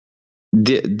 And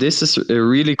this is a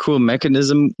really cool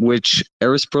mechanism which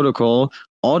Eris Protocol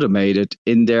automated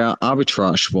in their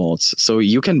arbitrage vaults. So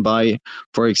you can buy,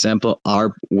 for example,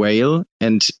 ARP Whale,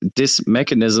 and this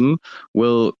mechanism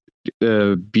will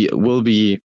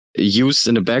be used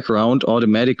in the background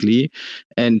automatically,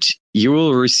 and you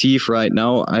will receive right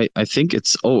now, I think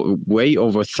it's way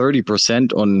over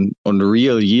 30% on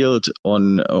real yield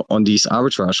on these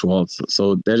arbitrage vaults.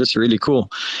 So that is really cool.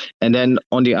 And then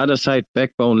on the other side,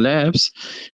 Backbone Labs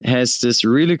has this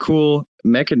really cool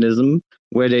mechanism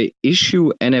where they issue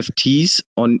NFTs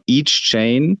on each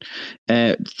chain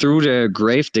through the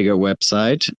Gravedigger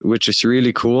website, which is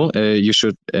really cool. You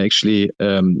should actually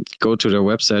go to their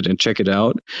website and check it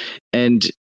out. And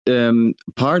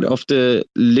part of the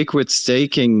liquid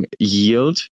staking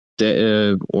yield,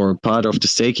 or part of the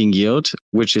staking yield,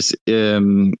 which is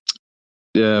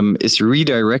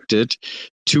redirected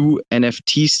to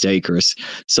NFT stakers.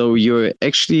 So you're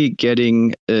actually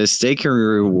getting staking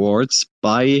rewards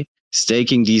by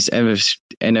staking these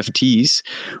NFTs,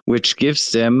 which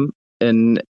gives them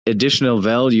an additional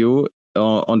value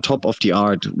on top of the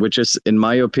art, which is, in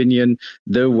my opinion,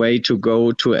 the way to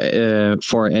go to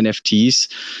for NFTs.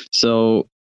 So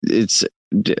it's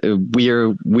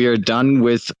we're done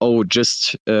with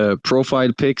just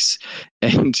profile pics,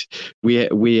 and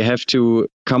we have to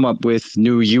come up with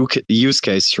new use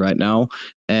cases right now.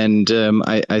 And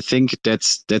I think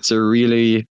that's a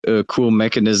really cool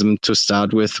mechanism to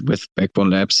start with Backbone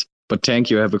Labs. But Tank,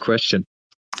 you have a question.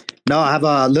 No, I have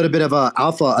a little bit of an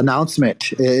alpha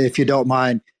announcement, if you don't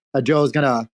mind. Joe's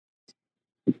gonna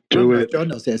do it. Joe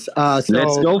knows this. So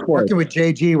let's go for working it. with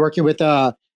JG, working with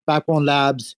Backbone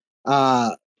Labs.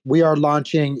 We are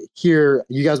launching here.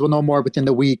 You guys will know more within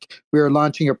the week. We are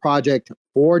launching a project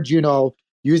for Juno,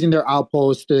 using their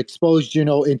outpost to expose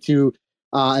Juno into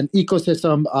an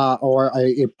ecosystem or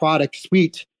a product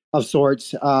suite of sorts.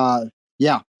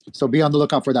 So be on the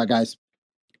lookout for that, guys.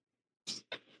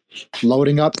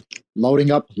 Loading up.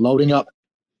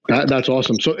 That's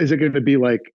awesome. So is it going to be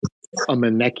like a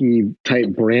Maneki type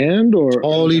brand, or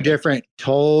Totally different.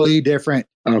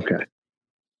 Okay.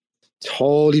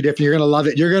 Totally different. You're gonna love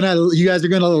it. You guys are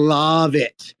gonna love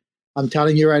it. I'm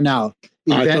telling you right now.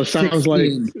 So sounds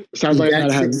like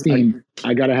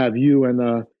I gotta have you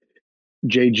and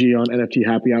JG on NFT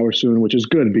Happy Hour soon, which is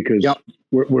good because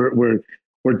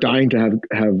we're dying to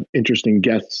have interesting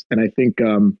guests. And I think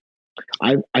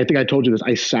I think I told you this.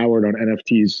 I soured on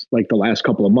NFTs like the last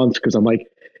couple of months because I'm like,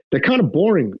 they're kind of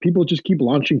boring. People just keep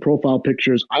launching profile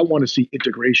pictures. I want to see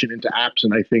integration into apps.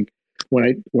 And I think when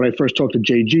I first talked to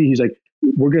JG, he's like,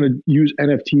 we're going to use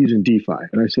NFTs in DeFi.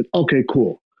 And I said, okay,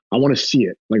 cool. I want to see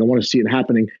it. Like, I want to see it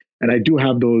happening. And I do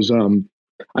have those,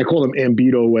 I call them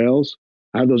Ambito whales.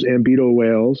 I have those Ambito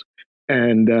whales,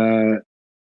 and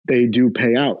they do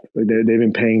pay out. They've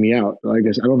been paying me out. I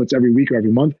guess, I don't know if it's every week or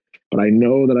every month, but I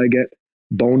know that I get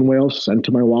bone whales sent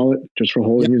to my wallet just for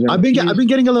holding these NFTs. I've been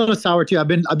getting a little sour too. I've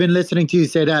been listening to you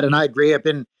say that, and I agree. I've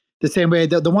been the same way.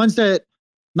 The ones that,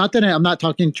 not that I'm not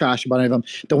talking trash about any of them.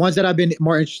 The ones that I've been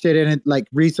more interested in, like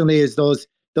recently, is those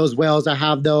whales. I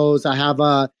have those. I have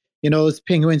those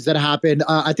penguins that happen.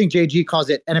 I think JG calls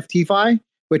it NFT-fi,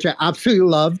 which I absolutely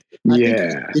loved.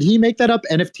 Did he make that up?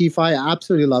 NFT-fi? I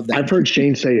absolutely love that. I've heard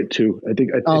Shane say it too. I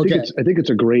think it's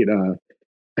a great.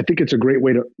 I think it's a great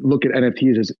way to look at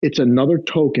NFTs. Is it's another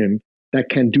token that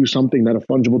can do something that a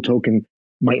fungible token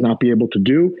might not be able to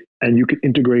do, and you can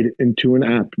integrate it into an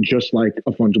app just like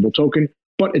a fungible token.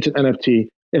 But it's an NFT.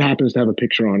 It happens to have a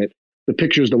picture on it. The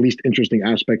picture is the least interesting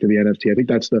aspect of the NFT. I think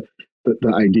that's the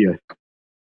idea.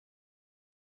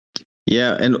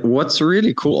 Yeah, and what's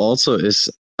really cool also is,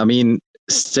 I mean,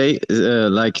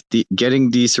 getting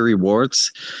these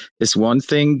rewards is one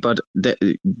thing, but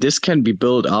this can be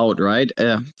built out, right?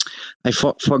 I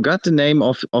forgot the name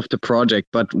of the project,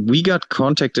 but we got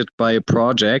contacted by a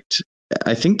project.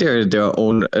 I think they're their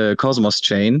own Cosmos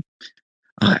chain.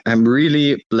 I'm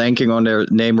really blanking on their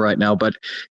name right now, but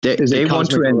they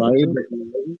want to enable.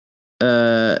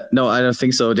 No, I don't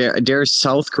think so. They're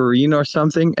South Korean or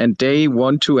something, and they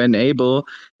want to enable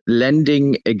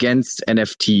lending against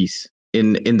NFTs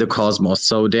in the Cosmos.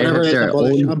 So they have their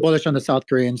own. I'm bullish on the South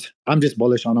Koreans. I'm just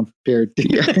bullish on them. Period.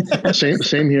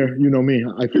 Same here. You know me.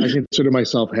 I consider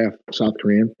myself half South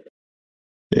Korean.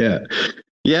 Yeah,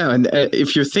 and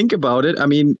if you think about it, I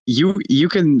mean, you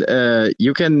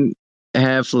can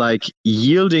have like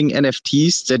yielding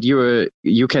NFTs that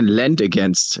you can lend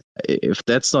against. If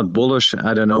that's not bullish,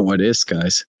 I don't know what is,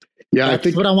 guys. Yeah,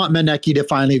 that's what I want Meneki to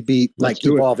finally be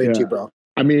evolve into, bro.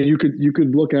 I mean, you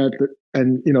could look at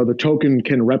the token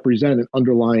can represent an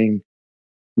underlying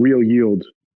real yield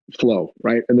flow,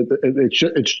 right? And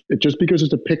it just because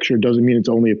it's a picture doesn't mean it's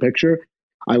only a picture.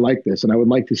 I like this, and I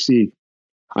like to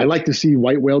see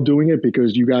White Whale doing it,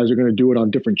 because you guys are going to do it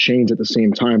on different chains at the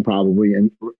same time, probably,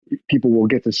 and people will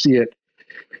get to see it.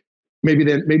 Maybe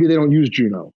they don't use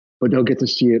Juno, but they'll get to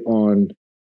see it on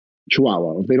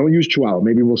Chihuahua. If they don't use Chihuahua,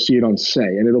 maybe we'll see it on Say,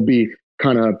 and it'll be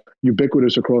kind of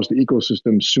ubiquitous across the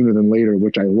ecosystem sooner than later,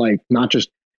 which I like. Not just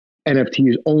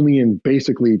NFTs only in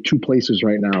basically two places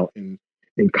right now in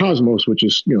Cosmos, which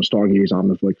is Stargaze,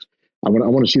 Omniflix. I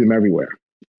want to see them everywhere.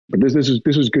 But this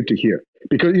is good to hear,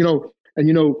 because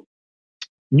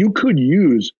you could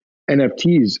use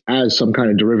NFTs as some kind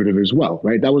of derivative as well,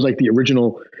 right? That was like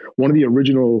one of the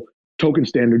original token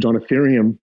standards on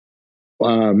Ethereum.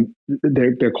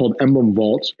 They're called emblem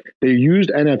vaults. They used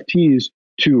NFTs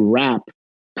to wrap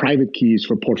private keys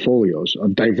for portfolios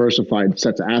of diversified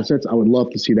sets of assets. I would love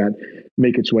to see that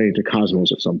make its way into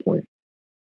Cosmos at some point.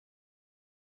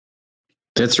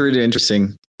 That's really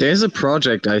interesting. There's a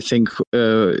project, I think,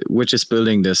 which is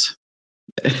building this.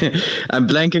 I'm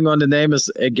blanking on the name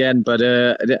again, but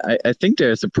I think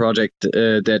there's a project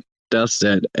that does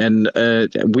that, and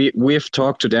we've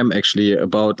talked to them actually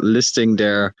about listing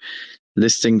their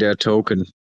token.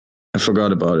 I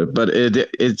forgot about it, but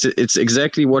it's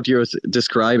exactly what you're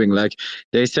describing. Like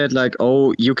they said, like,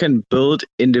 oh, you can build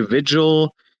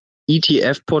individual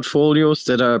ETF portfolios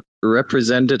that are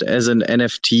represented as an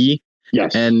NFT.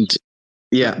 Yes, and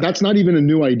yeah, that's not even a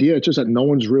new idea. It's just that no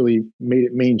one's really made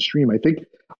it mainstream. I think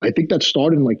that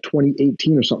started in like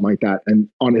 2018 or something like that. And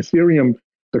on Ethereum,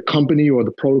 the company or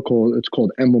the protocol, it's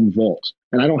called Emblem Vault.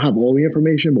 And I don't have all the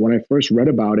information, but when I first read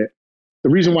about it, the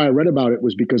reason why I read about it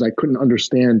was because I couldn't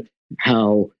understand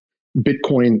how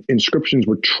Bitcoin inscriptions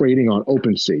were trading on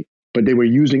OpenSea, but they were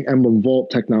using Emblem Vault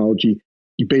technology.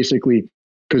 You basically,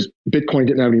 because Bitcoin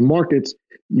didn't have any markets,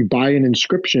 you buy an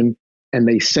inscription and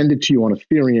they send it to you on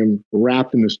Ethereum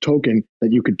wrapped in this token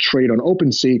that you could trade on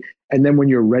OpenSea. And then when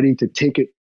you're ready to take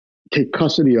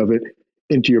custody of it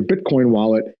into your Bitcoin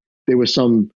wallet, there was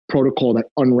some protocol that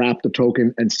unwrapped the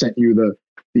token and sent you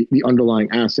the underlying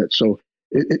asset. So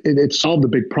it solved a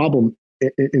big problem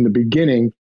in the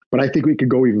beginning, but I think we could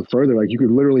go even further. Like you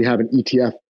could literally have an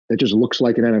ETF that just looks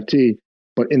like an NFT,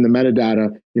 but in the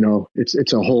metadata,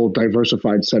 it's a whole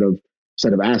diversified set of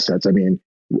assets. I mean,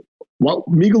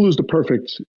 Migalu's the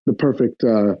perfect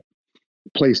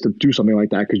place to do something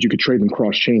like that, because you could trade them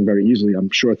cross chain very easily.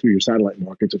 I'm sure through your satellite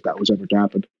markets, if that was ever to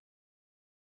happen.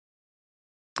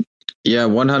 Yeah,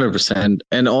 100%.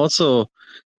 And also,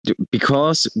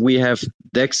 because we have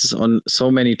DEXs on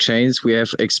so many chains, we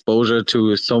have exposure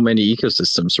to so many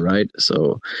ecosystems, right?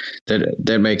 So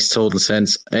that makes total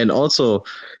sense. And also,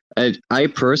 I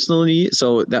personally,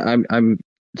 so I'm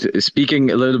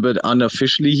speaking a little bit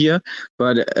unofficially here,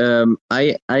 but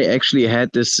I actually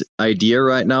had this idea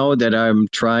right now that I'm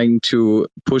trying to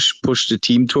push the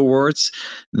team towards,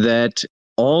 that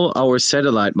all our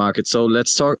satellite markets. So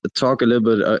let's talk a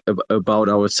little bit about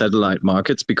our satellite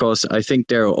markets, because I think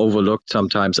they're overlooked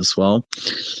sometimes as well.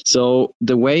 So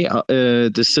the way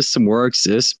the system works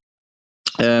is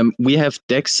we have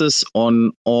DEXs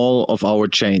on all of our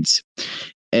chains.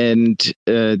 and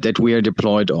that we are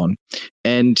deployed on.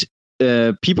 And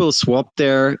people swap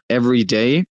there every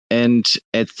day. And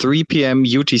at 3 p.m.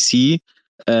 UTC,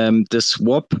 the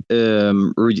swap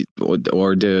or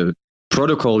the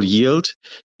protocol yield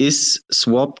is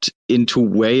swapped into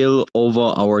whale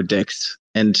over our DEX,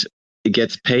 and it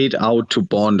gets paid out to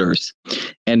bonders.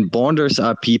 And bonders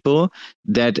are people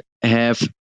that have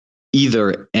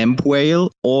either AMP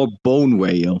whale or bone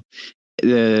whale,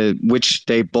 which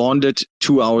they bonded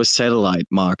to our satellite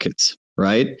markets,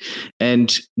 right?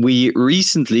 And we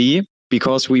recently,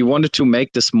 because we wanted to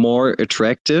make this more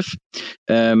attractive,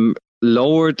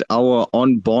 lowered our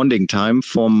on-bonding time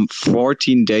from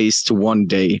 14 days to 1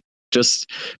 day, just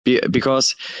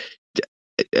because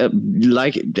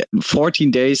like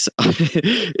 14 days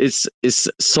is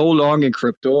so long in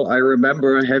crypto. I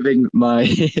remember having my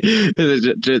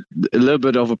a little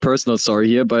bit of a personal story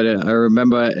here, but I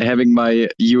remember having my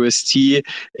UST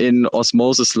in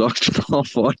osmosis locked for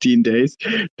 14 days.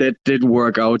 That didn't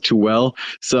work out too well.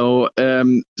 So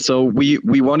we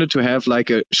wanted to have like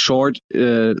a short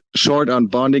on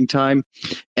bonding time,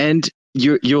 and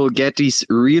you'll get these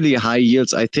really high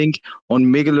yields. I think on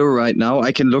Migaloo right now,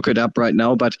 I can look it up right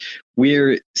now, but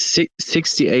we're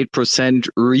 68%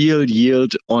 real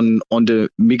yield on the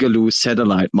Migaloo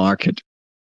satellite market,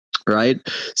 right?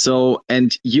 So,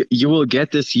 and you will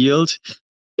get this yield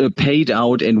paid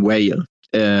out in whale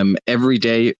every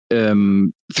day,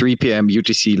 3 p.m.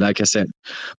 UTC, like I said.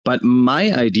 But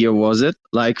my idea was it,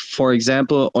 like, for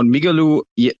example, on Migaloo,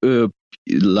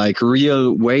 like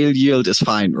real whale yield is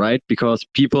fine, right? Because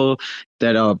people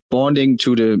that are bonding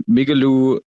to the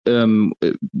Migaloo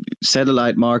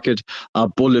satellite market are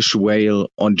bullish whale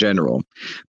on general.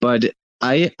 But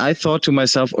I thought to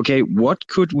myself, okay, what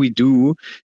could we do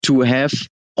to have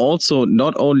also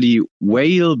not only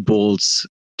whale bulls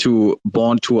to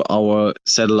bond to our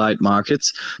satellite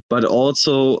markets, but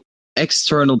also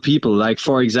external people, like,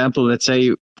 for example, let's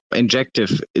say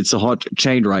Injective, it's a hot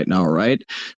chain right now, right?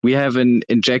 We have an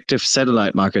Injective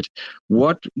satellite market.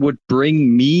 What would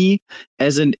bring me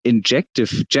as an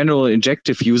general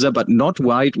Injective user, but not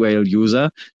white whale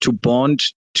user, to bond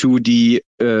to the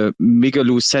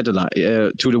Migaloo satellite,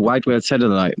 to the white whale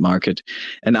satellite market?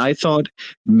 And I thought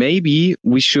maybe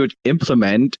we should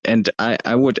implement, and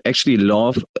I would actually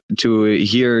love to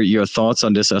hear your thoughts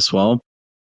on this as well.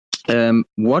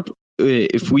 What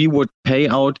if we would pay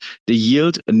out the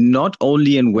yield not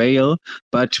only in whale,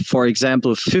 but for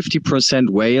example,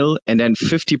 50% whale and then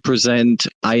 50%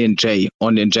 INJ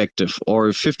on Injective, or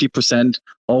 50%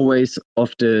 always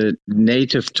of the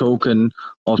native token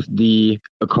of the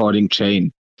according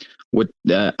chain?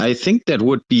 I think that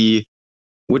would be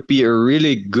a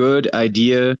really good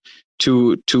idea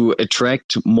to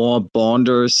attract more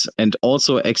bonders and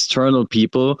also external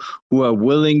people who are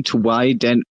willing to buy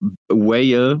then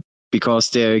whale, because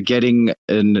they're getting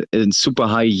a super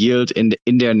high yield in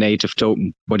their native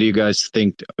token. What do you guys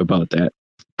think about that?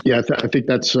 Yeah, I think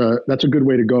that's a good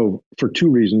way to go for two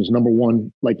reasons. Number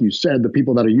one, like you said, the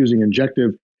people that are using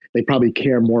Injective, they probably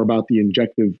care more about the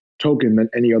Injective token than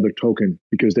any other token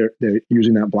because they're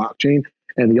using that blockchain.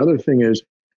 And the other thing is,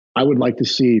 I would like to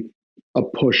see a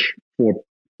push for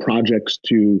projects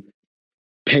to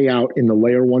pay out in the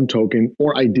layer one token,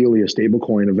 or ideally a stable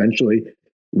coin eventually,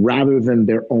 rather than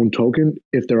their own token.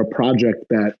 If they're a project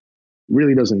that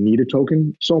really doesn't need a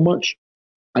token so much,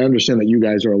 I understand that you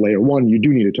guys are a layer one, you do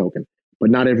need a token, but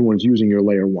not everyone's using your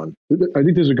layer one. I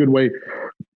think there's a good way.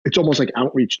 It's almost like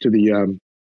outreach to the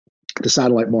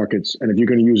satellite markets. And if you're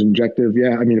going to use Injective,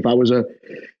 yeah, I mean, if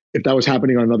that was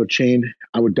happening on another chain,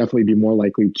 I would definitely be more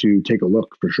likely to take a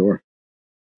look for sure.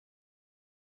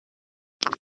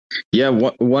 Yeah,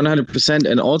 100%.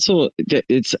 And also,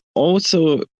 it's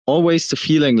also always the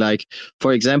feeling like,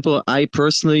 for example, I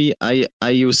personally, I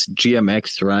use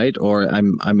GMX, right? Or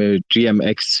I'm a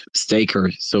GMX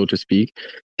staker, so to speak.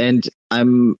 And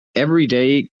I'm every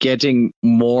day getting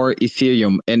more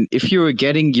Ethereum. And if you're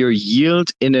getting your yield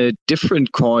in a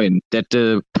different coin that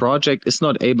the project is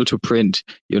not able to print,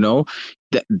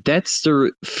 that's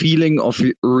the feeling of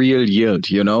real yield,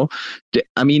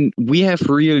 I mean, we have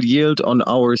real yield on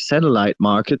our satellite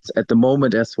markets at the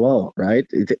moment as well, right?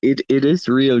 It is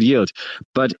real yield,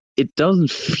 but it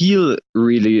doesn't feel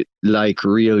really like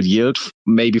real yield,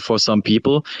 maybe for some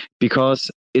people, because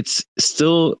it's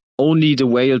still only the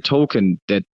whale token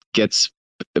that gets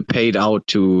paid out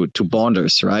to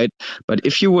bonders, right? But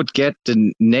if you would get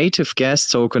the native gas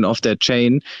token of that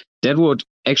chain, that would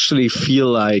actually feel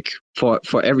like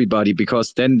for everybody,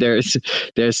 because then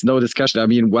there's no discussion. I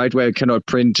mean, white whale cannot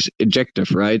print Injective,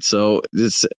 right? So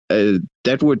this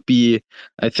that would be,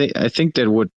 I think that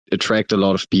would attract a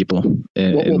lot of people,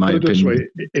 in my put it this opinion.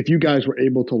 way, if you guys were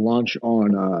able to launch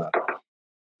on,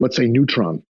 let's say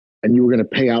Neutron, and you were going to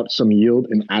pay out some yield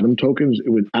in Atom tokens, it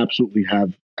would absolutely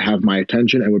have my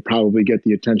attention and would probably get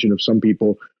the attention of some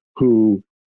people who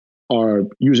are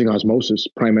using osmosis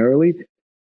primarily,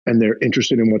 and they're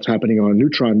interested in what's happening on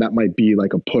Neutron. That might be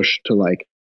like a push to like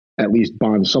at least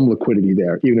bond some liquidity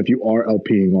there, even if you are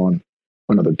LPing on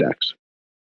other decks.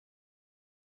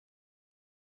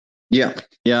 Yeah,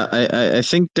 I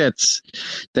think that's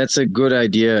a good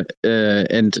idea,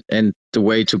 and the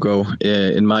way to go,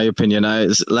 in my opinion.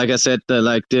 Like I said,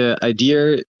 the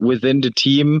idea within the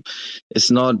team is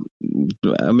not.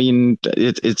 I mean,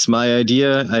 it's my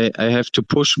idea. I have to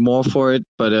push more for it,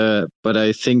 but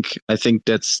I think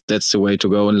that's the way to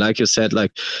go. And like you said,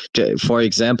 like for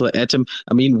example, Atom.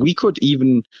 I mean, we could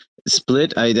even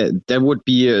split. That would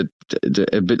be a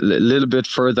little bit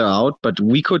further out, but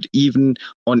we could even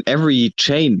on every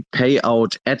chain pay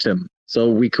out Atom. So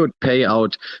we could pay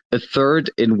out a third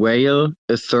in Whale,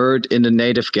 a third in the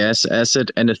native gas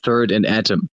asset, and a third in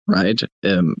Atom, right?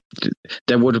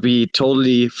 That would be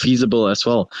totally feasible as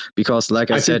well, because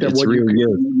like I said, it's real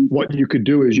yield. What you could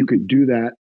do is you could do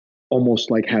that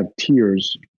almost like have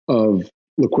tiers of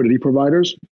liquidity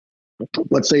providers.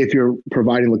 Let's say if you're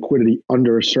providing liquidity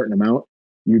under a certain amount,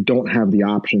 you don't have the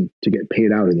option to get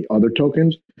paid out in the other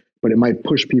tokens, but it might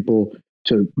push people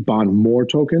to bond more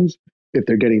tokens if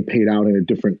they're getting paid out in a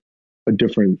different,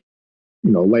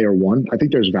 layer one. I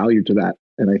think there's value to that,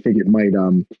 and I think it might,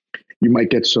 you might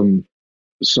get some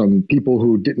people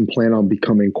who didn't plan on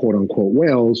becoming quote unquote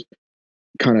whales.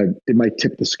 It might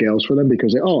tip the scales for them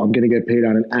because I'm going to get paid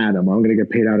out in Atom, I'm going to get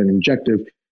paid out in Injective.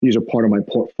 These are part of my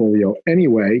portfolio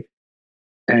anyway,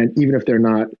 and even if they're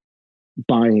not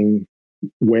buying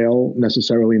Whale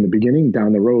necessarily in the beginning,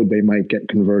 down the road they might get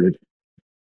converted.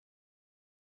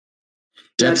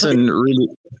 That's a really.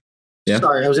 Yeah.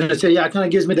 Sorry, I was going to say, it kind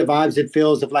of gives me the vibes. It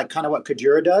feels of like kind of what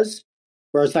Kujira does,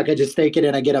 where it's like I just stake it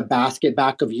and I get a basket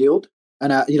back of yield.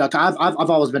 And I've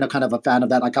always been a kind of a fan of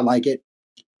that. Like I like it.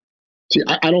 See,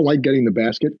 I don't like getting the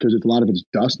basket because a lot of it's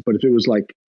dust. But if it was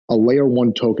like a layer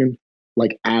one token,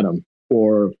 like Atom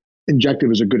or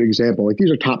Injective is a good example. Like these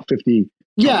are top 50.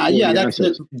 Yeah, that's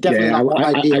definitely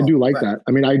ideal. I do like that.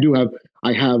 I mean, I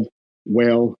have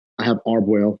Whale, I have Arb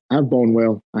Whale, I have Bone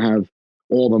Whale, I have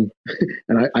all of them,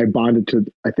 and I bond to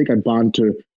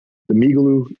the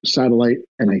Migaloo satellite,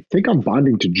 and I think I'm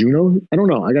bonding to Juno. I don't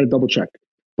know. I got to double check,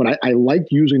 but I like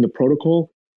using the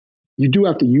protocol. You do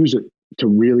have to use it to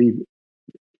really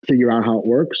figure out how it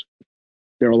works.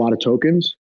 There are a lot of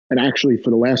tokens, and actually, for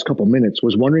the last couple minutes,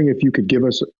 was wondering if you could give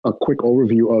us a quick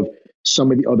overview of some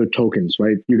of the other tokens,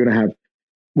 right? You're going to have,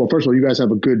 well, first of all, you guys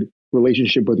have a good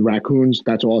relationship with raccoons.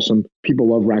 That's awesome. People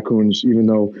love raccoons, even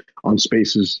though on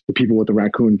Spaces, the people with the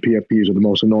raccoon PFPs are the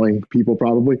most annoying people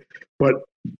probably. But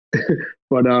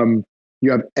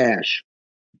you have Ash,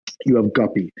 you have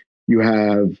Guppy, you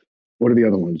have, what are the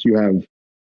other ones? You have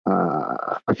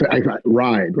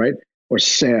Ride, right? Or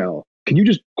Sail. Can you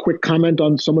just quick comment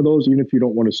on some of those, even if you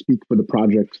don't want to speak for the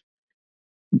projects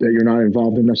that you're not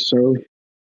involved in necessarily?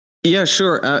 Yeah,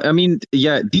 sure. I mean,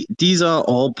 these are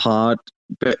all part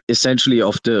essentially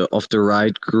of the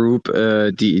Ride group.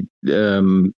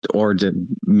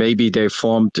 Maybe they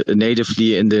formed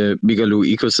natively in the Migaloo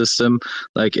ecosystem,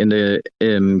 like in the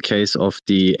case of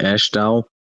the Ash DAO.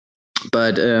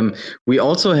 But we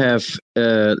also have.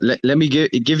 Let me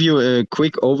give you a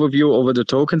quick overview over the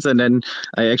tokens, and then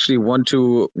I actually want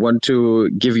to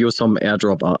give you some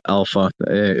airdrop alpha,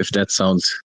 if that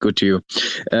sounds good to you.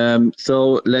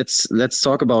 So let's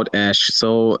talk about Ash.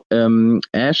 So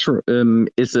Ash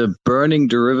is a burning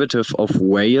derivative of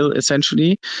Whale,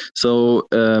 essentially. So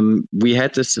we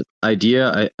had this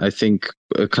idea, I think,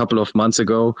 a couple of months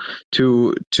ago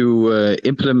to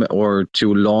implement or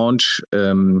to launch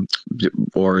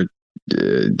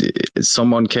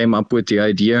someone came up with the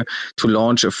idea to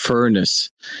launch a furnace.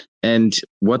 And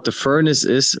what the furnace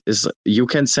is you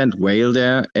can send Whale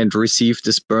there and receive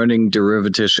this burning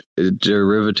derivative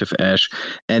Ash.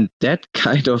 And that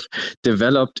kind of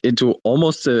developed into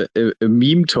almost a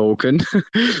meme token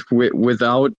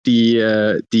without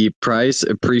the price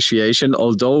appreciation,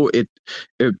 although it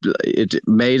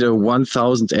made a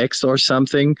 1000x or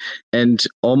something and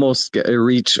almost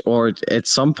reach, or at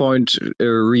some point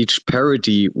reach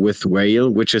parity with Whale,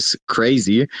 which is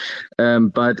crazy.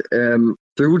 But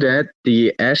through that,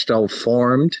 the Ash DAO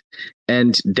formed,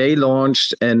 and they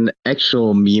launched an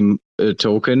actual meme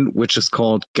token, which is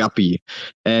called Guppy.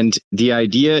 And the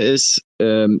idea is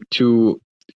to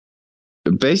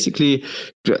basically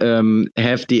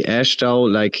have the Ash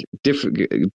DAO like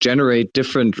generate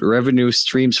different revenue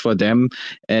streams for them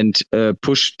and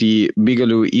push the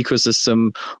Migaloo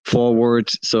ecosystem forward,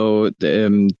 so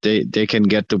they can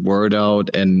get the word out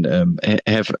and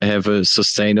have a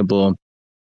sustainable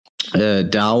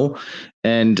DAO.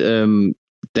 And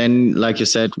then, like you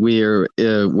said, we're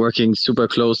working super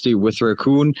closely with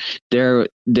Raccoon.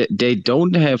 They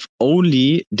don't have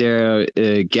only their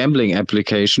gambling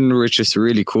application, which is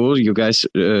really cool. You guys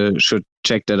should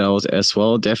check that out as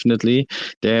well, definitely.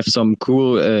 They have some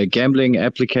cool gambling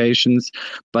applications,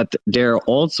 but they're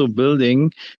also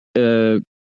building a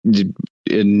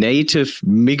native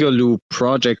Migaloo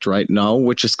project right now,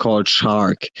 which is called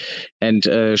Shark. And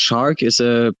Shark is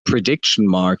a prediction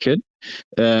market.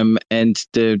 And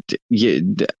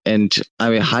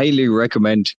I highly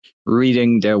recommend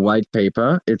reading their white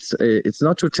paper. It's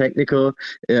not too technical,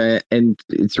 and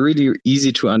it's really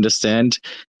easy to understand,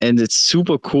 and it's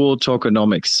super cool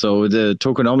tokenomics. So the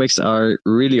tokenomics are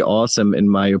really awesome, in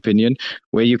my opinion,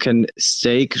 where you can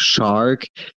stake Shark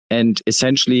and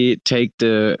essentially take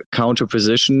the counter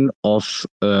position of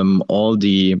all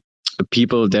the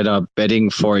people that are betting,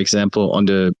 for example, on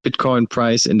the Bitcoin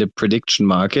price in the prediction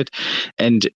market,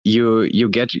 and you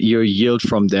get your yield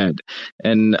from that.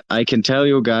 And I can tell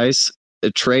you guys,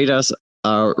 traders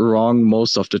are wrong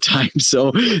most of the time.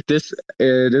 So this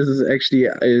is actually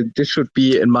this should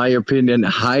be, in my opinion,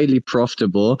 highly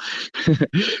profitable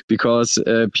because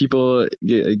people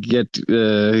get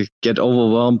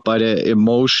overwhelmed by the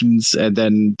emotions, and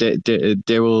then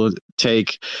they will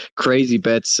take crazy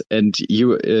bets. And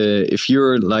you, if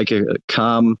you're like a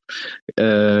calm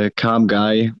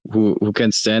guy who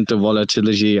can stand the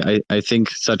volatility, I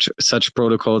think such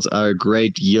protocols are a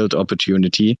great yield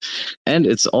opportunity, and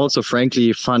it's also frankly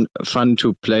fun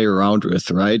to play around with,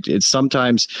 right? It's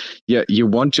sometimes you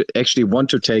want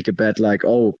to take a bet like,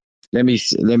 oh, let me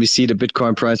see the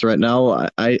Bitcoin price right now.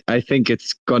 I think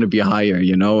it's going to be higher,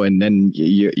 and then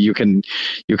you can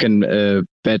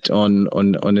bet on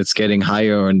it's getting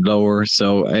higher and lower.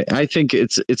 So I think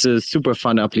it's a super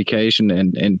fun application,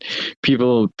 and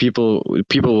people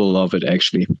will love it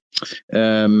actually.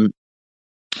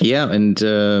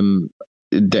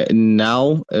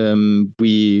 Now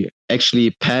we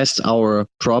actually passed our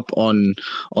prop on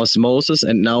Osmosis,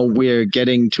 and now we're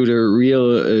getting to the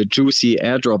real juicy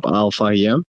airdrop alpha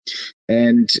here.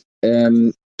 And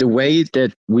the way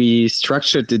that we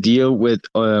structured the deal with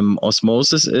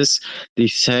Osmosis is the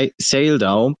sale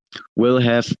DAO will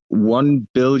have 1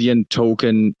 billion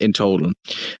token in total.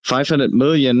 500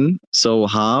 million, so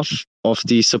half of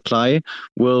the supply,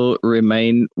 will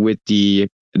remain with the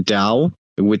DAO,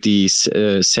 with the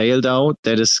sale DAO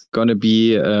that is going to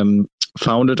be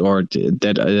founded, or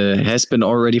that has been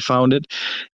already founded,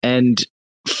 and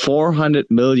 400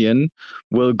 million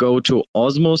will go to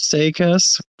Osmo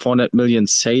stakers, 400 million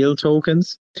sale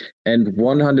tokens, and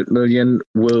 100 million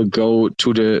will go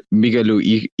to the Migaloo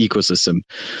ecosystem.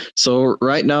 So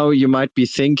right now you might be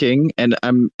thinking, and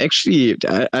I'm actually,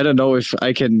 I don't know if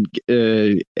I can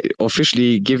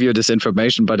officially give you this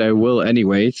information, but I will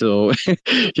anyway. So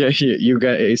yeah, you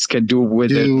guys can do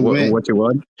with what you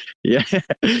want. Yeah.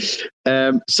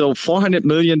 So 400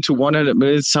 million to 100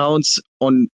 million sounds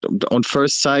on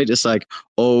first sight is like,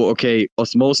 oh, okay,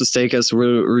 Osmosis stakers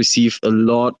will receive a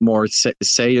lot more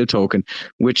sale token,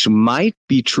 which might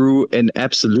be true in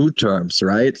absolute terms,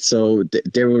 right? So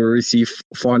they will receive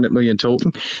 400 million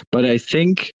token, but I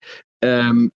think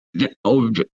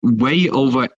way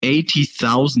over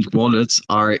 80,000 wallets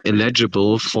are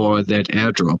eligible for that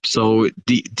airdrop. So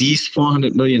these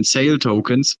 400 million sale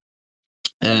tokens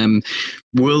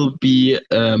will be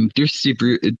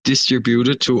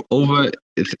distributed to over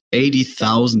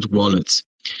 80,000 wallets.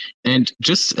 And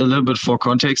just a little bit for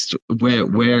context,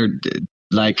 where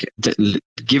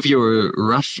give you a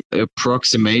rough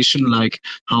approximation, like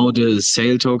how the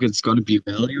sale token is going to be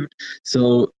valued.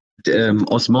 So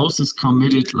Osmosis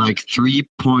committed like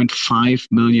 3.5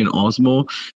 million Osmo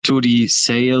to the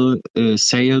sale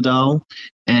DAO,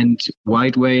 and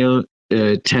White Whale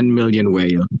 10 million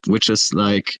whale, which is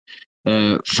like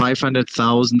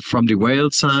 500,000 from the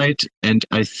whale side, and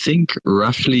I think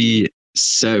roughly.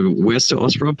 So where's the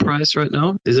Osmo price right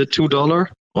now? Is it $2?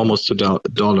 Almost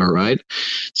 $1, right?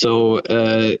 So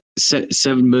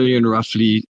 7 million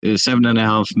roughly,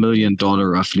 $7.5 million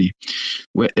roughly.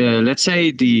 Let's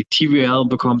say the TVL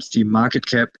becomes the market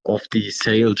cap of the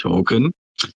sale token.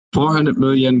 400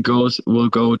 million will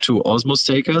go to Osmo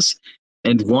stakers,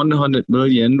 and 100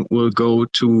 million will go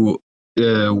to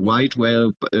white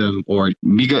whale or to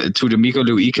the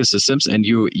Megalo ecosystems, and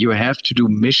you have to do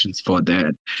missions for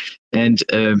that. And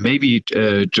maybe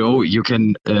Joe, you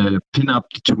can pin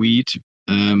up the tweet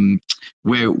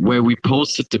where we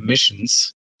posted the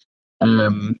missions.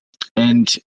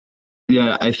 And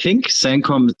yeah, I think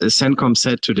Sancom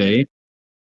said today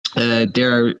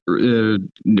there are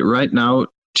right now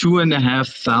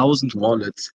 2,500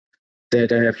 wallets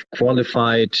that have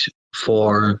qualified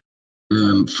for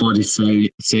the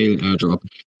sale airdrop.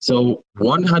 So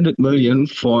 100 million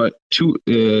for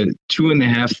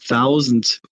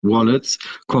 2,500 wallets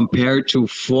compared to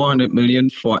 400 million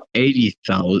for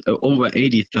 80,000 over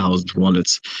 80,000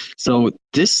 wallets. So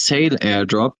this sale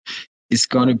airdrop is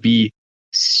gonna be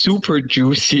super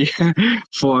juicy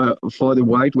for the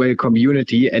white whale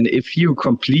community, and if you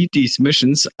complete these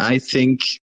missions, I think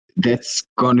that's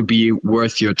gonna be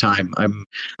worth your time. I'm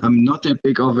not that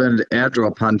big of an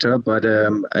airdrop hunter, but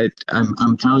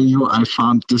I'm telling you, I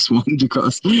found this one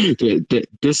because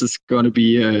this is gonna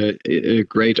be a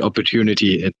great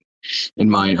opportunity in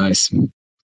my eyes.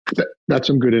 That's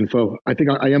some good info. I think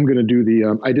I am going to do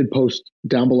the. I did post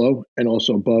down below and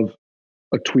also above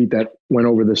a tweet that went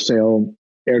over the sale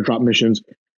airdrop missions.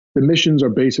 The missions are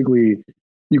basically,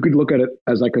 you could look at it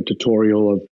as like a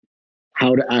tutorial of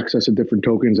how to access the different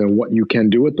tokens and what you can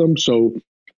do with them. So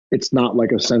it's not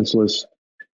like a senseless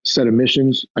set of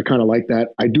missions. I kind of like that.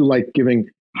 I do like giving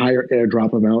higher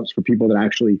airdrop amounts for people that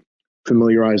actually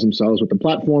familiarize themselves with the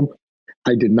platform.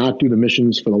 I did not do the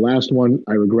missions for the last one.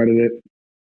 I regretted it.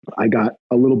 I got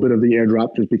a little bit of the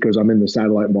airdrop just because I'm in the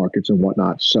satellite markets and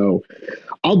whatnot. So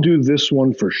I'll do this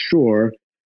one for sure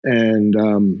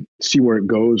and see where it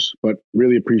goes, but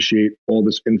really appreciate all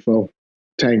this info.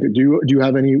 Tank, do you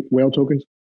have any whale tokens?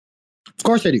 Of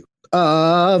course I do.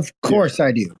 Of course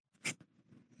I do.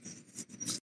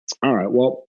 All right.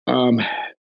 Well,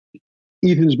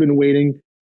 Ethan's been waiting.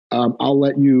 I'll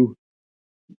let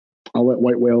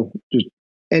White Whale just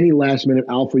any last minute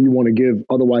alpha you want to give.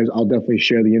 Otherwise, I'll definitely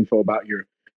share the info about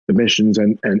the missions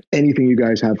and anything you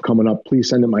guys have coming up. Please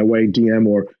send it my way, DM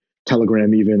or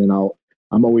Telegram even, and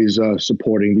I'm always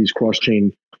supporting these cross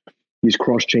chain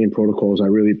protocols. I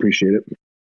really appreciate it.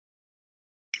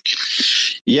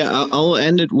 Yeah, I'll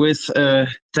end it with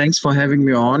thanks for having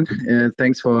me on.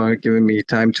 Thanks for giving me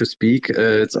time to speak.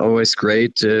 It's always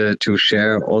great to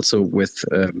share also with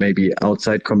maybe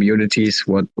outside communities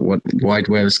what White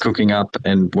Whale is cooking up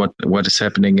and what is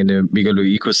happening in the Megalo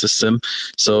ecosystem.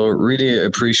 So really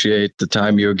appreciate the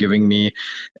time you're giving me.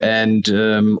 And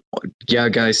yeah,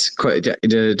 guys,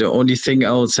 the only thing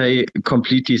I will say,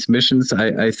 complete these missions.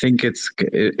 I think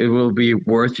it will be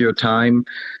worth your time.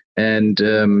 And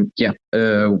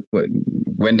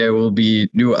when there will be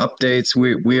new updates,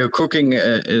 we are cooking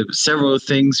several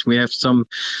things. We have some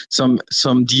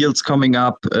deals coming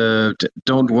up.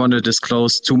 Don't want to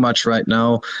disclose too much right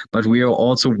now, but we are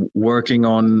also working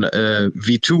on a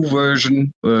V2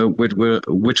 version,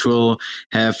 which will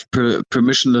have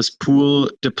permissionless pool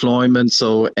deployment.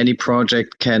 So any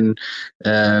project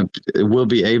will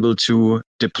be able to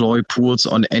deploy pools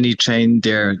on any chain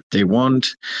they want.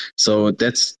 So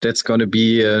that's going to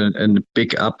be a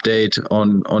big update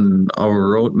on our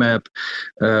roadmap.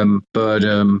 But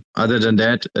other than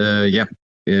that,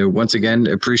 once again,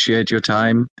 appreciate your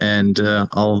time, and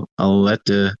I'll let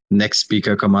the next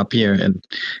speaker come up here and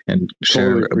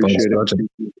share about this project.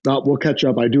 We'll catch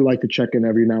up. I do like to check in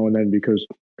every now and then because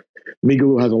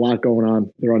Megalo has a lot going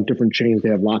on. They're on different chains. They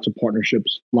have lots of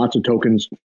partnerships, lots of tokens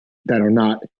that are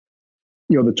not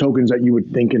the tokens that you would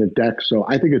think in a deck. So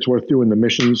I think it's worth doing the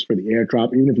missions for the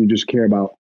airdrop. Even if you just care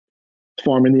about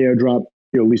farming the airdrop,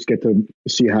 you'll at least get to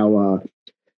see how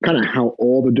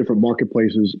all the different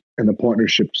marketplaces and the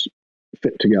partnerships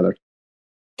fit together.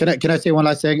 Can I say one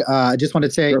last thing? I just wanted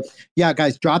to say, sure. Yeah,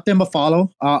 guys, drop them a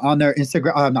follow on their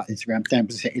Instagram. Not Instagram.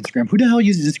 Instagram. Who the hell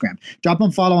uses Instagram? Drop them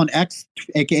a follow on X,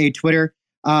 aka Twitter.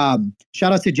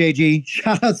 Shout out to JG,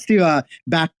 shout outs to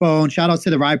Backbone, shout outs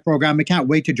to the Ride program. We can't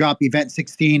wait to drop event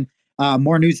 16.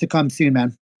 More news to come soon,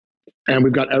 man. And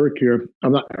we've got Eric here.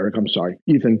 I'm not Eric, I'm sorry.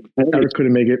 Ethan. Eric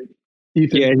couldn't make it.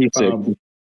 Ethan. Yeah, he's sick.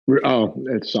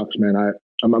 It sucks, man.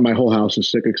 My whole house is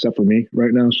sick except for me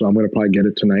right now, so I'm gonna probably get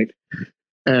it tonight.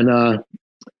 And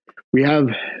we have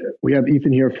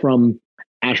Ethan here from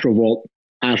Astrovault.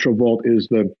 Astrovault is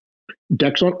the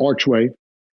DEX on Archway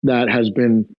that has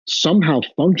been somehow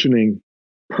functioning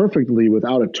perfectly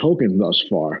without a token thus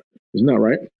far. Isn't that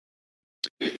right?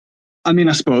 I mean,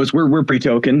 I suppose we're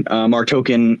pre-token. Our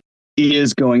token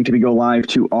is going to go live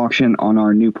to auction on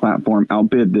our new platform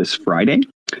Outbid this Friday.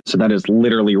 So that is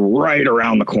literally right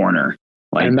around the corner.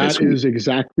 And that is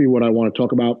exactly what I want to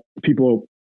talk about. People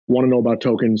want to know about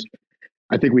tokens,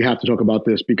 I think we have to talk about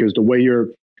this because the way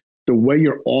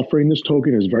you're offering this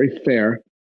token is very fair.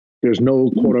 There's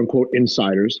no quote unquote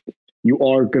insiders. You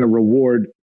are going to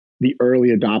reward the early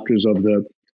adopters of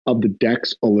the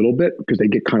DEX a little bit because they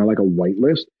get kind of like a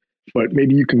whitelist. But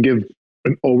maybe you can give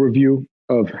an overview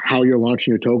of how you're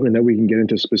launching your token, and then we can get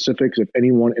into specifics. If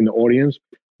anyone in the audience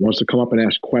wants to come up and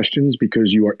ask questions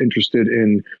because you are interested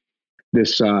in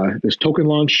this token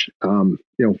launch,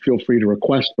 feel free to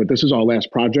request. But this is our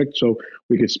last project, so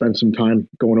we could spend some time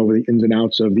going over the ins and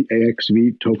outs of the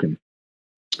AXV token.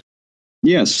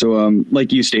 Yeah, so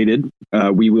like you stated,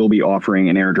 we will be offering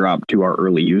an airdrop to our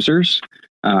early users.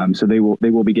 So they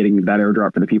will be getting that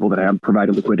airdrop for the people that have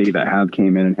provided liquidity, that have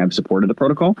came in and have supported the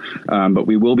protocol. But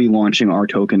we will be launching our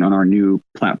token on our new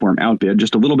platform Outbid.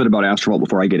 Just a little bit about Astrovault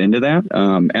before I get into that.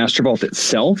 Astrovault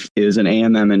itself is an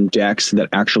AMM and DEX that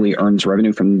actually earns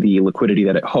revenue from the liquidity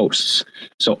that it hosts.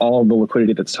 So all the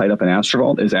liquidity that's tied up in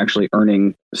Astrovault is actually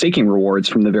earning staking rewards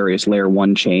from the various layer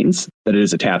 1 chains that it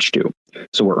is attached to.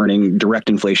 So we're earning direct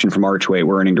inflation from Archway.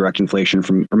 We're earning direct inflation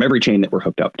from every chain that we're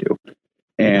hooked up to.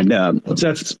 And so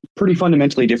that's pretty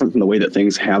fundamentally different from the way that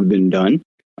things have been done.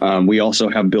 We also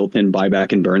have built-in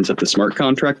buyback and burns at the smart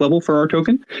contract level for our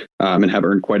token, and have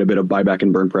earned quite a bit of buyback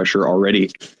and burn pressure already.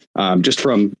 Just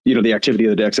from the activity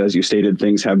of the DEX, as you stated,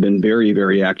 things have been very,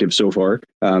 very active so far.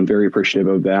 Very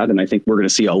appreciative of that, and I think we're going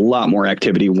to see a lot more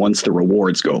activity once the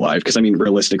rewards go live. Because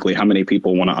realistically, how many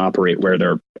people want to operate where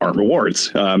there aren't rewards?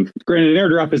 Granted, an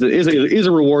airdrop is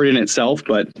a reward in itself,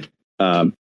 but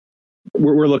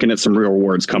we're looking at some real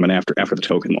rewards coming after the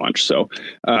token launch. So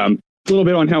a little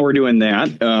bit on how we're doing that.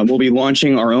 We'll be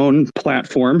launching our own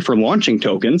platform for launching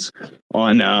tokens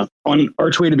on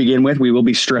Archway to begin with. We will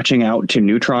be stretching out to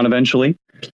Neutron eventually.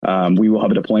 We will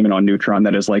have a deployment on Neutron.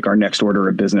 That is like our next order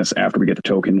of business after we get the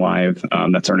token live.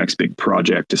 That's our next big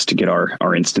project, is to get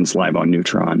our instance live on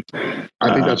Neutron.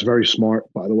 I think that's very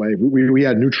smart, by the way. We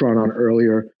had Neutron on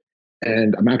earlier,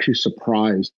 and I'm actually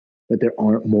surprised that there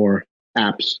aren't more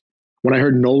apps. When I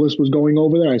heard Nolus was going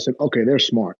over there, I said, okay, they're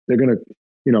smart. They're going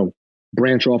to,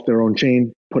 branch off their own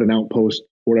chain, put an outpost,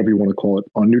 whatever you want to call it,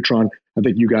 on Neutron. I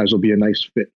think you guys will be a nice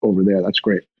fit over there. That's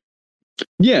great.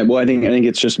 Yeah, well, I think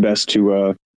it's just best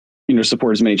to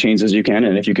support as many chains as you can,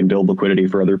 and if you can build liquidity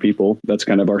for other people, that's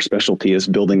kind of our specialty, is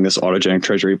building this autogenic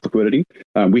treasury of liquidity.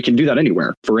 We can do that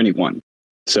anywhere for anyone.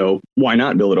 So why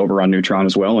not build it over on Neutron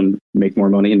as well and make more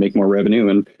money and make more revenue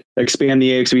and expand the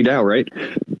AXV DAO, right?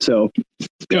 So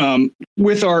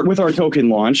with our token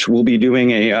launch, we'll be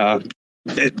doing a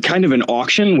kind of an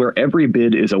auction where every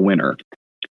bid is a winner.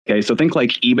 Okay, so think like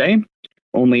eBay,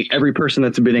 only every person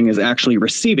that's bidding is actually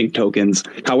receiving tokens.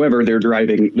 However, they're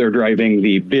driving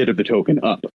the bid of the token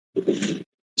up.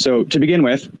 So to begin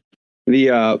with,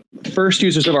 the first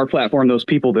users of our platform, those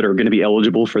people that are going to be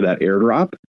eligible for that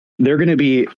airdrop, they're going to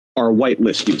be our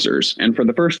whitelist users. And for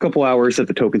the first couple hours that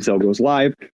the token sale goes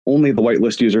live, only the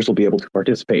whitelist users will be able to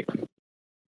participate.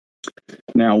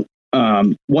 Now,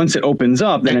 once it opens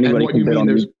up, then anybody can bid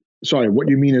on. Sorry, what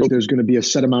you mean is there's going to be a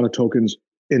set amount of tokens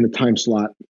in the time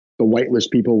slot. The whitelist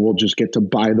people will just get to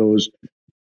buy those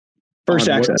first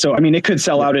access. So, it could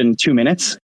sell out in 2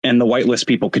 minutes, and the whitelist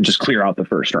people could just clear out the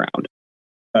first round.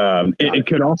 It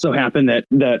could also happen that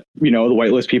the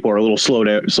whitelist people are a little slow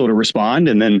to respond,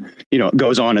 and then it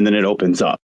goes on, and then it opens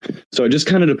up. So it just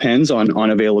kind of depends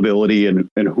on availability and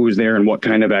who's there and what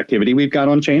kind of activity we've got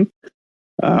on chain.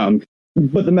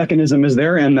 But the mechanism is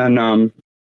there, and then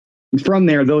from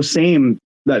there, that same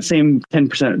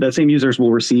 10%, that same users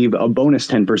will receive a bonus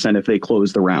 10% if they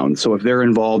close the round. So if they're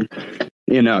involved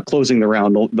in closing the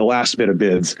round, the last bit of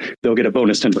bids, they'll get a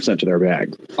bonus 10% to their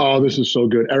bag. Oh, this is so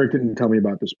good. Eric didn't tell me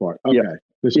about this part. Okay. Yeah.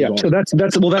 This is awesome.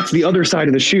 So that's the other side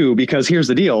of the shoe, because here's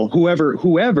the deal.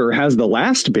 Whoever has the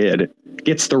last bid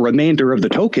gets the remainder of the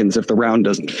tokens if the round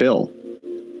doesn't fill.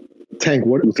 Tank,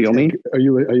 what you feel me? Are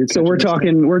you so we're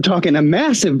talking a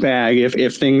massive bag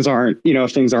if things aren't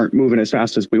moving as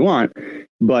fast as we want.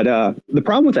 But the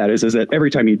problem with that is that every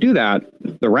time you do that,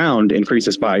 the round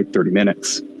increases by 30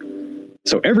 minutes.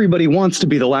 So everybody wants to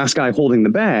be the last guy holding the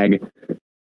bag,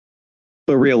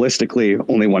 but realistically,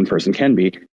 only one person can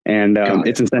be, and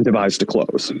it's incentivized to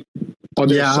close.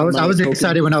 Yeah, I was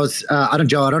excited when I was, I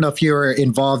don't know if you were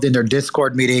involved in their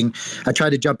Discord meeting. I tried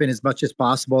to jump in as much as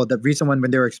possible. The reason when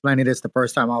they were explaining this the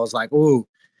first time, I was like, ooh,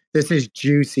 this is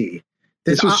juicy.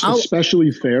 This is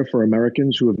especially fair for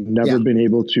Americans who have never been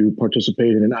able to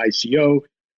participate in an ICO.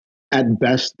 At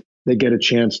best, they get a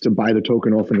chance to buy the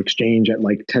token off an exchange at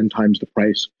like 10 times the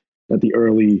price that the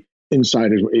early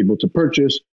insiders were able to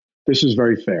purchase. This is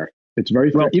very fair. It's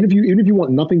very fair. Well, even if you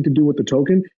want nothing to do with the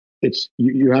token, it's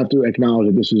you have to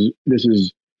acknowledge that this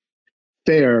is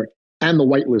fair, and the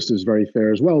whitelist is very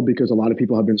fair as well because a lot of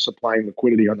people have been supplying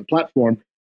liquidity on the platform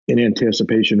in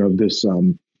anticipation of this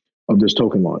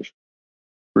token launch.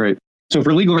 Right. So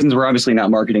for legal reasons, we're obviously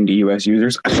not marketing to U.S.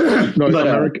 users. No,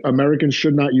 but, Americans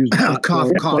should not use the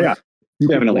platform. cough. Yeah, you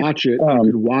definitely. Can watch it. You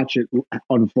could watch it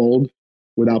unfold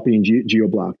without being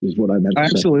geo-blocked. Is what I meant to say.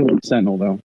 Absolutely, Sentinel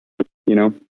though. You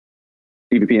know,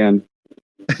 PVPN,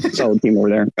 solid team over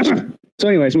there. So,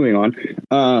 anyways, moving on.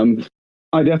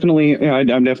 I'm definitely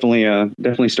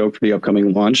stoked for the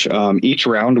upcoming launch. Each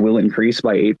round will increase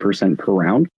by 8% per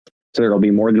round. So there'll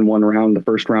be more than one round. The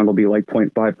first round will be like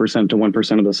 0.5% to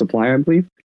 1% of the supply, I believe.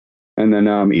 And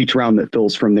then each round that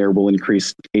fills from there will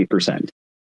increase 8%.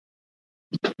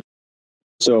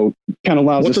 So kind of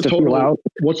allows us to fill out.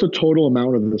 What's the total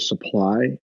amount of the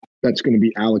supply that's going to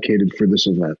be allocated for this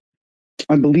event?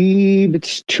 I believe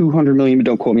it's 200 million, but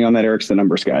don't quote me on that. Eric's the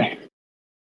numbers guy.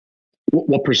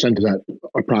 What percent is that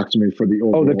approximately for the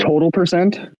overall? Oh, the total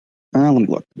percent? Let me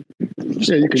look.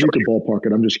 Yeah, you can ballpark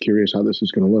it. I'm just curious how this is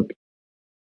going to look.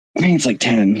 I think it's like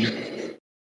 10.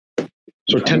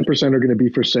 So 10% are going to be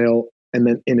for sale. And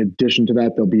then in addition to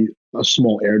that, there'll be a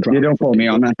small airdrop. You don't quote me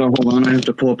on that, though. Hold on. I have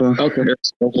to pull up a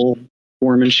whole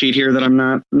Foreman sheet here that I'm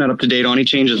not up to date on. He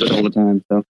changes it all the time.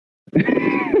 So,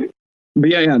 but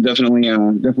yeah, definitely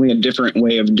a different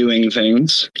way of doing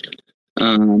things.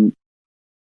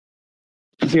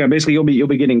 So yeah, basically you'll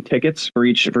be getting tickets for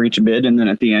each bid, and then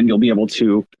at the end you'll be able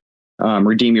to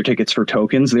redeem your tickets for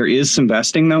tokens. There is some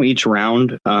vesting though. Each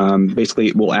round, basically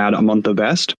it will add a month of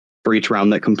vest for each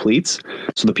round that completes.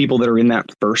 So the people that are in that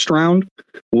first round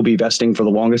will be vesting for the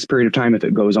longest period of time if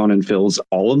it goes on and fills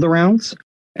all of the rounds.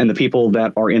 And the people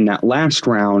that are in that last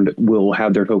round will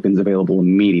have their tokens available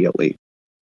immediately.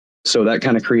 So that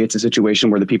kind of creates a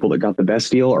situation where the people that got the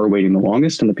best deal are waiting the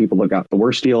longest, and the people that got the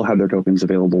worst deal have their tokens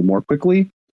available more quickly,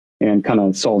 and kind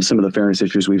of solve some of the fairness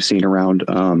issues we've seen around,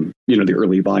 the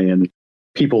early buy-in,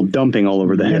 people dumping all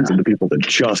over the heads of the people that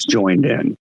just joined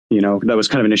in. That was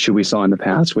kind of an issue we saw in the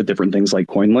past with different things like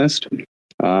CoinList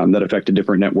that affected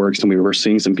different networks. And we were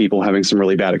seeing some people having some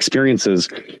really bad experiences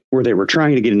where they were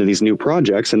trying to get into these new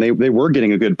projects and they were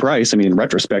getting a good price. I mean, in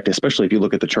retrospect, especially if you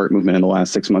look at the chart movement in the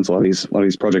last 6 months, a lot of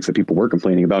these projects that people were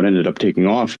complaining about ended up taking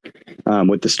off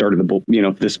with the start of the bull,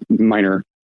 this minor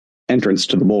entrance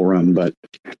to the bull run. But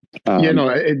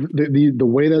the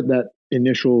way that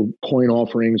initial coin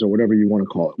offerings or whatever you want to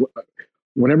call it,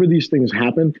 whenever these things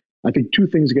happen, I think two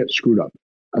things get screwed up.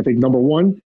 I think number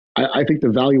one, I think the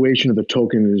valuation of the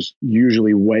token is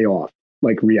usually way off,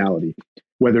 like reality,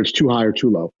 whether it's too high or too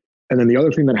low. And then the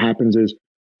other thing that happens is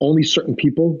only certain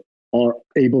people are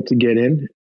able to get in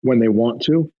when they want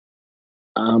to.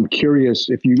 I'm curious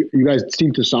if you guys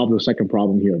seem to solve the second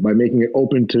problem here by making it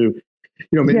open to,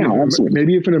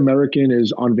 maybe if an American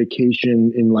is on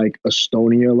vacation in like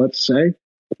Estonia, let's say,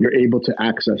 you're able to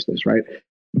access this, right?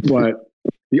 But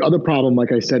the other problem,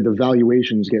 like I said, the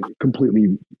valuations get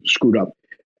completely screwed up.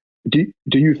 Do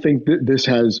you think that this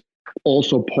has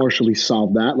also partially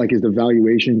solved that? Like, is the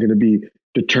valuation going to be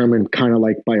determined kind of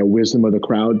like by a wisdom of the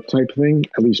crowd type thing?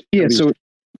 At least. So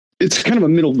it's kind of a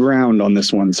middle ground on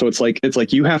this one. So it's like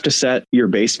you have to set your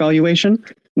base valuation,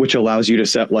 which allows you to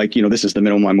set like, this is the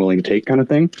minimum I'm willing to take kind of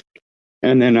thing.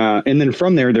 And then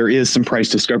from there is some price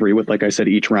discovery with, like I said,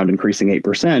 each round increasing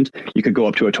 8%. You could go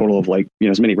up to a total of like,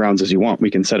 as many rounds as you want.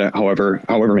 We can set it however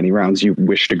many rounds you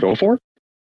wish to go for.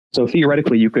 So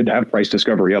theoretically, you could have price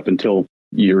discovery up until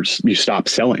you stop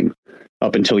selling,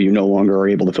 up until you no longer are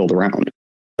able to fill the round.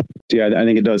 So yeah, I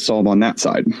think it does solve on that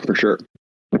side for sure.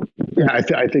 Yeah,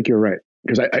 I think you're right,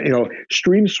 because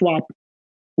Stream Swap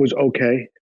was okay.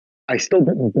 I still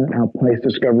don't get how price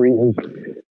discovery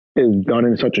is done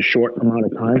in such a short amount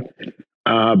of time.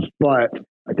 But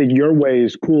I think your way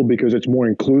is cool because it's more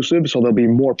inclusive, so there'll be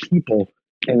more people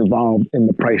involved in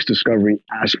the price discovery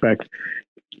aspect.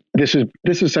 This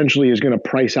essentially is going to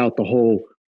price out the whole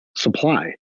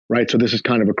supply, right? So this is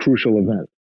kind of a crucial event.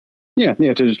 Yeah,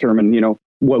 to determine,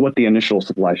 what the initial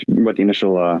supply, what the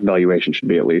initial valuation should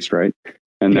be at least, right?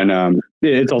 And then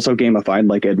it's also gamified,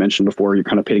 like I had mentioned before. You're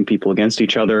kind of pitting people against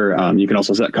each other. You can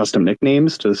also set custom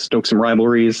nicknames to stoke some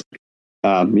rivalries.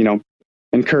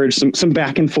 Encourage some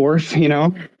back and forth.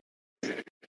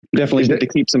 Definitely good to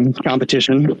keep some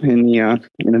competition in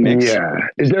the mix. Yeah.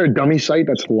 Is there a dummy site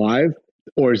that's live,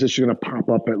 or is this going to pop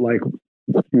up at like?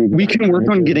 We can work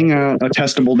on getting a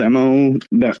testable demo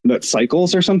that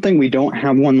cycles or something. We don't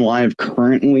have one live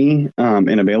currently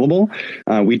and available.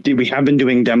 We have been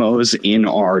doing demos in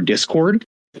our Discord.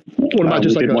 What about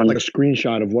just like a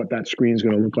screenshot of what that screen is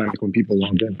going to look like when people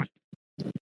log in?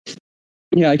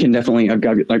 Yeah, I can definitely. I've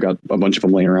got a bunch of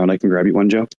them laying around. I can grab you one,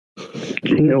 Joe.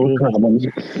 No problem.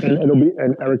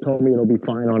 And Eric told me it'll be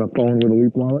fine on a phone with a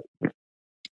Leap wallet.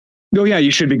 Oh yeah,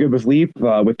 you should be good with Leap,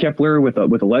 with Kepler, with a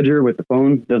Ledger, with the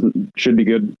phone. Should be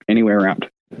good anywhere around.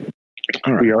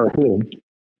 All right, we are cool.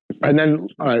 And then,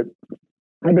 all right,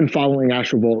 I've been following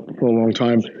Astrovault for a long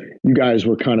time. You guys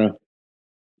were kind of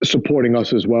supporting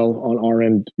us as well on our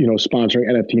end, sponsoring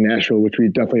NFT Nashville, which we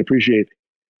definitely appreciate.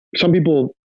 Some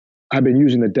people have been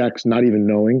using the DEX not even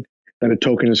knowing that a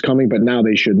token is coming, but now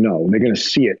they should know. They're going to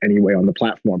see it anyway on the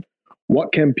platform.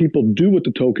 What can people do with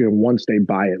the token once they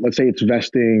buy it? Let's say it's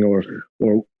vesting or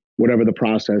whatever the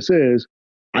process is.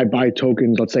 I buy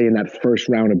tokens, let's say in that first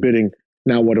round of bidding.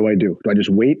 Now what do? Do I just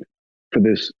wait for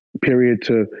this period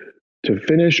to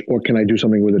finish, or can I do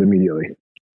something with it immediately?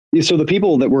 So the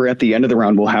people that were at the end of the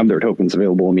round will have their tokens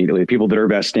available immediately. The people that are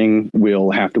vesting will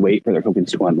have to wait for their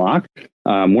tokens to unlock.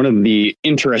 One of the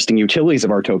interesting utilities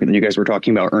of our token that you guys were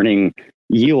talking about, earning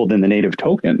yield in the native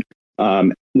token.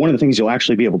 One of the things you'll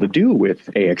actually be able to do with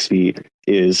AXV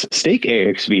is stake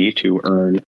AXV to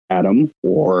earn Atom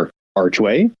or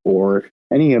Archway or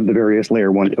any of the various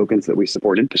layer 1 tokens that we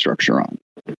support infrastructure on.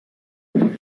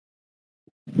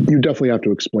 You definitely have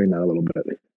to explain that a little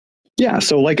bit. Yeah,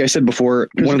 so like I said before,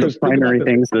 one of the primary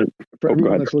things that for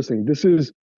everyone that's listening, this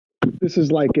is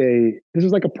like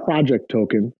a project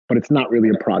token, but it's not really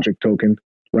a project token,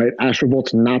 right?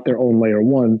 Astrovault's not their own layer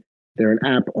 1; they're an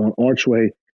app on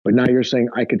Archway. But now you're saying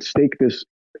I could stake this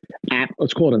app.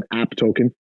 Let's call it an app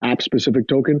token, app specific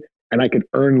token, and I could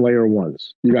earn layer 1s.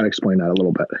 You got to explain that a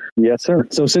little bit. Yes, sir.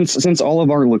 So since all of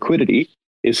our liquidity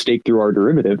is staked through our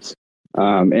derivatives,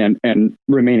 and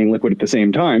remaining liquid at the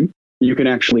same time, you can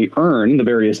actually earn the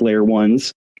various layer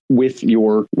 1s with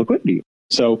your liquidity.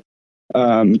 So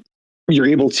you're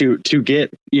able to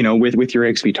get, with your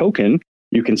XP token,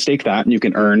 you can stake that and you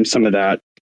can earn some of that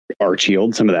Arch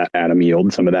yield, some of that Atom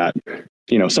yield, some of that,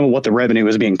 some of what the revenue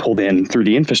is being pulled in through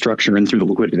the infrastructure and through the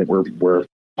liquidity that we're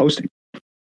hosting,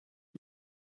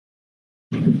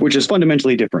 which is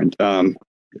fundamentally different. One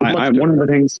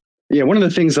of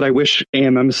the things that I wish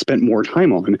AMM spent more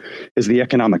time on is the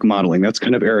economic modeling. That's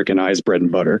kind of Eric and I's bread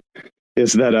and butter.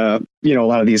 Is that a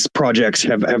lot of these projects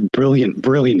have brilliant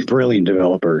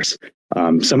developers.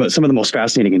 Some of the most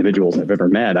fascinating individuals I've ever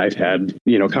met. I've had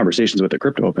conversations with at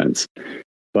crypto events,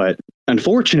 but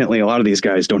unfortunately, a lot of these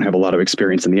guys don't have a lot of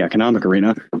experience in the economic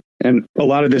arena, and a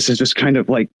lot of this is just kind of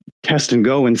like test and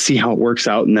go and see how it works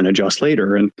out, and then adjust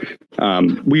later. And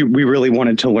we really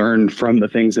wanted to learn from the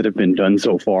things that have been done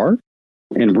so far,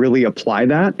 and really apply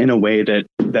that in a way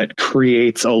that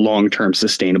creates a long-term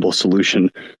sustainable solution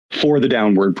for the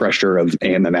downward pressure of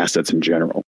AMM assets in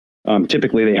general.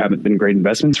 Typically, they haven't been great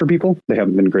investments for people. They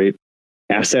haven't been great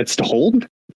assets to hold.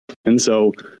 And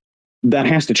so that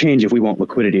has to change if we want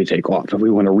liquidity to take off. If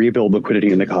we want to rebuild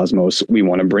liquidity in the Cosmos, we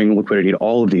want to bring liquidity to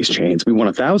all of these chains. We want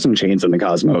 1,000 chains in the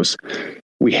Cosmos.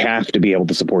 We have to be able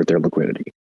to support their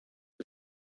liquidity.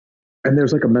 And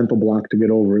there's like a mental block to get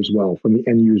over as well. From the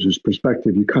end user's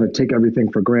perspective, you kind of take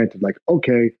everything for granted. Like,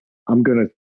 okay, I'm going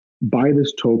to buy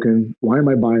this token. Why am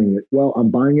I buying it? Well, I'm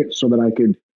buying it so that I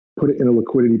could put it in a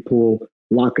liquidity pool,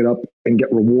 lock it up, and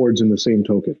get rewards in the same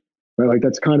token. Right? Like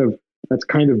that's kind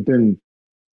of been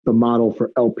the model for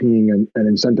LPing and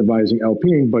incentivizing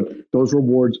LPing, but those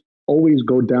rewards always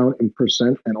go down in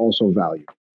percent and also value.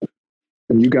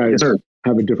 And you guys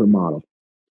have a different model.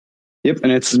 Yep,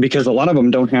 and it's because a lot of them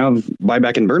don't have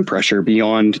buyback and burn pressure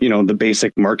beyond, the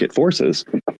basic market forces.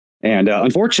 And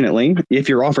unfortunately, if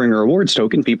you're offering a rewards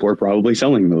token, people are probably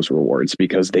selling those rewards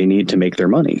because they need to make their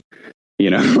money.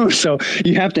 So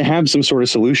you have to have some sort of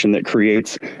solution that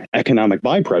creates economic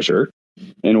buy pressure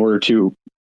in order to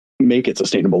make it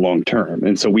sustainable long term.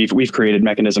 And so we've created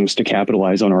mechanisms to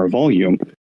capitalize on our volume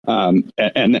and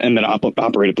then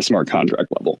operate at the smart contract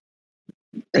level.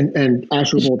 And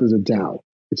Astrovault is a DAO.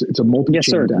 It's a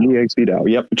multi-chain DAO. EXP DAO.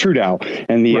 Yep, true DAO.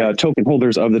 And the token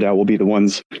holders of the DAO will be the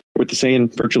ones with the say in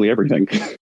virtually everything.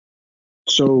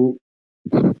 So,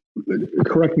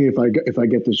 correct me if I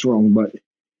get this wrong, but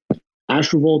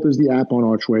Astrovault is the app on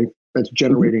Archway that's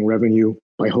generating revenue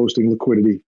by hosting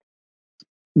liquidity.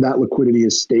 That liquidity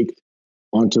is staked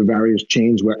onto various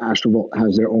chains where Astrovault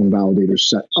has their own validators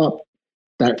set up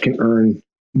that can earn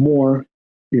more.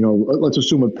 Let's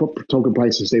assume a token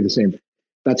prices stay the same.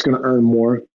 That's going to earn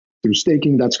more through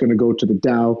staking. That's going to go to the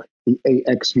DAO. The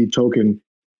AXV token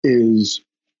is,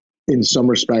 in some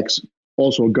respects,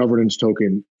 also a governance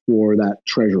token for that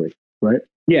treasury, right?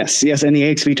 Yes, and the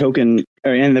AXV token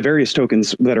and the various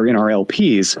tokens that are in our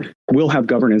LPs will have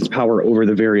governance power over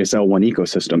the various L1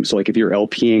 ecosystems. So like if you're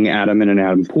LPing Atom in an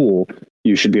Atom pool,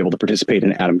 you should be able to participate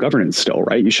in Atom governance still,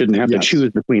 right? You shouldn't have to choose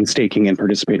between staking and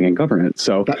participating in governance.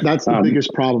 So that's the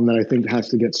biggest problem that I think has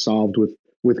to get solved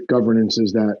with governance,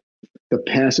 is that the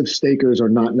passive stakers are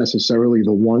not necessarily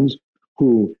the ones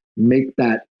who make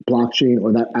that blockchain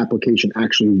or that application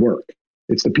actually work.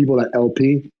 It's the people that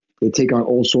LP. They take on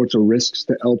all sorts of risks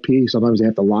to LP. Sometimes they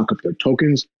have to lock up their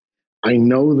tokens. I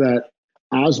know that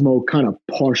Osmo kind of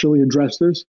partially addressed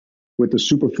this with the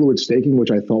superfluid staking,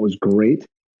 which I thought was great.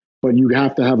 But you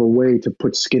have to have a way to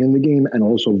put skin in the game and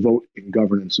also vote in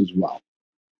governance as well.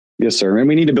 Yes, sir. And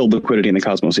we need to build liquidity in the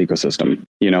Cosmos ecosystem.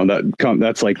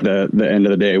 That's like the end of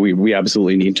the day. We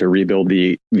absolutely need to rebuild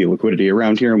the liquidity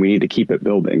around here, and we need to keep it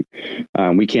building.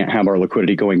 We can't have our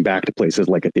liquidity going back to places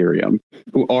like Ethereum,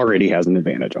 who already has an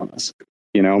advantage on us.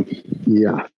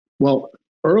 Yeah. Well,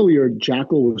 earlier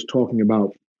Jackal was talking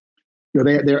about,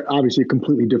 they're obviously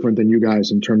completely different than you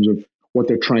guys in terms of what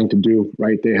they're trying to do.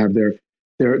 Right? They have they're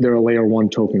a layer 1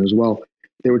 token as well.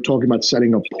 They were talking about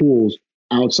setting up pools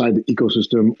outside the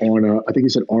ecosystem on, I think he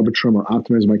said Arbitrum or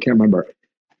Optimism. I can't remember.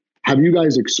 Have you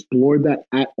guys explored that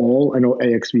at all? I know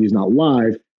AXV is not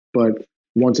live, but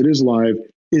once it is live,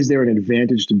 is there an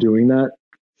advantage to doing that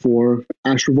for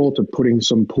Astrovault, of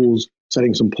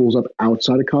setting some pools up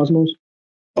outside of Cosmos?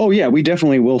 Oh, yeah, we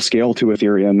definitely will scale to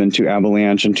Ethereum and to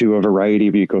Avalanche and to a variety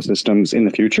of ecosystems in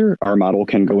the future. Our model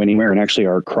can go anywhere, and actually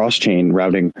our cross-chain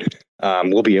routing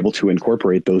will be able to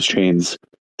incorporate those chains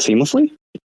seamlessly,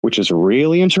 which is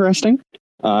really interesting.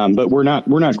 But we're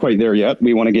not quite there yet.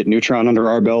 We want to get Neutron under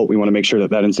our belt. We want to make sure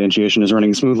that instantiation is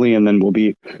running smoothly, and then we'll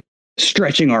be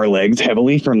stretching our legs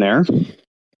heavily from there.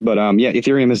 But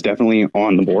Ethereum is definitely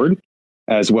on the board,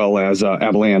 as well as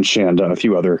Avalanche and a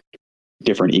few other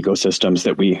different ecosystems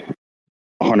that we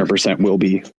 100% will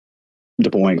be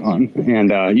deploying on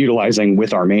and utilizing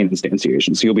with our main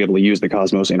instantiation. So you'll be able to use the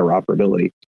Cosmos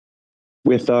interoperability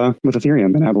with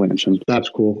Ethereum and Avalanche. That's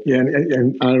cool. Yeah,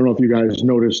 and I don't know if you guys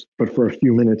noticed, but for a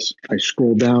few minutes I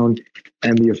scrolled down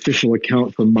and the official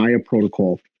account for Maya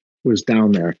Protocol was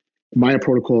down there. Maya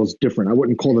Protocol is different. I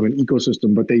wouldn't call them an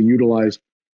ecosystem, but they utilize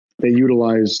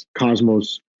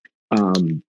Cosmos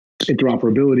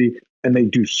interoperability, and they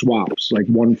do swaps, like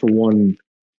 1-for-1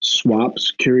 swaps.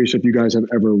 Curious if you guys have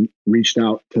ever reached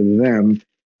out to them,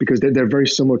 because they're very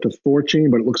similar to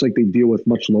Thorchain, but it looks like they deal with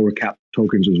much lower cap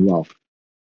tokens as well.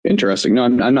 Interesting. No,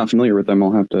 I'm not familiar with them.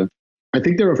 I'll have to. I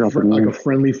think they're a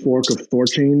friendly fork of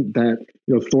Thorchain. That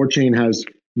Thorchain has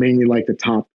mainly like the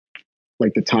top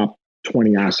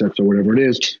 20 assets or whatever it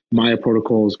is. Maya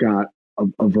Protocol's got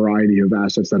a variety of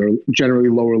assets that are generally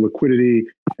lower liquidity,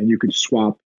 and you can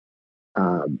swap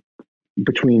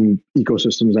between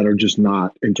ecosystems that are just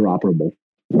not interoperable.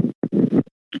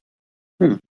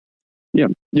 Yeah,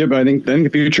 but I think the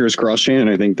future is cross-chain, and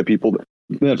I think the people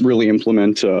that really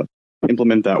implement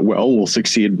that well will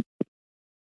succeed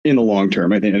in the long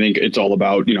term. I think it's all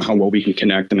about how well we can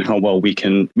connect and how well we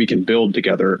can build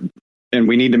together, and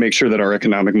we need to make sure that our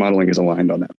economic modeling is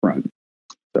aligned on that front.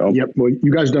 So yep, well,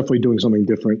 you guys are definitely doing something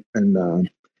different, and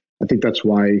I think that's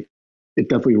why it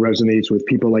definitely resonates with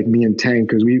people like me and Tank,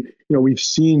 because we've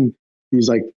seen these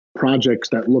like projects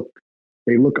that look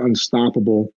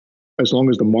unstoppable as long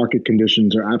as the market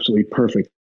conditions are absolutely perfect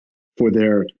for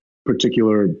their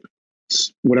particular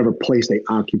whatever place they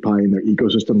occupy in their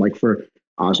ecosystem. Like for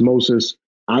Osmosis,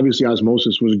 obviously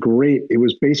Osmosis was great. It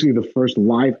was basically the first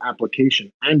live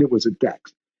application, and it was a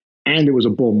DEX, and it was a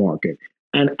bull market,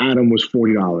 and Atom was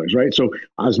 $40, right? So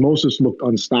Osmosis looked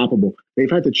unstoppable.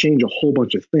 They've had to change a whole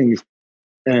bunch of things,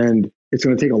 and it's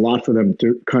going to take a lot for them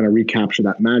to kind of recapture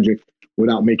that magic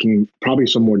without making probably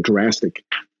some more drastic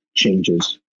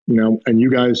changes, and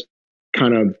you guys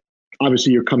kind of,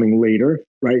 obviously you're coming later,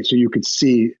 right? So you could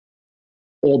see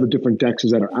all the different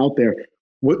DEXs that are out there.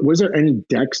 Was there any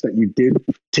DEX that you did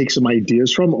take some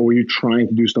ideas from, or were you trying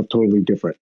to do stuff totally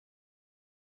different?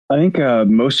 I think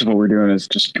most of what we're doing is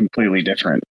just completely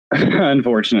different.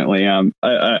 Unfortunately,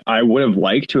 I would have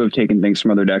liked to have taken things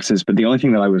from other DEXs, but the only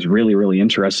thing that I was really, really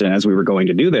interested in as we were going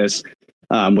to do this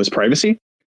was privacy.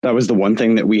 That was the one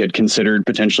thing that we had considered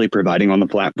potentially providing on the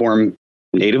platform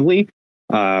natively,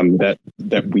 that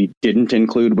we didn't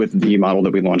include with the model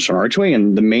that we launched on Archway.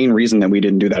 And the main reason that we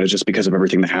didn't do that is just because of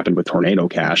everything that happened with Tornado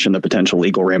Cash and the potential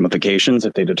legal ramifications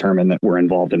if they determine that we're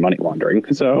involved in money laundering.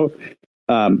 So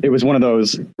it was one of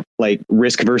those like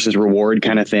risk versus reward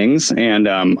kind of things. And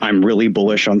I'm really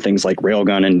bullish on things like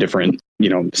Railgun and different,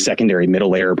 secondary middle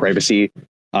layer privacy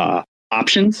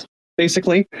options,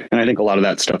 basically. And I think a lot of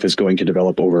that stuff is going to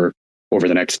develop over over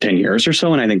the next 10 years or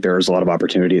so. And I think there's a lot of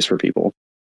opportunities for people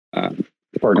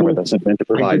to partner with us and to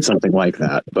provide something like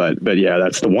that. But yeah,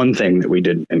 that's the one thing that we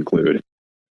did include.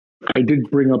 I did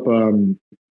bring up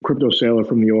Crypto Sailor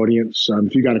from the audience.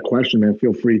 If you got a question, man,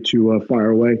 feel free to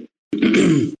fire away.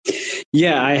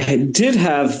 Yeah, I did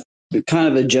have kind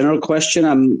of a general question.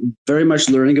 I'm very much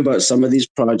learning about some of these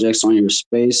projects on your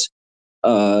space,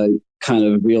 kind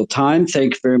of real time.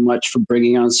 Thank you very much for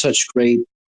bringing on such great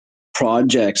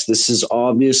projects. This is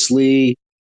obviously,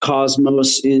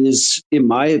 Cosmos is, in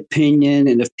my opinion,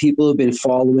 and if people have been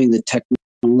following the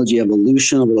technology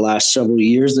evolution over the last several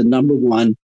years, the number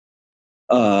one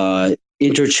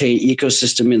interchain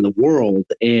ecosystem in the world.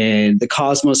 And the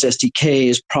Cosmos SDK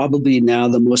is probably now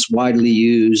the most widely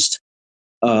used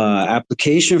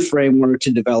application framework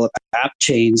to develop app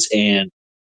chains. And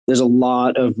there's a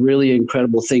lot of really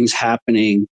incredible things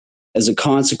happening as a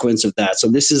consequence of that. So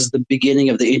this is the beginning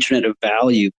of the Internet of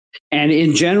Value. And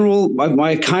in general,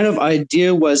 my kind of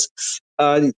idea was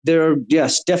there are,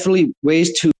 yes, definitely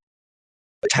ways to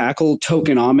tackle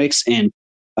tokenomics and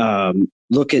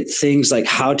look at things like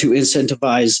how to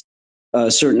incentivize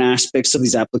certain aspects of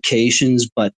these applications.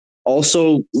 But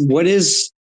also, what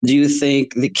is, do you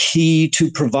think, the key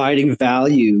to providing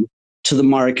value to the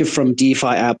market from DeFi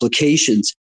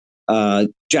applications?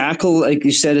 Jackal, like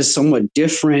you said, is somewhat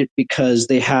different because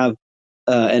they have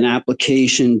an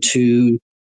application to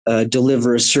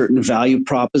deliver a certain value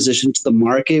proposition to the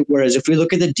market. Whereas if we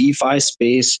look at the DeFi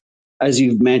space, as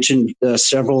you've mentioned,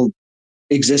 several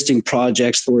existing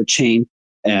projects, Thorchain,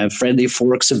 friendly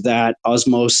forks of that,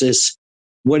 Osmosis.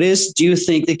 What is, do you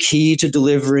think, the key to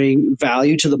delivering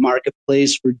value to the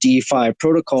marketplace for DeFi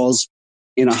protocols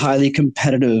in a highly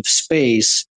competitive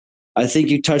space? I think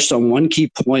you touched on one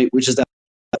key point, which is that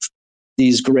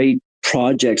these great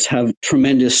projects have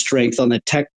tremendous strength on the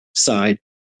tech side,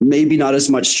 maybe not as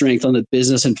much strength on the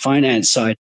business and finance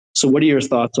side. So what are your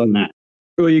thoughts on that?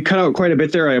 Well, you cut out quite a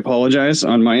bit there. I apologize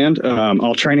on my end.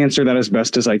 I'll try and answer that as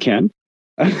best as I can.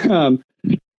 I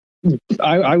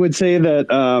would say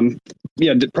that,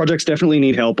 projects definitely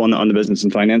need help on the business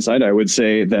and finance side. I would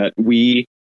say that we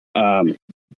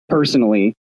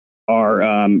personally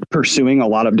are pursuing a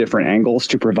lot of different angles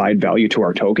to provide value to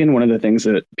our token. One of the things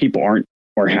that people aren't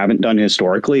or haven't done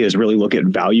historically is really look at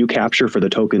value capture for the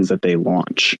tokens that they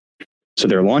launch. So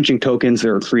they're launching tokens,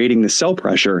 they're creating the sell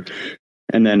pressure,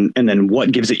 and then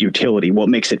what gives it utility? What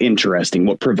makes it interesting?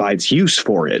 What provides use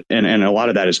for it? And a lot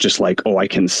of that is just like, oh, I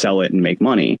can sell it and make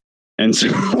money. And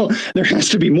so there has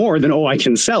to be more than, oh, I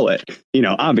can sell it. You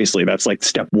know, obviously that's like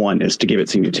step one, is to give it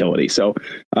some utility. So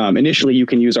initially you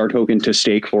can use our token to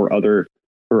stake for other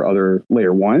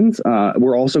layer ones.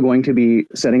 We're also going to be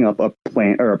setting up a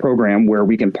plan or a program where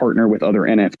we can partner with other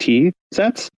NFT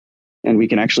sets, and you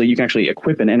can actually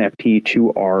equip an NFT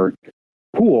to our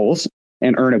pools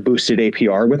and earn a boosted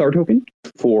APR with our token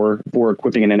for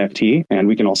equipping an NFT. And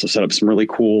we can also set up some really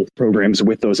cool programs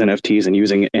with those NFTs and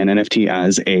using an NFT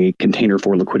as a container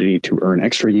for liquidity to earn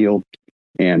extra yield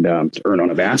and to earn on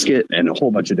a basket and a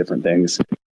whole bunch of different things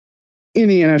in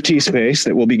the NFT space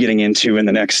that we'll be getting into in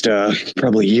the next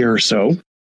probably year or so.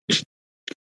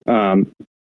 And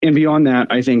beyond that,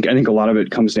 I think a lot of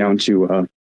it comes down to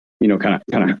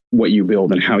kind of what you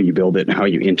build and how you build it and how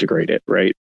you integrate it,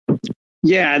 right?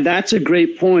 Yeah, that's a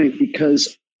great point,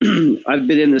 because I've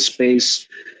been in this space,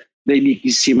 maybe you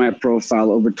can see my profile,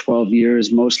 over 12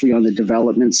 years, mostly on the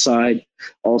development side,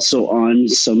 also on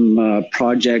some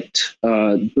project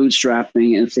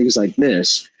bootstrapping and things like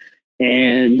this.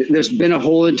 And there's been a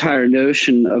whole entire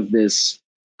notion of this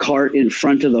cart in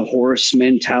front of the horse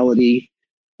mentality,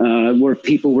 where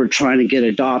people were trying to get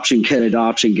adoption,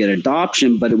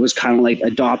 but it was kind of like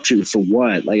adoption for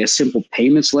what? Like a simple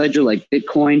payments ledger like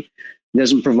Bitcoin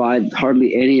doesn't provide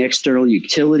hardly any external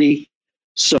utility.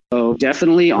 So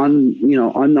definitely on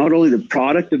not only the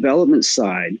product development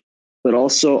side, but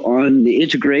also on the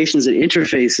integrations and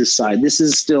interfaces side, this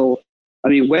is still,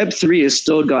 Web3 has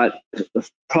still got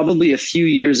probably a few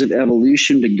years of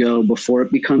evolution to go before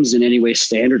it becomes in any way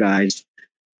standardized,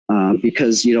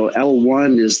 because,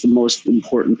 L1 is the most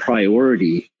important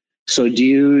priority. So do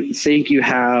you think you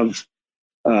have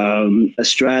a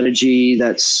strategy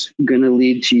that's going to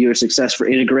lead to your success for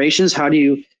integrations? Have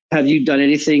you done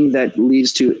anything that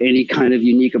leads to any kind of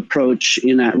unique approach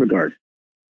in that regard?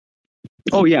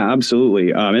 Oh yeah,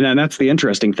 absolutely. And that's the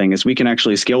interesting thing is we can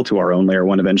actually scale to our own layer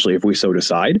one eventually if we so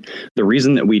decide. The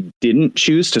reason that we didn't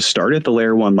choose to start at the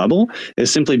layer one level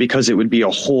is simply because it would be a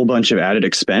whole bunch of added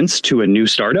expense to a new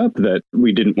startup that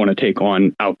we didn't want to take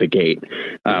on out the gate.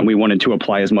 We wanted to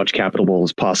apply as much capital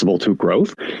as possible to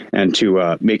growth and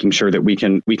to making sure that we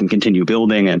can continue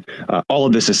building. And all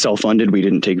of this is self-funded. We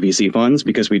didn't take VC funds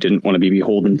because we didn't want to be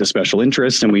beholden to special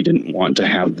interests, and we didn't want to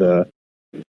have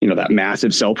that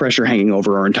massive sell pressure hanging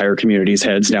over our entire community's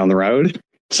heads down the road.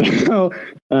 So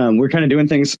we're kind of doing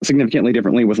things significantly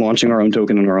differently with launching our own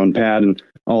token and our own pad and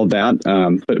all of that.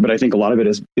 But I think a lot of it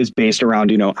is based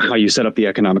around, how you set up the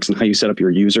economics and how you set up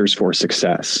your users for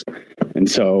success. And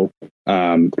so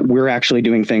we're actually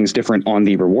doing things different on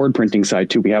the reward printing side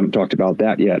too. We haven't talked about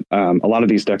that yet. A lot of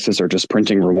these dexes are just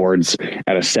printing rewards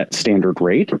at a set standard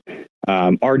rate.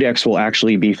 Our DEX will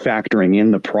actually be factoring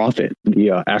in the profit,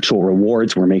 the actual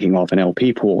rewards we're making off an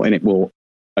LP pool, and it will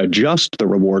adjust the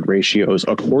reward ratios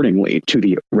accordingly to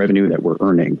the revenue that we're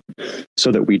earning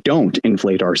so that we don't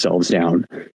inflate ourselves down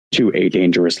to a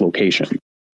dangerous location.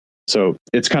 So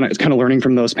it's kind of learning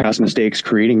from those past mistakes,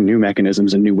 creating new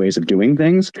mechanisms and new ways of doing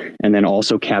things, and then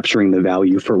also capturing the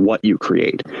value for what you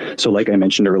create. So like I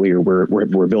mentioned earlier,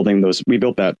 we're building those. We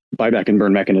built that buyback and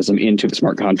burn mechanism into the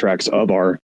smart contracts of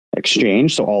our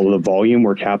exchange. So all of the volume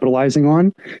we're capitalizing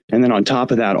on. And then on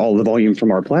top of that, all the volume from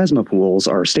our plasma pools,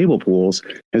 our stable pools,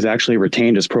 is actually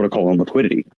retained as protocol and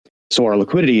liquidity. So our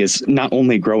liquidity is not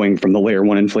only growing from the layer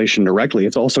one inflation directly,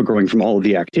 it's also growing from all of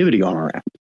the activity on our app.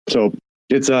 So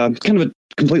it's kind of a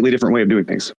completely different way of doing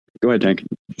things. Go ahead, Tank.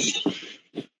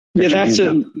 Yeah, that's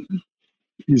a...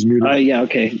 He's muted. Yeah,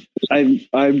 okay.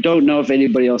 I don't know if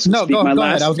anybody else can No, speak. go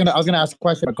ahead. I was gonna ask a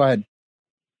question, but go ahead.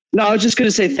 No, I was just going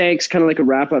to say thanks, kind of like a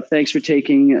wrap up. Thanks for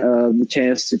taking the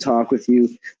chance to talk with you.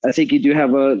 I think you do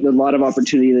have a lot of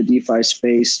opportunity in the DeFi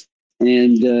space.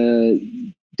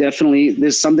 And definitely,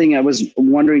 there's something I was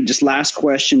wondering, just last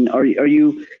question. Are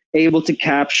you able to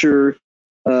capture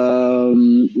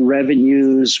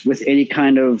revenues with any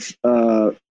kind of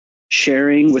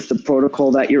sharing with the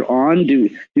protocol that you're on? Do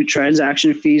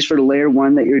transaction fees for the layer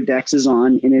one that your DEX is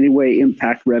on in any way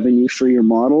impact revenue for your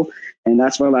model? And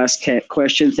that's my last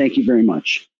question. Thank you very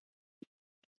much.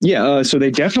 Yeah, so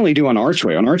they definitely do on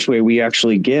Archway. On Archway, we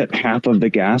actually get half of the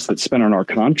gas that's spent on our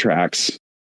contracts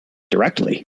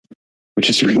directly, which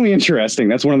is really interesting.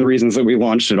 That's one of the reasons that we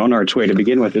launched it on Archway to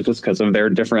begin with, is just because of their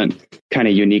different kind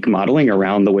of unique modeling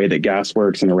around the way that gas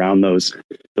works and around those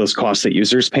costs that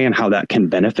users pay and how that can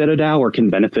benefit a DAO or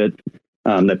can benefit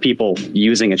the people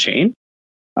using a chain.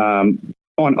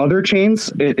 On other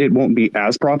chains, it won't be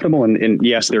as profitable. And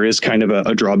yes, there is kind of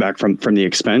a drawback from the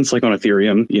expense. Like on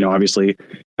Ethereum, obviously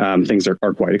things are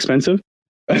quite expensive.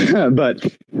 But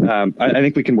I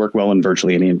think we can work well in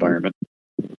virtually any environment.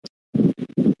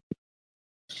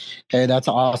 Hey, that's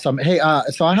awesome. Hey,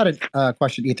 so I had a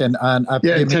question, Ethan.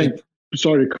 Tank,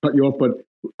 sorry to cut you off, but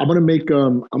I'm gonna make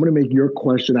your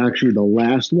question actually the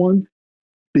last one,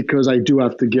 because I do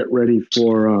have to get ready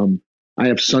for I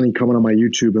have Sunny coming on my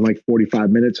YouTube in like 45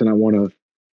 minutes, and I want to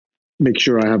make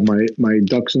sure I have my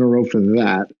ducks in a row for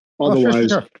that. Otherwise,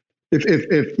 sure.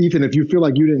 If Ethan, if you feel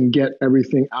like you didn't get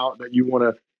everything out that you want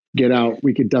to get out,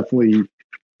 we could definitely,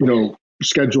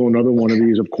 schedule another one of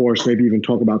these. Of course, maybe even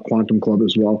talk about Quantum Club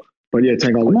as well. But yeah,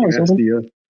 Tank, I'll let you ask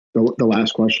the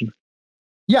last question.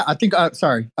 Yeah, I think.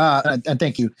 Sorry, and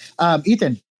thank you,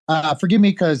 Ethan. Forgive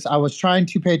me because I was trying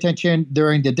to pay attention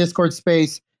during the Discord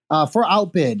space for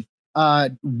Outbid.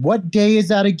 What day is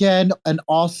that again? And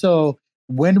also,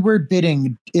 when we're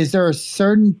bidding, is there a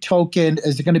certain token?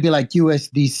 Is it going to be like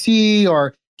USDC,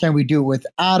 or can we do it with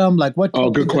Atom? Like what? Oh,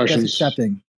 good questions.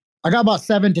 Accepting? I got about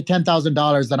 $7,000 to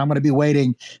 $10,000 that I'm going to be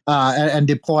waiting and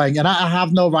deploying, and I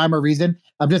have no rhyme or reason.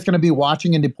 I'm just going to be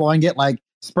watching and deploying it like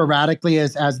sporadically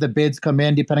as the bids come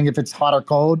in, depending if it's hot or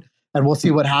cold, and we'll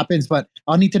see what happens. But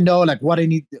I'll need to know like what I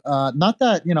need. Not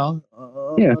that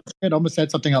I almost said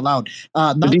something out loud.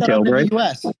 Not the details, that I'm in the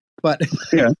US, but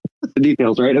yeah, the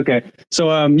details, right? Okay,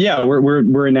 so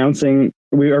we're announcing.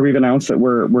 We've announced that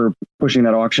we're pushing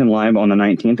that auction live on the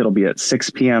 19th. It'll be at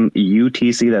 6 p.m.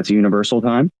 UTC. That's Universal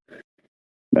Time.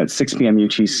 That's 6 p.m.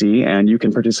 UTC, and you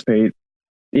can participate.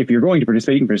 If you're going to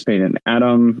participate, you can participate in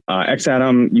Atom,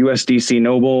 XAtom, USDC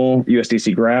Noble,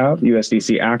 USDC Grab,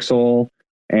 USDC Axel,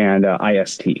 and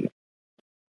IST.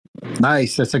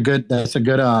 Nice. That's a good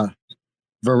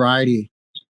variety.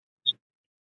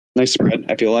 Nice spread.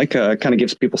 I feel like kind of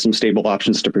gives people some stable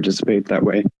options to participate that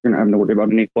way. You're not having to worry about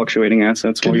any fluctuating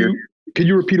assets. Could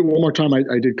you repeat it one more time? I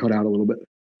did cut out a little bit.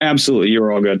 Absolutely,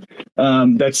 you're all good.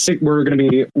 We're going to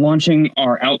be launching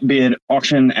our outbid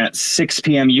auction at 6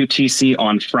 p.m. UTC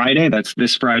on Friday. That's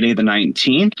this Friday, the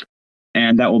 19th.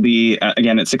 And that will be,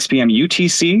 again, at 6 p.m.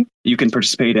 UTC. You can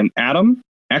participate in Atom,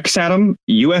 XAtom,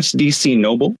 USDC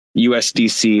Noble,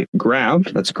 USDC Grav,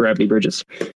 that's Gravity Bridges,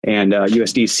 and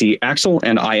USDC Axle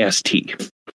and IST.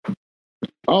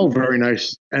 Oh, very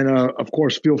nice. And of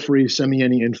course, feel free, send me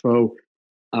any info.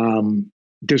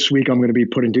 This week, I'm going to be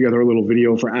putting together a little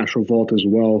video for Astro Vault as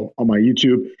well on my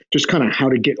YouTube, just kind of how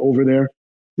to get over there,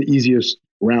 the easiest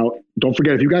route. Don't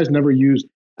forget, if you guys never used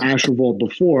Astro Vault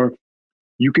before,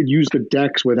 you could use the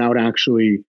DEX without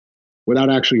actually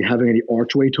having any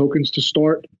Archway tokens to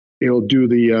start. It'll do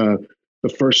the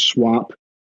first swap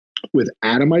with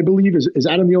Atom, I believe. Is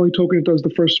Atom the only token it does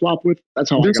the first swap with? That's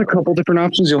how there's a couple different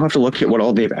options. You'll have to look at what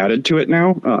all they've added to it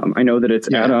now. I know that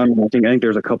it's Atom. I think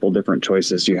there's a couple different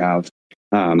choices you have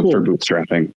for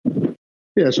bootstrapping.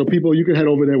 Yeah, so people, you can head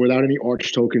over there without any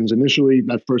Arch tokens. Initially,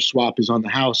 that first swap is on the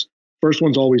house. First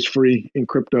one's always free in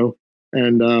crypto.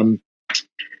 And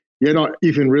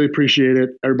Ethan, really appreciate it.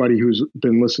 Everybody who's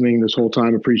been listening this whole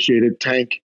time, appreciate it.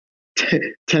 Tank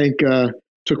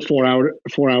took 4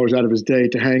 hours out of his day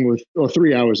to hang with, or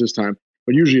 3 hours this time,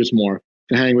 but usually it's more,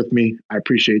 to hang with me. I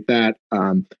appreciate that.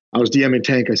 I was DMing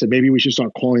Tank. I said, maybe we should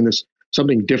start calling this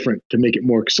something different to make it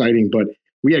more exciting, but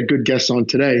we had good guests on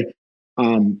today.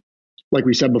 Like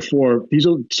we said before, these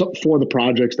are four of the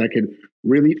projects that could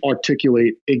really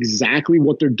articulate exactly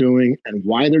what they're doing and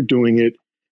why they're doing it.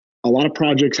 A lot of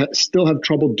projects still have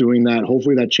trouble doing that.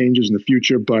 Hopefully that changes in the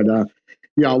future. But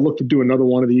I'll look to do another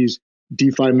one of these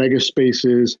DeFi mega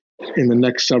spaces in the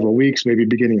next several weeks, maybe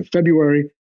beginning of February.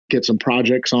 Get some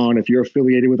projects on. If you're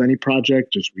affiliated with any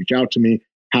project, just reach out to me.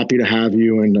 Happy to have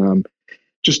you, and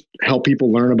just help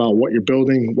people learn about what you're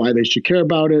building, why they should care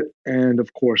about it, and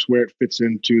of course, where it fits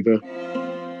into the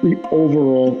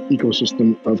overall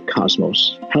ecosystem of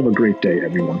Cosmos. Have a great day,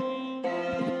 everyone.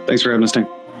 Thanks for having us, Tank.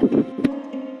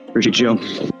 Appreciate you.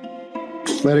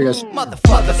 Later, guys.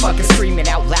 Motherfuckers screaming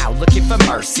out loud, looking for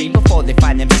mercy before they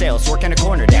find themselves working a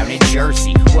corner down in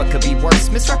Jersey. What could be worse?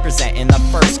 Misrepresenting the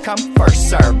first come, first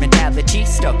serve mentality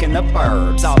stuck in the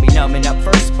burbs. I'll be numbing up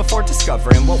first before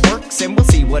discovering what works, and we'll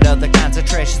see what other kinds of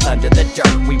trash is under the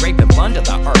dirt. We rape and plunder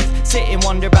the earth, sit and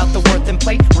wonder about the worth and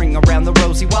play. Ring around the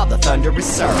rosy while the thunder is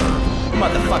served.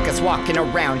 Motherfuckers walking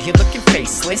around here looking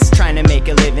faceless, trying to make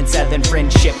a living selling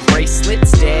friendship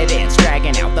bracelets. Dead ends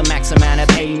dragging out the max amount of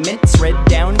payments. Red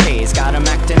down days, got 'em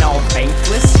acting all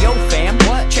bankless. Yo fam,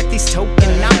 what? Check these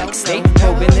tokenomics. They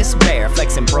probing this bear,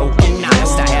 flexing broken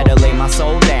honest. I had to lay my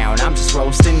soul down, I'm just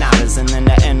roasting hours. And then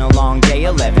to end a long day,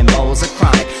 11 bowls of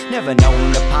chronic. Never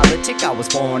known to politic, I was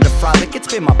born to frolic. It's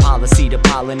been my policy to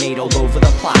pollinate all over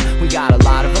the plot. We got a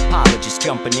lot of apologists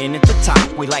jumping in at the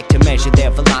top. We like to measure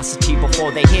their velocity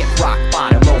before they hit rock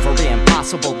bottom. Over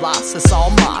impossible loss, it's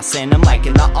all moss, and I'm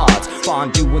liking the odds.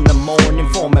 Fondue in the morning,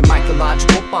 forming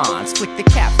mycological bonds. Flick the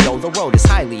cap, yo, the road is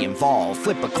highly involved.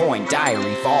 Flip a coin,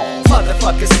 diary evolve.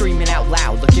 Motherfuckers screaming out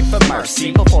loud, looking for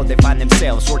mercy before they find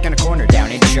themselves working a corner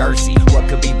down in Jersey. What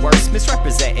could be worse?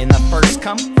 Misrepresenting the first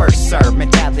come, first serve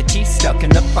mentality stuck in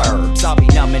the burbs. I'll be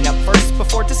numbing up first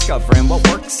before discovering what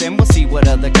works, and we'll see what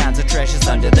other kinds of treasures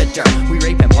under the dirt. We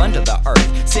rape and plunder the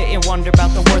earth, sit and wonder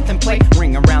about the worth and play.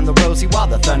 Ring around the rosy while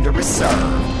the thunder is served.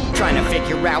 Trying to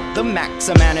figure out the max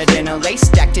amount of dinner lace,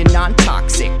 stacked in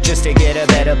non-toxic, just to get a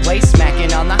better place.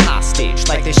 Smacking on the hostage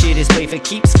like the shit is play for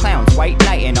keeps. Clowns, white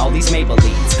knight, and all these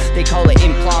Maybellines. They call it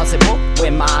implausible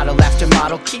when model after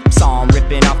model keeps on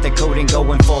ripping off the code and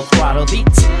going full throttle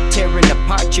beats. Tearing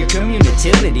apart your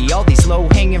community. All these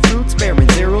low-hanging fruits bearing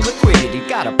zero liquidity.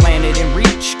 Got a planet in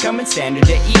reach, coming standard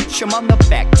to each. I'm on the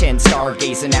back 10,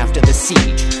 stargazing after the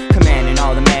siege. Commanding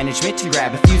all the management to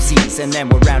grab a few Z's, and then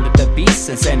we'll round up the beasts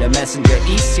and send a messenger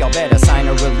east. Y'all better sign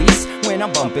a release when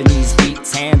I'm bumping these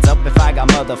beats. Hands up if I got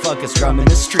motherfuckers drumming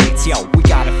the streets. Yo, we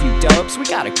got a few dubs, we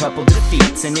got a couple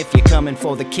defeats, and if you're coming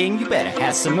for the king, you better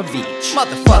have some of each.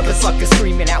 Motherfuckers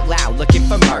screaming out loud, looking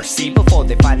for mercy before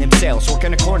they find themselves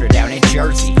working a corner down in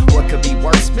Jersey. What could be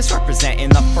worse? Misrepresenting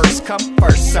the first come,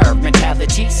 first serve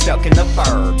mentality stuck in the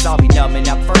burbs. I'll be numbing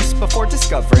up first before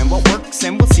discovering what works,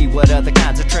 and we'll see what other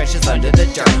kinds of treasures under the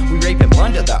dirt. We rape and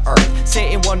plunder the earth,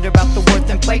 sit and wonder about the worth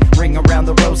and play. Ring around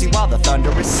the rosy while the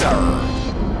thunder is served.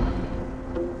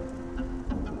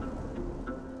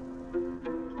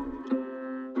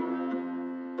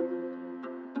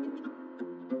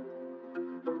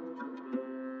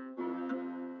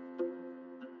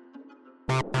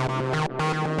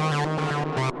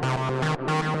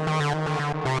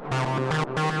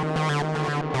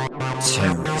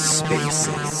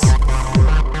 TerraSpaces.